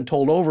story has been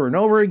told over and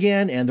over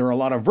again, and there are a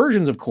lot of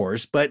versions, of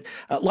course, but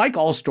like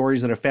all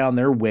stories that have found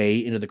their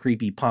way into the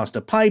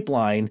Creepypasta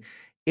pipeline,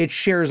 it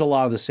shares a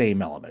lot of the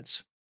same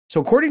elements. So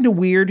according to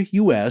Weird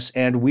US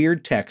and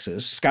Weird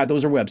Texas, Scott,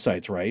 those are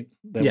websites, right?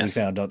 That yes. We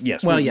found out.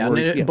 Yes. Well,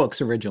 books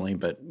originally,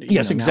 but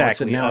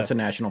exactly. Now it's a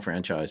national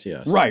franchise.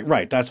 Yes.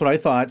 Right. That's what I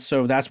thought.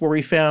 So that's where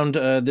we found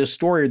this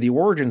story, or the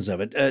origins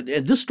of it.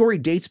 This story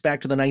dates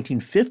back to the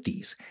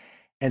 1950s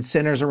and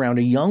centers around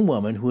a young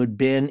woman who had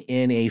been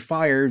in a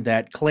fire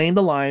that claimed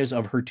the lives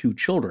of her two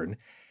children,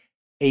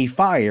 a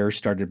fire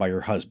started by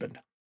her husband.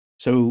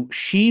 So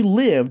she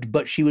lived,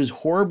 but she was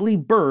horribly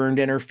burned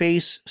and her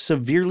face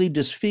severely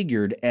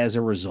disfigured as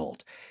a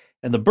result.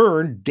 And the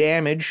burn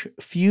damage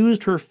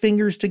fused her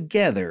fingers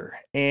together.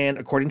 And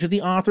according to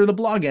the author of the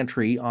blog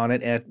entry on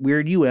it at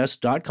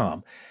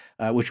weirdus.com,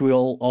 which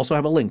we'll also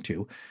have a link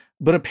to,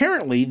 but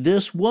apparently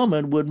this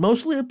woman would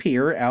mostly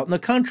appear out in the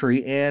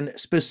country and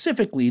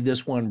specifically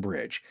this one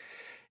bridge.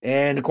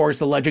 And of course,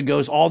 the legend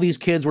goes, all these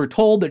kids were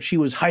told that she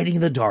was hiding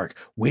in the dark,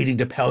 waiting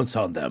to pounce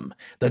on them,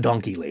 the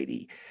donkey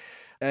lady.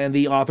 And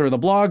the author of the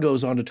blog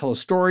goes on to tell a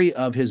story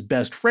of his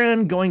best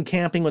friend going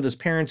camping with his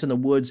parents in the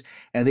woods,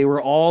 and they were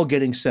all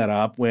getting set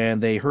up when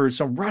they heard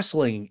some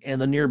rustling in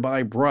the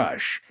nearby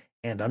brush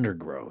and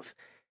undergrowth.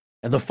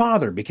 And the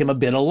father became a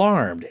bit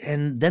alarmed,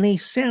 and then a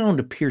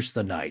sound pierced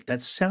the night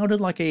that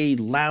sounded like a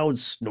loud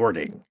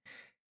snorting.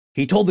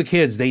 He told the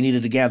kids they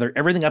needed to gather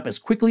everything up as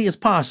quickly as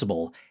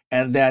possible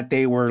and that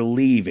they were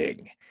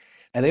leaving.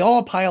 And they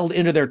all piled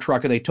into their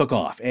truck and they took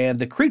off. And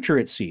the creature,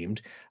 it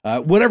seemed,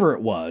 whatever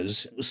it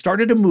was,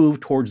 started to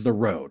move towards the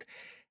road.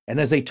 And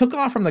as they took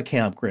off from the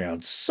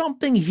campground,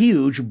 something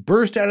huge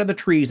burst out of the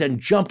trees and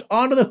jumped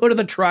onto the hood of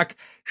the truck,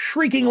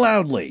 shrieking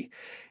loudly.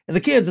 And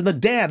the kids and the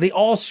dad, they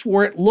all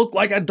swore it looked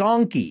like a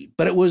donkey,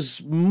 but it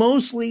was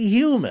mostly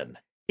human.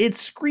 It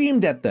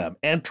screamed at them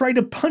and tried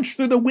to punch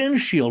through the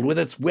windshield with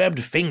its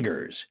webbed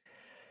fingers.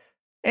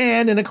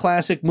 And in a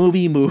classic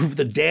movie move,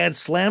 the dad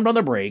slammed on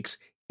the brakes,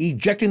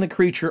 ejecting the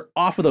creature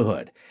off of the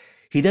hood.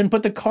 He then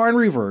put the car in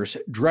reverse,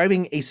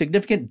 driving a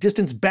significant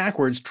distance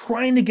backwards,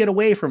 trying to get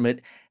away from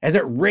it as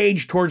it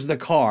raged towards the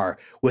car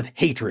with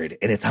hatred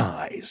in its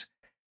eyes.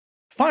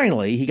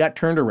 Finally, he got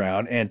turned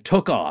around and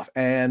took off,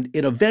 and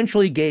it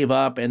eventually gave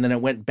up, and then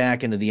it went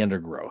back into the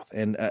undergrowth.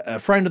 And a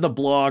friend of the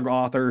blog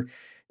author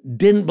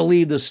didn't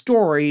believe the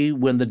story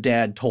when the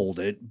dad told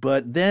it,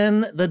 but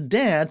then the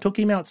dad took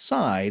him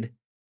outside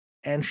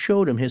and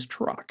showed him his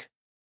truck.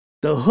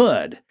 The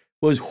hood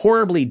was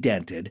horribly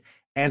dented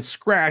and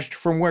scratched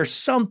from where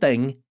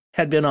something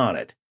had been on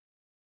it.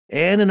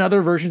 And in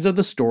other versions of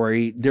the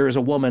story, there is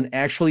a woman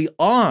actually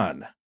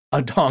on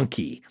a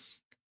donkey,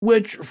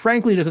 which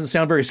frankly doesn't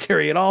sound very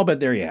scary at all, but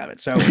there you have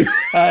it. So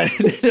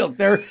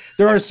there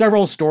are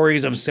several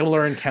stories of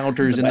similar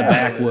encounters in the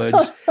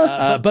backwoods,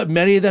 but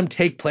many of them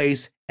take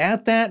place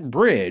at that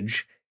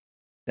bridge.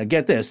 Now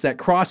get this, that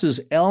crosses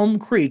Elm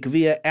Creek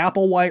via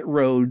Applewhite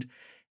Road,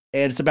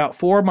 and it's about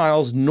 4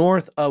 miles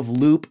north of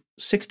Loop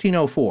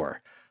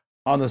 1604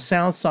 on the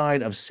south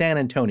side of San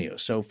Antonio.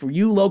 So for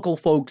you local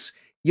folks,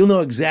 you'll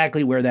know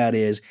exactly where that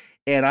is,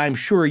 and I'm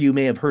sure you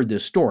may have heard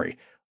this story.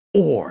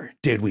 Or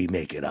did we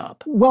make it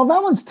up? Well,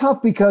 that one's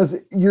tough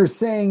because you're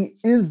saying,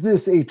 is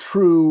this a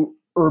true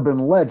urban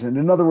legend?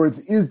 In other words,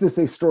 is this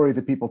a story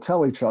that people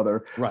tell each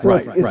other? Right, so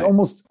right, it's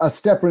almost a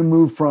step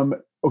removed from,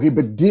 okay,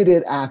 but did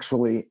it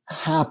actually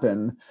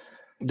happen?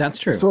 That's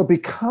true. So it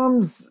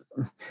becomes,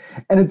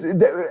 and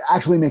it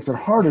actually makes it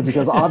harder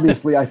because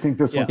obviously I think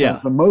this one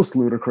sounds the most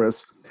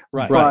ludicrous.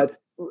 Right. But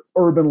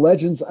urban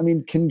legends, I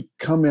mean, can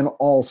come in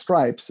all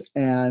stripes.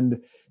 And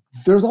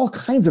there's all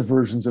kinds of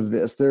versions of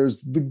this.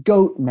 There's the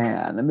goat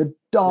man and the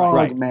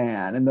dog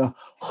man and the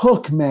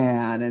hook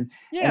man. And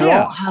it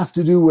all has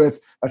to do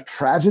with a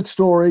tragic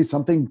story.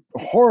 Something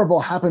horrible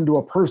happened to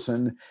a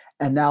person,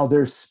 and now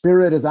their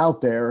spirit is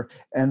out there.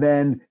 And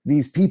then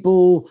these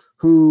people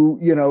who,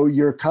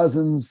 your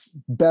cousin's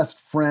best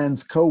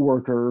friend's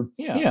coworker,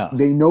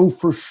 they know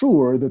for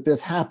sure that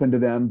this happened to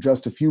them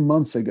just a few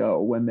months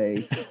ago when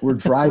they were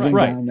driving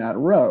down that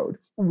road.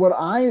 What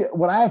I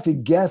have to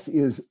guess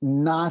is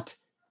not,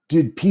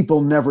 did people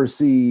never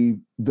see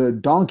the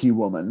donkey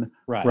woman?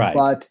 Right.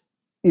 But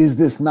is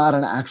this not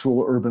an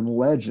actual urban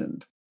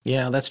legend?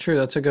 Yeah, that's true.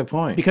 That's a good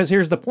point. Because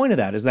here's the point of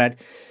that, is that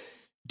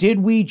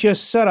did we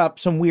just set up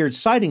some weird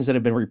sightings that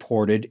have been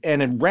reported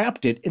and then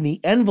wrapped it in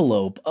the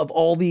envelope of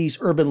all these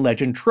urban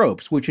legend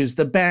tropes, which is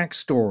the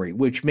backstory,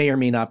 which may or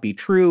may not be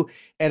true.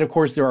 And of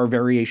course, there are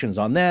variations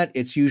on that.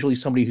 It's usually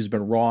somebody who's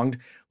been wronged.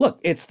 Look,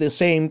 it's the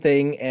same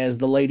thing as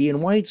the Lady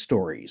in White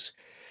stories.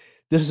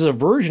 This is a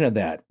version of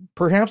that.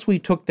 Perhaps we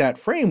took that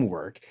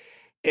framework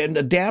and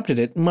adapted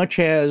it, much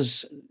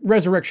as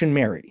Resurrection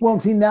Mary. Well,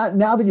 see, now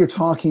that you're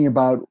talking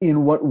about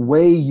in what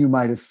way you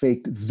might have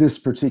faked this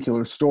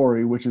particular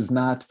story, which is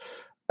not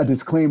a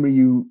disclaimer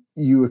you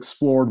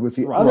explored with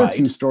the other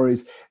two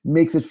stories,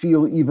 makes it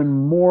feel even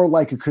more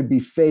like it could be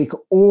fake,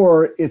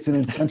 or it's an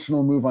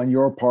intentional move on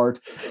your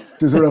part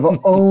to sort of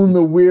own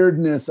the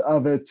weirdness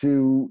of it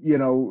to,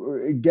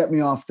 get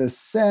me off the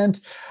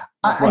scent.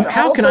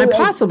 How can I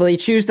possibly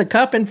choose the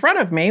cup in front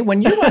of me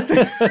when you must be...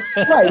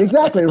 Right,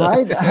 exactly,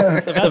 right?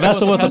 The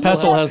vessel with the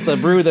pestle has the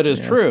brew that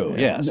is true,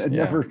 yes.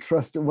 Never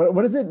trust...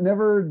 What is it?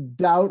 Never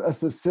doubt a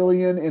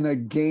Sicilian in a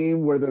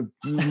game where the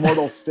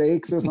mortal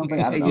stakes or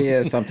something? I don't know.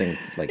 Yeah, something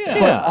like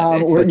that.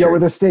 But, where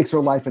the stakes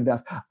are life and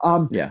death.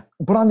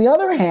 But on the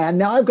other hand,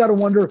 now I've got to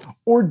wonder,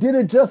 or did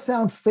it just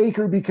sound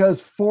faker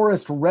because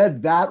Forrest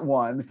read that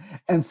one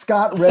and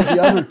Scott read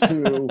the other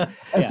two,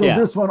 and so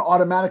this one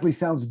automatically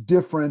sounds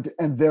different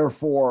and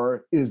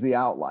therefore is the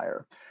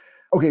outlier?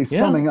 Okay,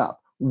 summing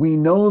up, we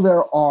know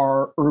there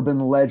are urban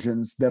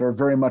legends that are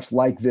very much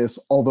like this,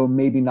 although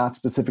maybe not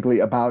specifically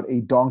about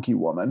a donkey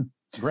woman.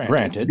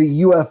 Granted.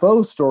 The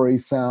UFO story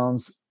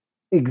sounds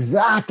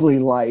exactly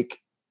like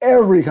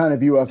every kind of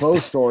UFO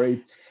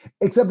story,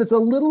 except it's a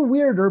little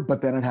weirder,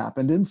 but then it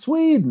happened in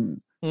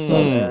Sweden.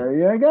 So there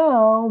you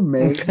go.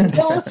 Maybe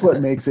that's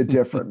what makes it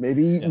different.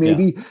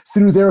 Maybe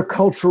through their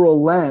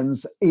cultural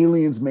lens,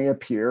 aliens may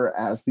appear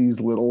as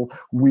these little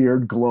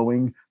weird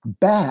glowing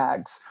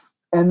bags.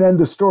 And then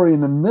the story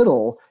in the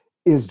middle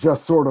is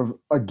just sort of,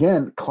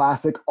 again,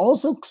 classic,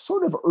 also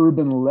sort of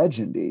urban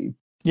legendy.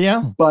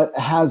 Yeah. But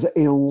has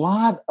a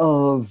lot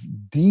of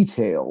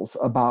details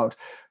about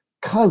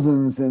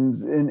cousins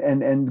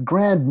and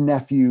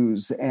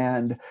grandnephews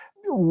and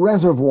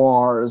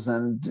reservoirs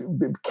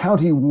and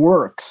county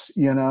works,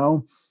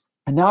 And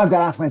now I've got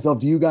to ask myself,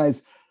 do you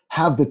guys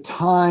have the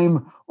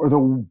time or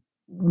the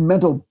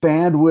mental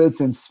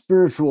bandwidth and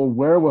spiritual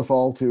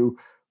wherewithal to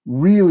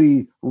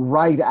really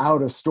write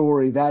out a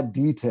story that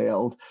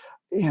detailed?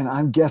 And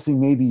I'm guessing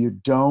maybe you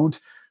don't.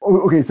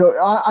 Okay, so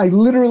I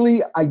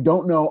literally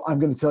don't know. I'm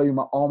going to tell you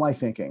all my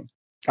thinking.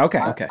 Okay.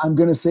 I'm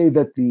going to say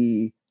that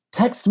the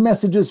text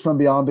messages from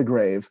beyond the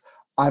grave,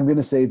 I'm going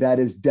to say that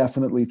is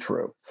definitely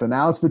true. So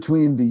now it's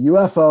between the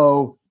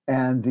UFO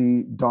and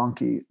the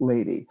donkey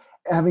lady.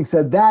 Having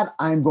said that,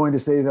 I'm going to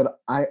say that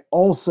I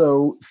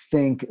also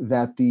think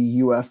that the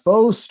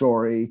UFO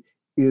story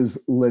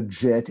is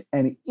legit.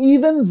 And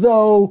even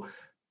though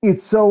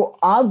it's so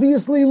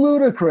obviously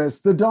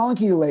ludicrous, the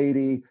donkey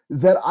lady,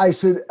 that I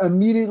should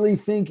immediately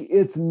think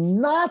it's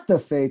not the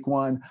fake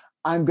one,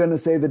 I'm going to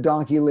say the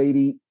donkey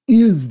lady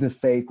is the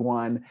fake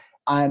one.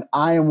 And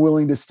I am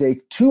willing to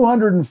stake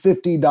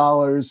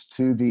 $250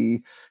 to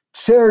the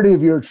charity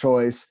of your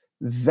choice.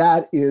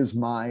 That is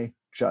my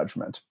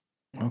judgment.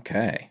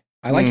 Okay.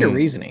 I like your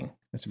reasoning.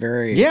 It's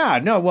very... Yeah,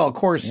 no, well, of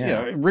course,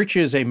 Rich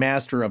is a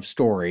master of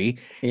story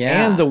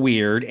and the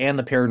weird and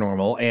the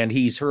paranormal, and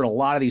he's heard a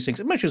lot of these things,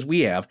 as much as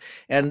we have.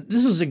 And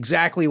this is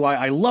exactly why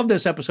I love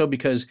this episode,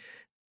 because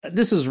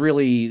this is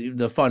really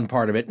the fun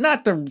part of it.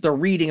 Not the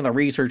reading and the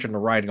research and the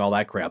writing, all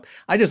that crap.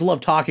 I just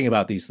love talking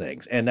about these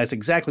things. And that's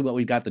exactly what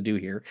we've got to do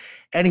here.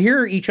 And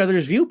hear each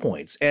other's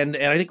viewpoints. And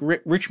I think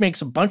Rich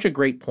makes a bunch of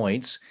great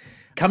points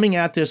coming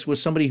at this with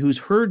somebody who's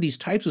heard these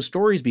types of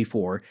stories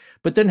before,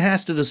 but then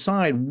has to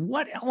decide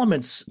what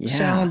elements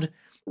sound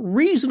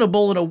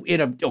reasonable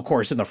in a, of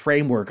course, in the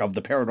framework of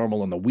the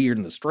paranormal and the weird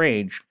and the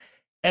strange,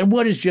 and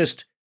what is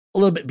just a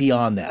little bit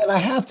beyond that. And I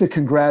have to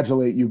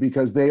congratulate you,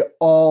 because they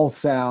all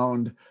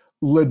sound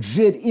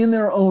legit in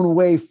their own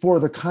way for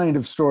the kind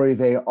of story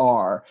they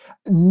are.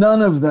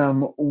 None of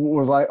them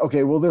was like,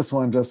 okay, well, this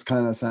one just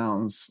kind of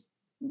sounds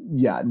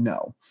yeah,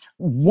 no.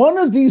 One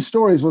of these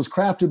stories was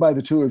crafted by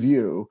the two of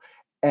you,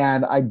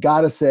 and I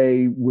gotta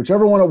say,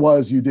 whichever one it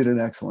was, you did an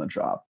excellent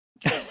job.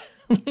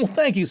 Well,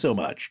 thank you so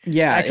much.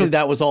 Yeah, actually,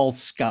 that was all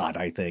Scott.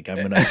 I think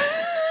I'm gonna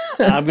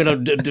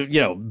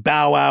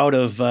bow out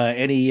of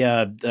any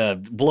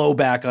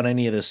blowback on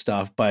any of this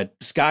stuff. But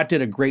Scott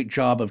did a great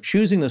job of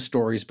choosing the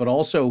stories, but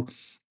also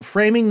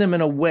framing them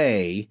in a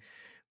way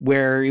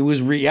where it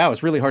was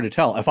really hard to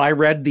tell. If I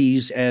read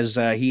these as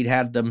he'd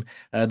had them,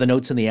 the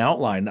notes in the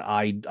outline,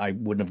 I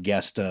wouldn't have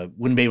guessed,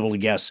 wouldn't be able to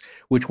guess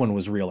which one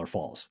was real or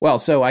false. Well,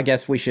 so I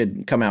guess we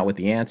should come out with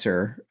the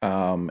answer.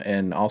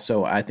 And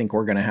also, I think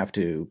we're going to have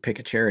to pick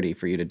a charity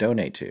for you to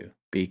donate to,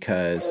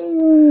 because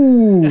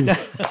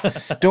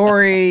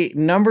story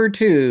number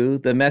 2,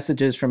 The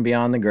Messages from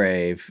Beyond the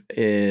Grave,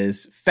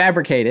 is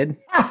fabricated,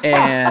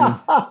 and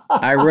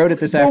I wrote it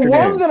this afternoon. The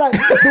one that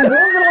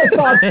I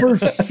thought for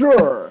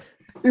sure.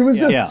 It was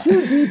just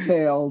too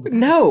detailed.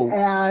 No.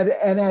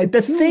 And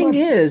the thing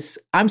is,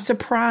 I'm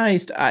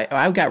surprised.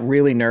 I got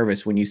really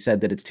nervous when you said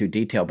that it's too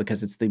detailed,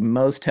 because it's the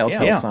most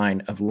telltale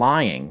sign of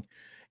lying,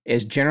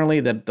 is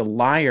generally that the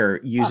liar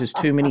uses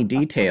too many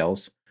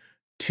details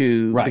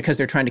because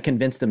they're trying to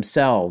convince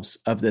themselves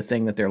of the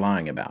thing that they're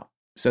lying about.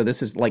 So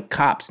this is like,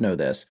 cops know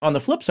this. On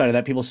the flip side of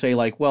that, people say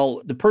like,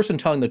 well, the person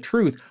telling the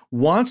truth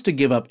wants to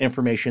give up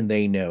information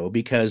they know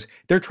because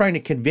they're trying to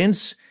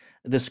convince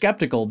the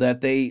skeptical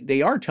that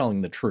they are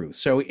telling the truth.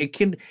 So it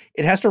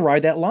has to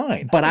ride that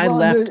line. But I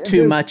left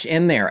too much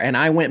in there, and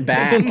I went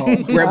back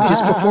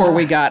just before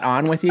we got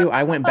on with you.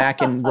 I went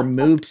back and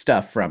removed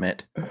stuff from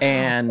it,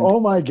 and oh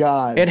my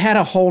God, it had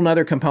a whole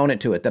nother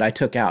component to it that I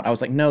took out. I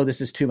was like, no,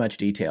 this is too much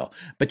detail.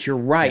 But you're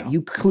right,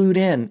 you clued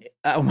in.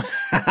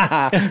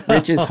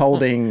 Rich is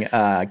holding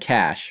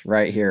cash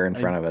right here in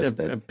front of us.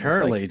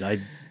 Apparently,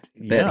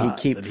 he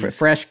keeps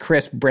fresh,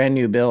 crisp, brand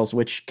new bills,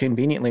 which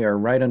conveniently are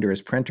right under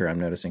his printer, I'm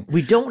noticing.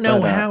 We don't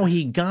know how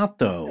he got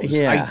those.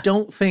 Yeah. I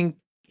don't think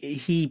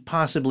he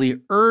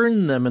possibly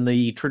earned them in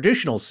the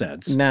traditional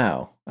sense.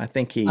 No, I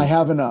think I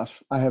have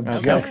enough. I have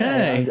I've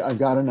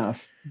got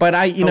enough. But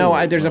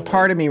there's a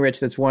part of me,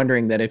 Rich, that's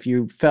wondering that if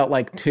you felt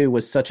like 2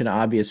 was such an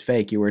obvious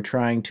fake, you were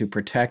trying to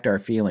protect our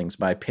feelings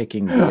by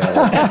picking the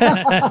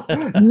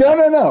other.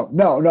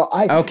 No.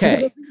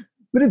 Okay.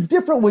 But it's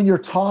different when you're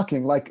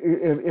talking. Like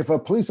if a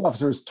police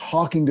officer is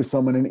talking to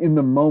someone, and in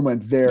the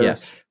moment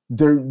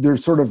they're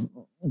sort of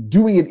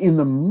doing it in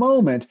the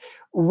moment,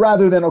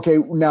 rather than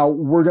now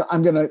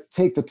I'm going to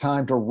take the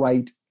time to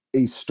write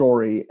a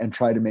story and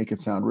try to make it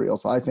sound real.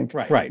 So I think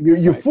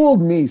you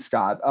fooled me,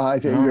 Scott. I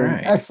think you're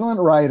an excellent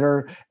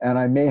writer, and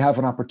I may have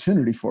an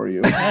opportunity for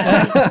you.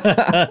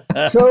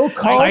 Show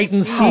called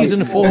Titan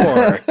season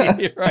 4.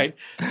 Right.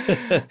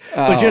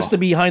 But just the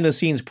behind the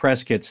scenes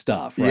press kit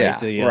stuff,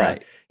 right? Yeah,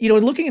 right.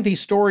 Looking at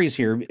these stories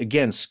here,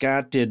 again,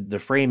 Scott did the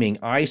framing.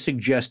 I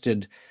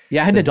suggested I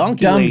had to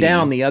dumb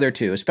down the other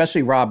 2,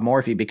 especially Rob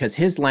Morphy, because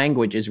his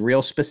language is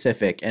real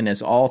specific and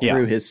is all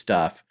through his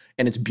stuff.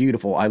 And it's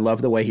beautiful. I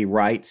love the way he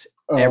writes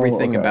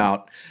everything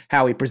about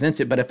how he presents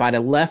it. But if I'd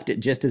have left it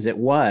just as it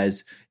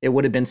was, it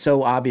would have been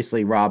so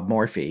obviously Rob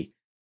Morphy.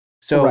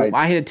 So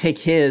I had to take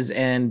his,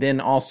 and then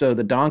also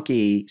the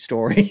donkey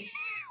story,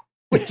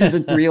 which is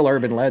a real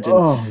urban legend.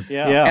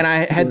 And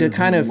I had to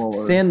kind of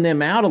thin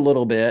them out a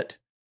little bit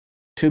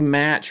to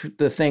match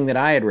the thing that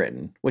I had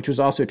written, which was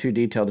also too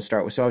detailed to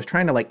start with. So I was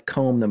trying to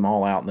comb them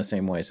all out in the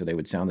same way so they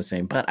would sound the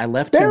same. But I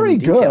left too many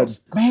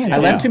details. Man, I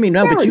left too many.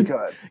 No, but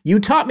you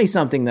taught me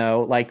something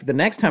though. Like the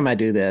next time I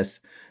do this,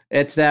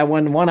 it's that the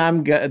one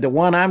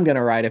I'm going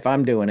to write. If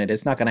I'm doing it,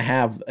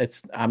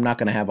 I'm not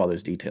going to have all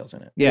those details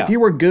in it. Yeah. If you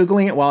were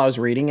Googling it while I was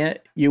reading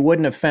it, you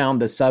wouldn't have found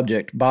the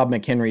subject. Bob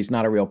McHenry's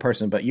not a real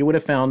person, but you would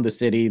have found the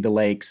city, the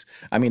lakes.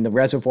 I mean, the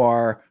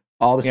reservoir.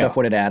 All the stuff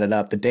would have added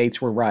up. The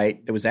dates were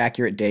right. There was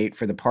accurate date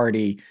for the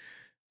party,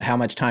 how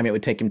much time it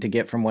would take him to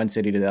get from one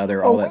city to the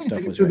other. All that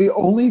stuff was so right.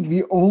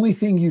 The only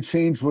thing you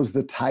changed was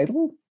the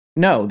title?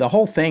 No, the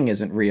whole thing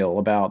isn't real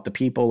about the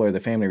people or the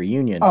family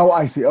reunion. Oh,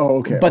 I see. Oh,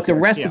 okay. But the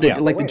rest of it,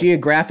 the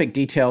geographic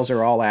details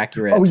are all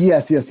accurate. Oh,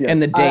 yes.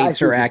 And the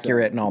dates are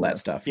accurate and all that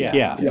stuff.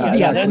 Yeah.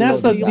 And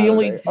that's the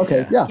only.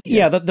 Okay.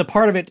 The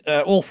part of it.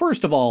 Well,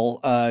 first of all,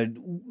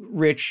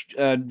 Rich,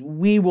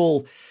 we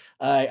will.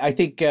 I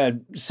think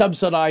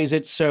subsidize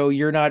it so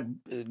you're not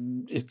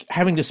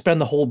having to spend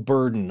the whole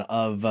burden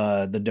of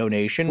the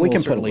donation. We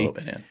can put a little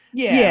bit in.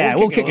 Yeah,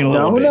 we'll kick it a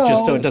little bit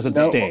just so it doesn't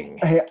sting.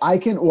 Hey,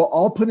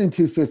 I'll put in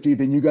 $250,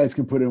 then you guys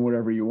can put in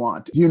whatever you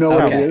want. Do you know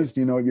what it is?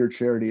 Do you know what your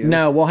charity is?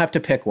 No, we'll have to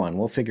pick one.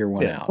 We'll figure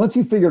one out. Once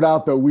you figure it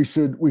out, though, we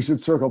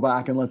should circle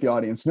back and let the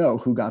audience know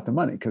who got the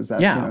money, because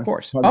that's of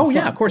course.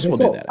 Of course we'll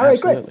do that. All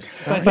right, great.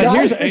 But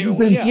guys, this has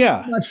been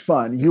so much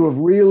fun. You have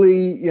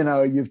really,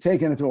 you've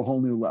taken it to a whole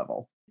new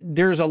level.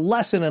 There's a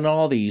lesson in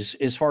all these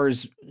as far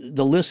as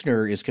the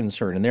listener is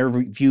concerned and their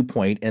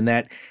viewpoint, and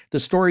that the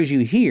stories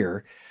you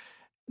hear,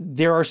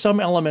 there are some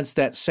elements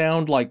that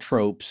sound like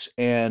tropes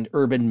and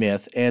urban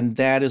myth, and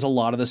that is a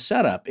lot of the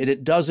setup.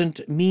 It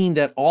doesn't mean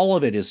that all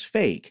of it is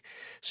fake.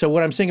 So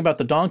what I'm saying about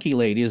the donkey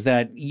lady is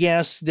that,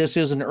 yes, this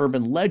is an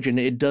urban legend.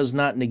 It does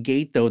not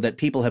negate, though, that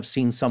people have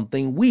seen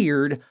something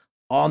weird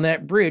on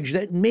that bridge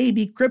that may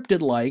be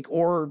cryptid-like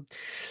or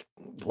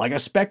like a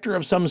specter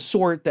of some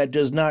sort that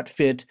does not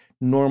fit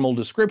normal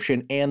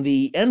description. And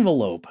the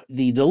envelope,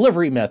 the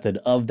delivery method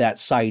of that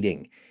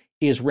sighting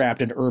is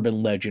wrapped in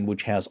urban legend,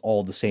 which has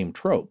all the same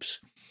tropes.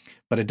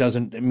 But it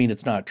doesn't mean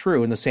it's not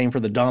true. And the same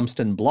for the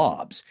Domston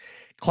blobs.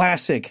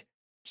 Classic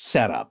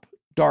setup,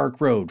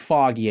 dark road,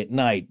 foggy at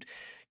night,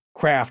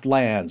 craft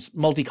lands,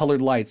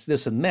 multicolored lights,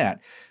 this and that.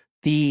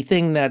 The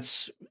thing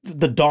that's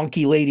the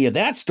donkey lady of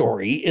that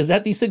story is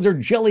that these things are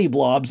jelly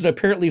blobs that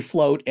apparently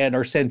float and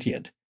are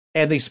sentient.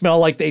 And they smell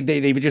like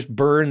they would just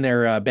burn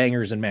their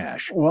bangers and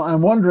mash. Well,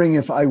 I'm wondering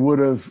if I would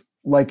have,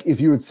 like,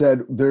 if you had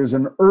said there's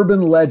an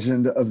urban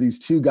legend of these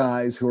two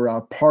guys who are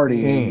out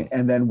partying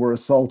and then were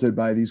assaulted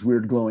by these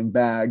weird glowing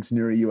bags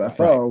near a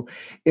UFO,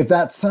 if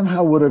that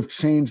somehow would have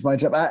changed my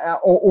job.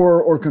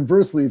 Or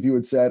conversely, if you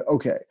had said,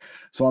 okay,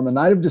 so on the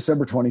night of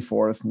December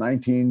 24th,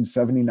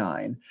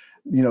 1979,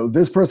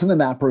 this person and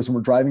that person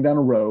were driving down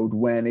a road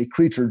when a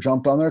creature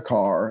jumped on their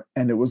car,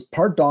 and it was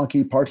part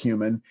donkey, part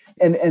human,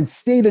 and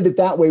stated it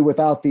that way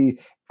without the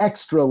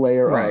extra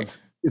layer of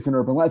it's an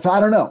urban legend. So I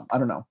don't know.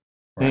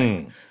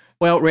 Right.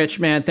 Well, Rich,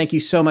 man, thank you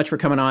so much for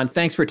coming on.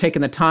 Thanks for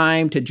taking the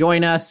time to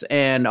join us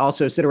and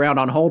also sit around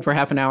on hold for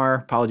half an hour.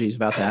 Apologies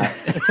about that.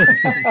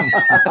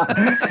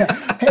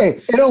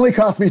 Hey, it only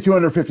cost me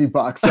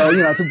 $250, so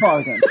it's a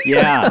bargain.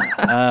 Yeah,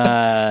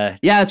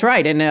 that's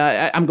right. And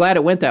I'm glad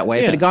it went that way.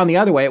 If it had gone the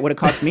other way, it would have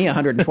cost me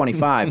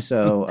 $125.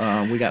 So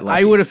we got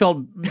lucky. I would have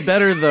felt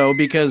better though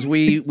because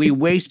we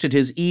wasted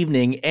his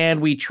evening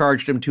and we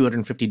charged him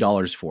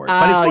 $250 for it.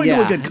 But it's going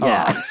to a good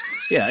cause.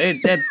 Yeah,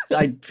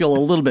 I feel a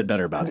little bit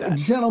better about that.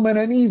 Gentlemen,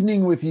 an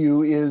evening with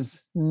you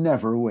is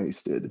never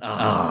wasted.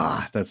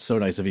 That's so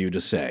nice of you to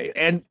say.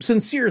 And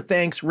sincere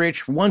thanks,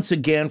 Rich, once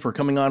again for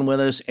coming on with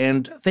us.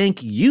 And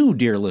thank you,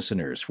 dear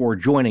listeners, for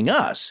joining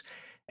us.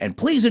 And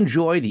please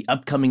enjoy the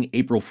upcoming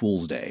April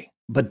Fool's Day.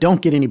 But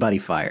don't get anybody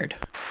fired.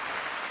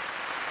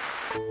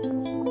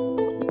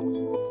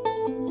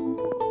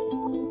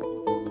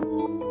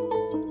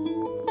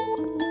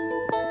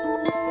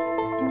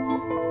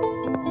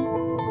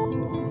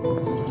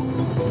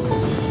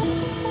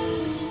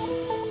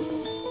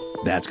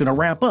 That's going to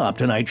wrap up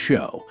tonight's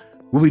show.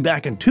 We'll be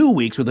back in 2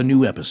 weeks with a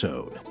new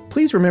episode.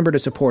 Please remember to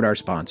support our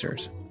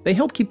sponsors. They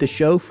help keep the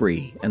show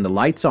free and the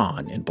lights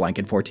on in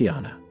Blanket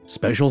Fortiana.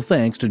 Special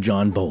thanks to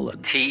John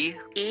Boland.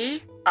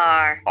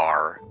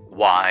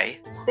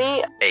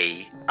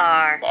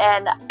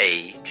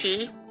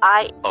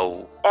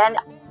 TERRYCARNATION.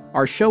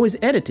 Our show is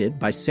edited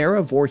by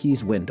Sarah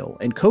Voorhees Wendell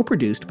and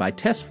co-produced by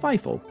Tess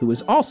Feifel, who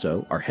is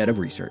also our head of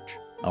research.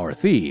 Our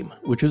theme,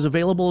 which is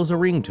available as a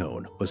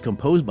ringtone, was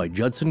composed by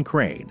Judson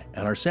Crane,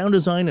 and our sound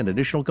design and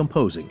additional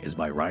composing is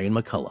by Ryan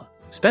McCullough.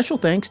 Special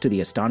thanks to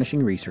the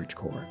Astonishing Research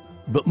Corps.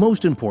 But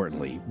most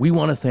importantly, we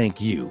want to thank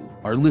you,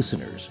 our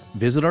listeners.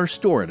 Visit our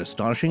store at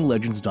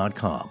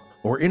astonishinglegends.com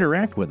or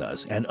interact with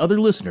us and other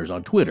listeners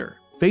on Twitter,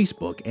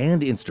 Facebook,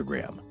 and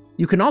Instagram.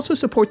 You can also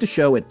support the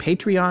show at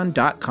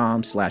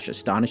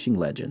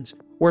patreon.com/astonishinglegends,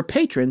 where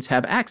patrons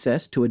have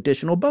access to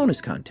additional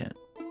bonus content.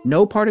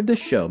 No part of this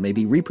show may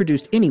be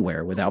reproduced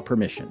anywhere without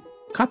permission.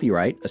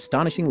 Copyright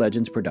Astonishing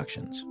Legends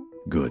Productions.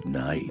 Good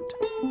night.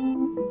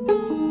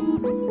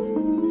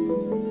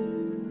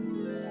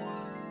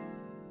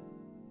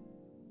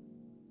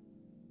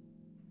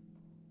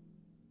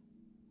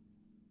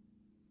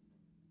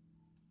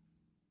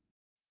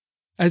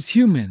 As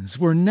humans,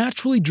 we're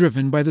naturally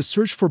driven by the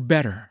search for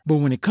better. But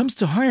when it comes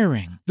to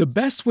hiring, the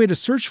best way to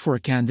search for a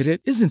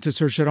candidate isn't to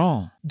search at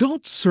all.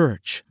 Don't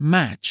search,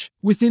 match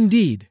with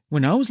Indeed.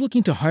 When I was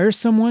looking to hire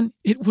someone,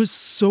 it was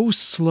so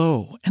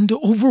slow and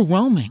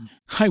overwhelming.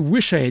 I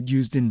wish I had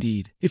used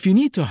Indeed. If you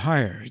need to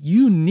hire,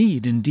 you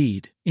need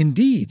Indeed.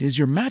 Indeed is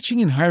your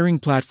matching and hiring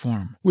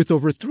platform with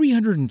over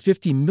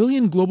 350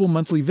 million global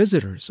monthly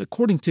visitors,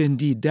 according to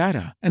Indeed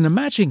data, and a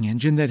matching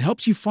engine that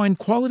helps you find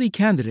quality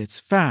candidates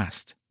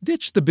fast.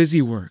 Ditch the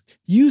busy work.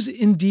 Use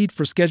Indeed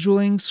for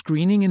scheduling,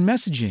 screening, and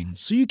messaging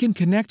so you can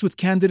connect with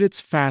candidates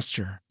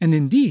faster. And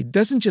Indeed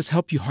doesn't just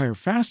help you hire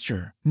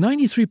faster.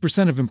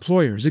 93% of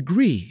employers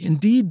agree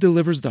Indeed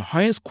delivers the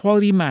highest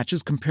quality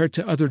matches compared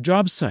to other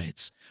job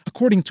sites,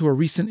 according to a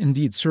recent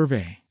Indeed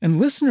survey. And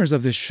listeners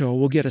of this show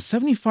will get a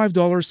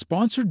 $75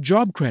 sponsored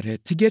job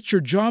credit to get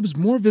your jobs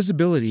more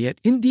visibility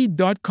at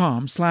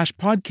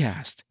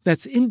Indeed.com/podcast.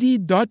 That's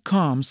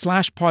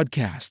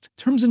Indeed.com/podcast.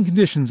 Terms and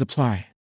conditions apply.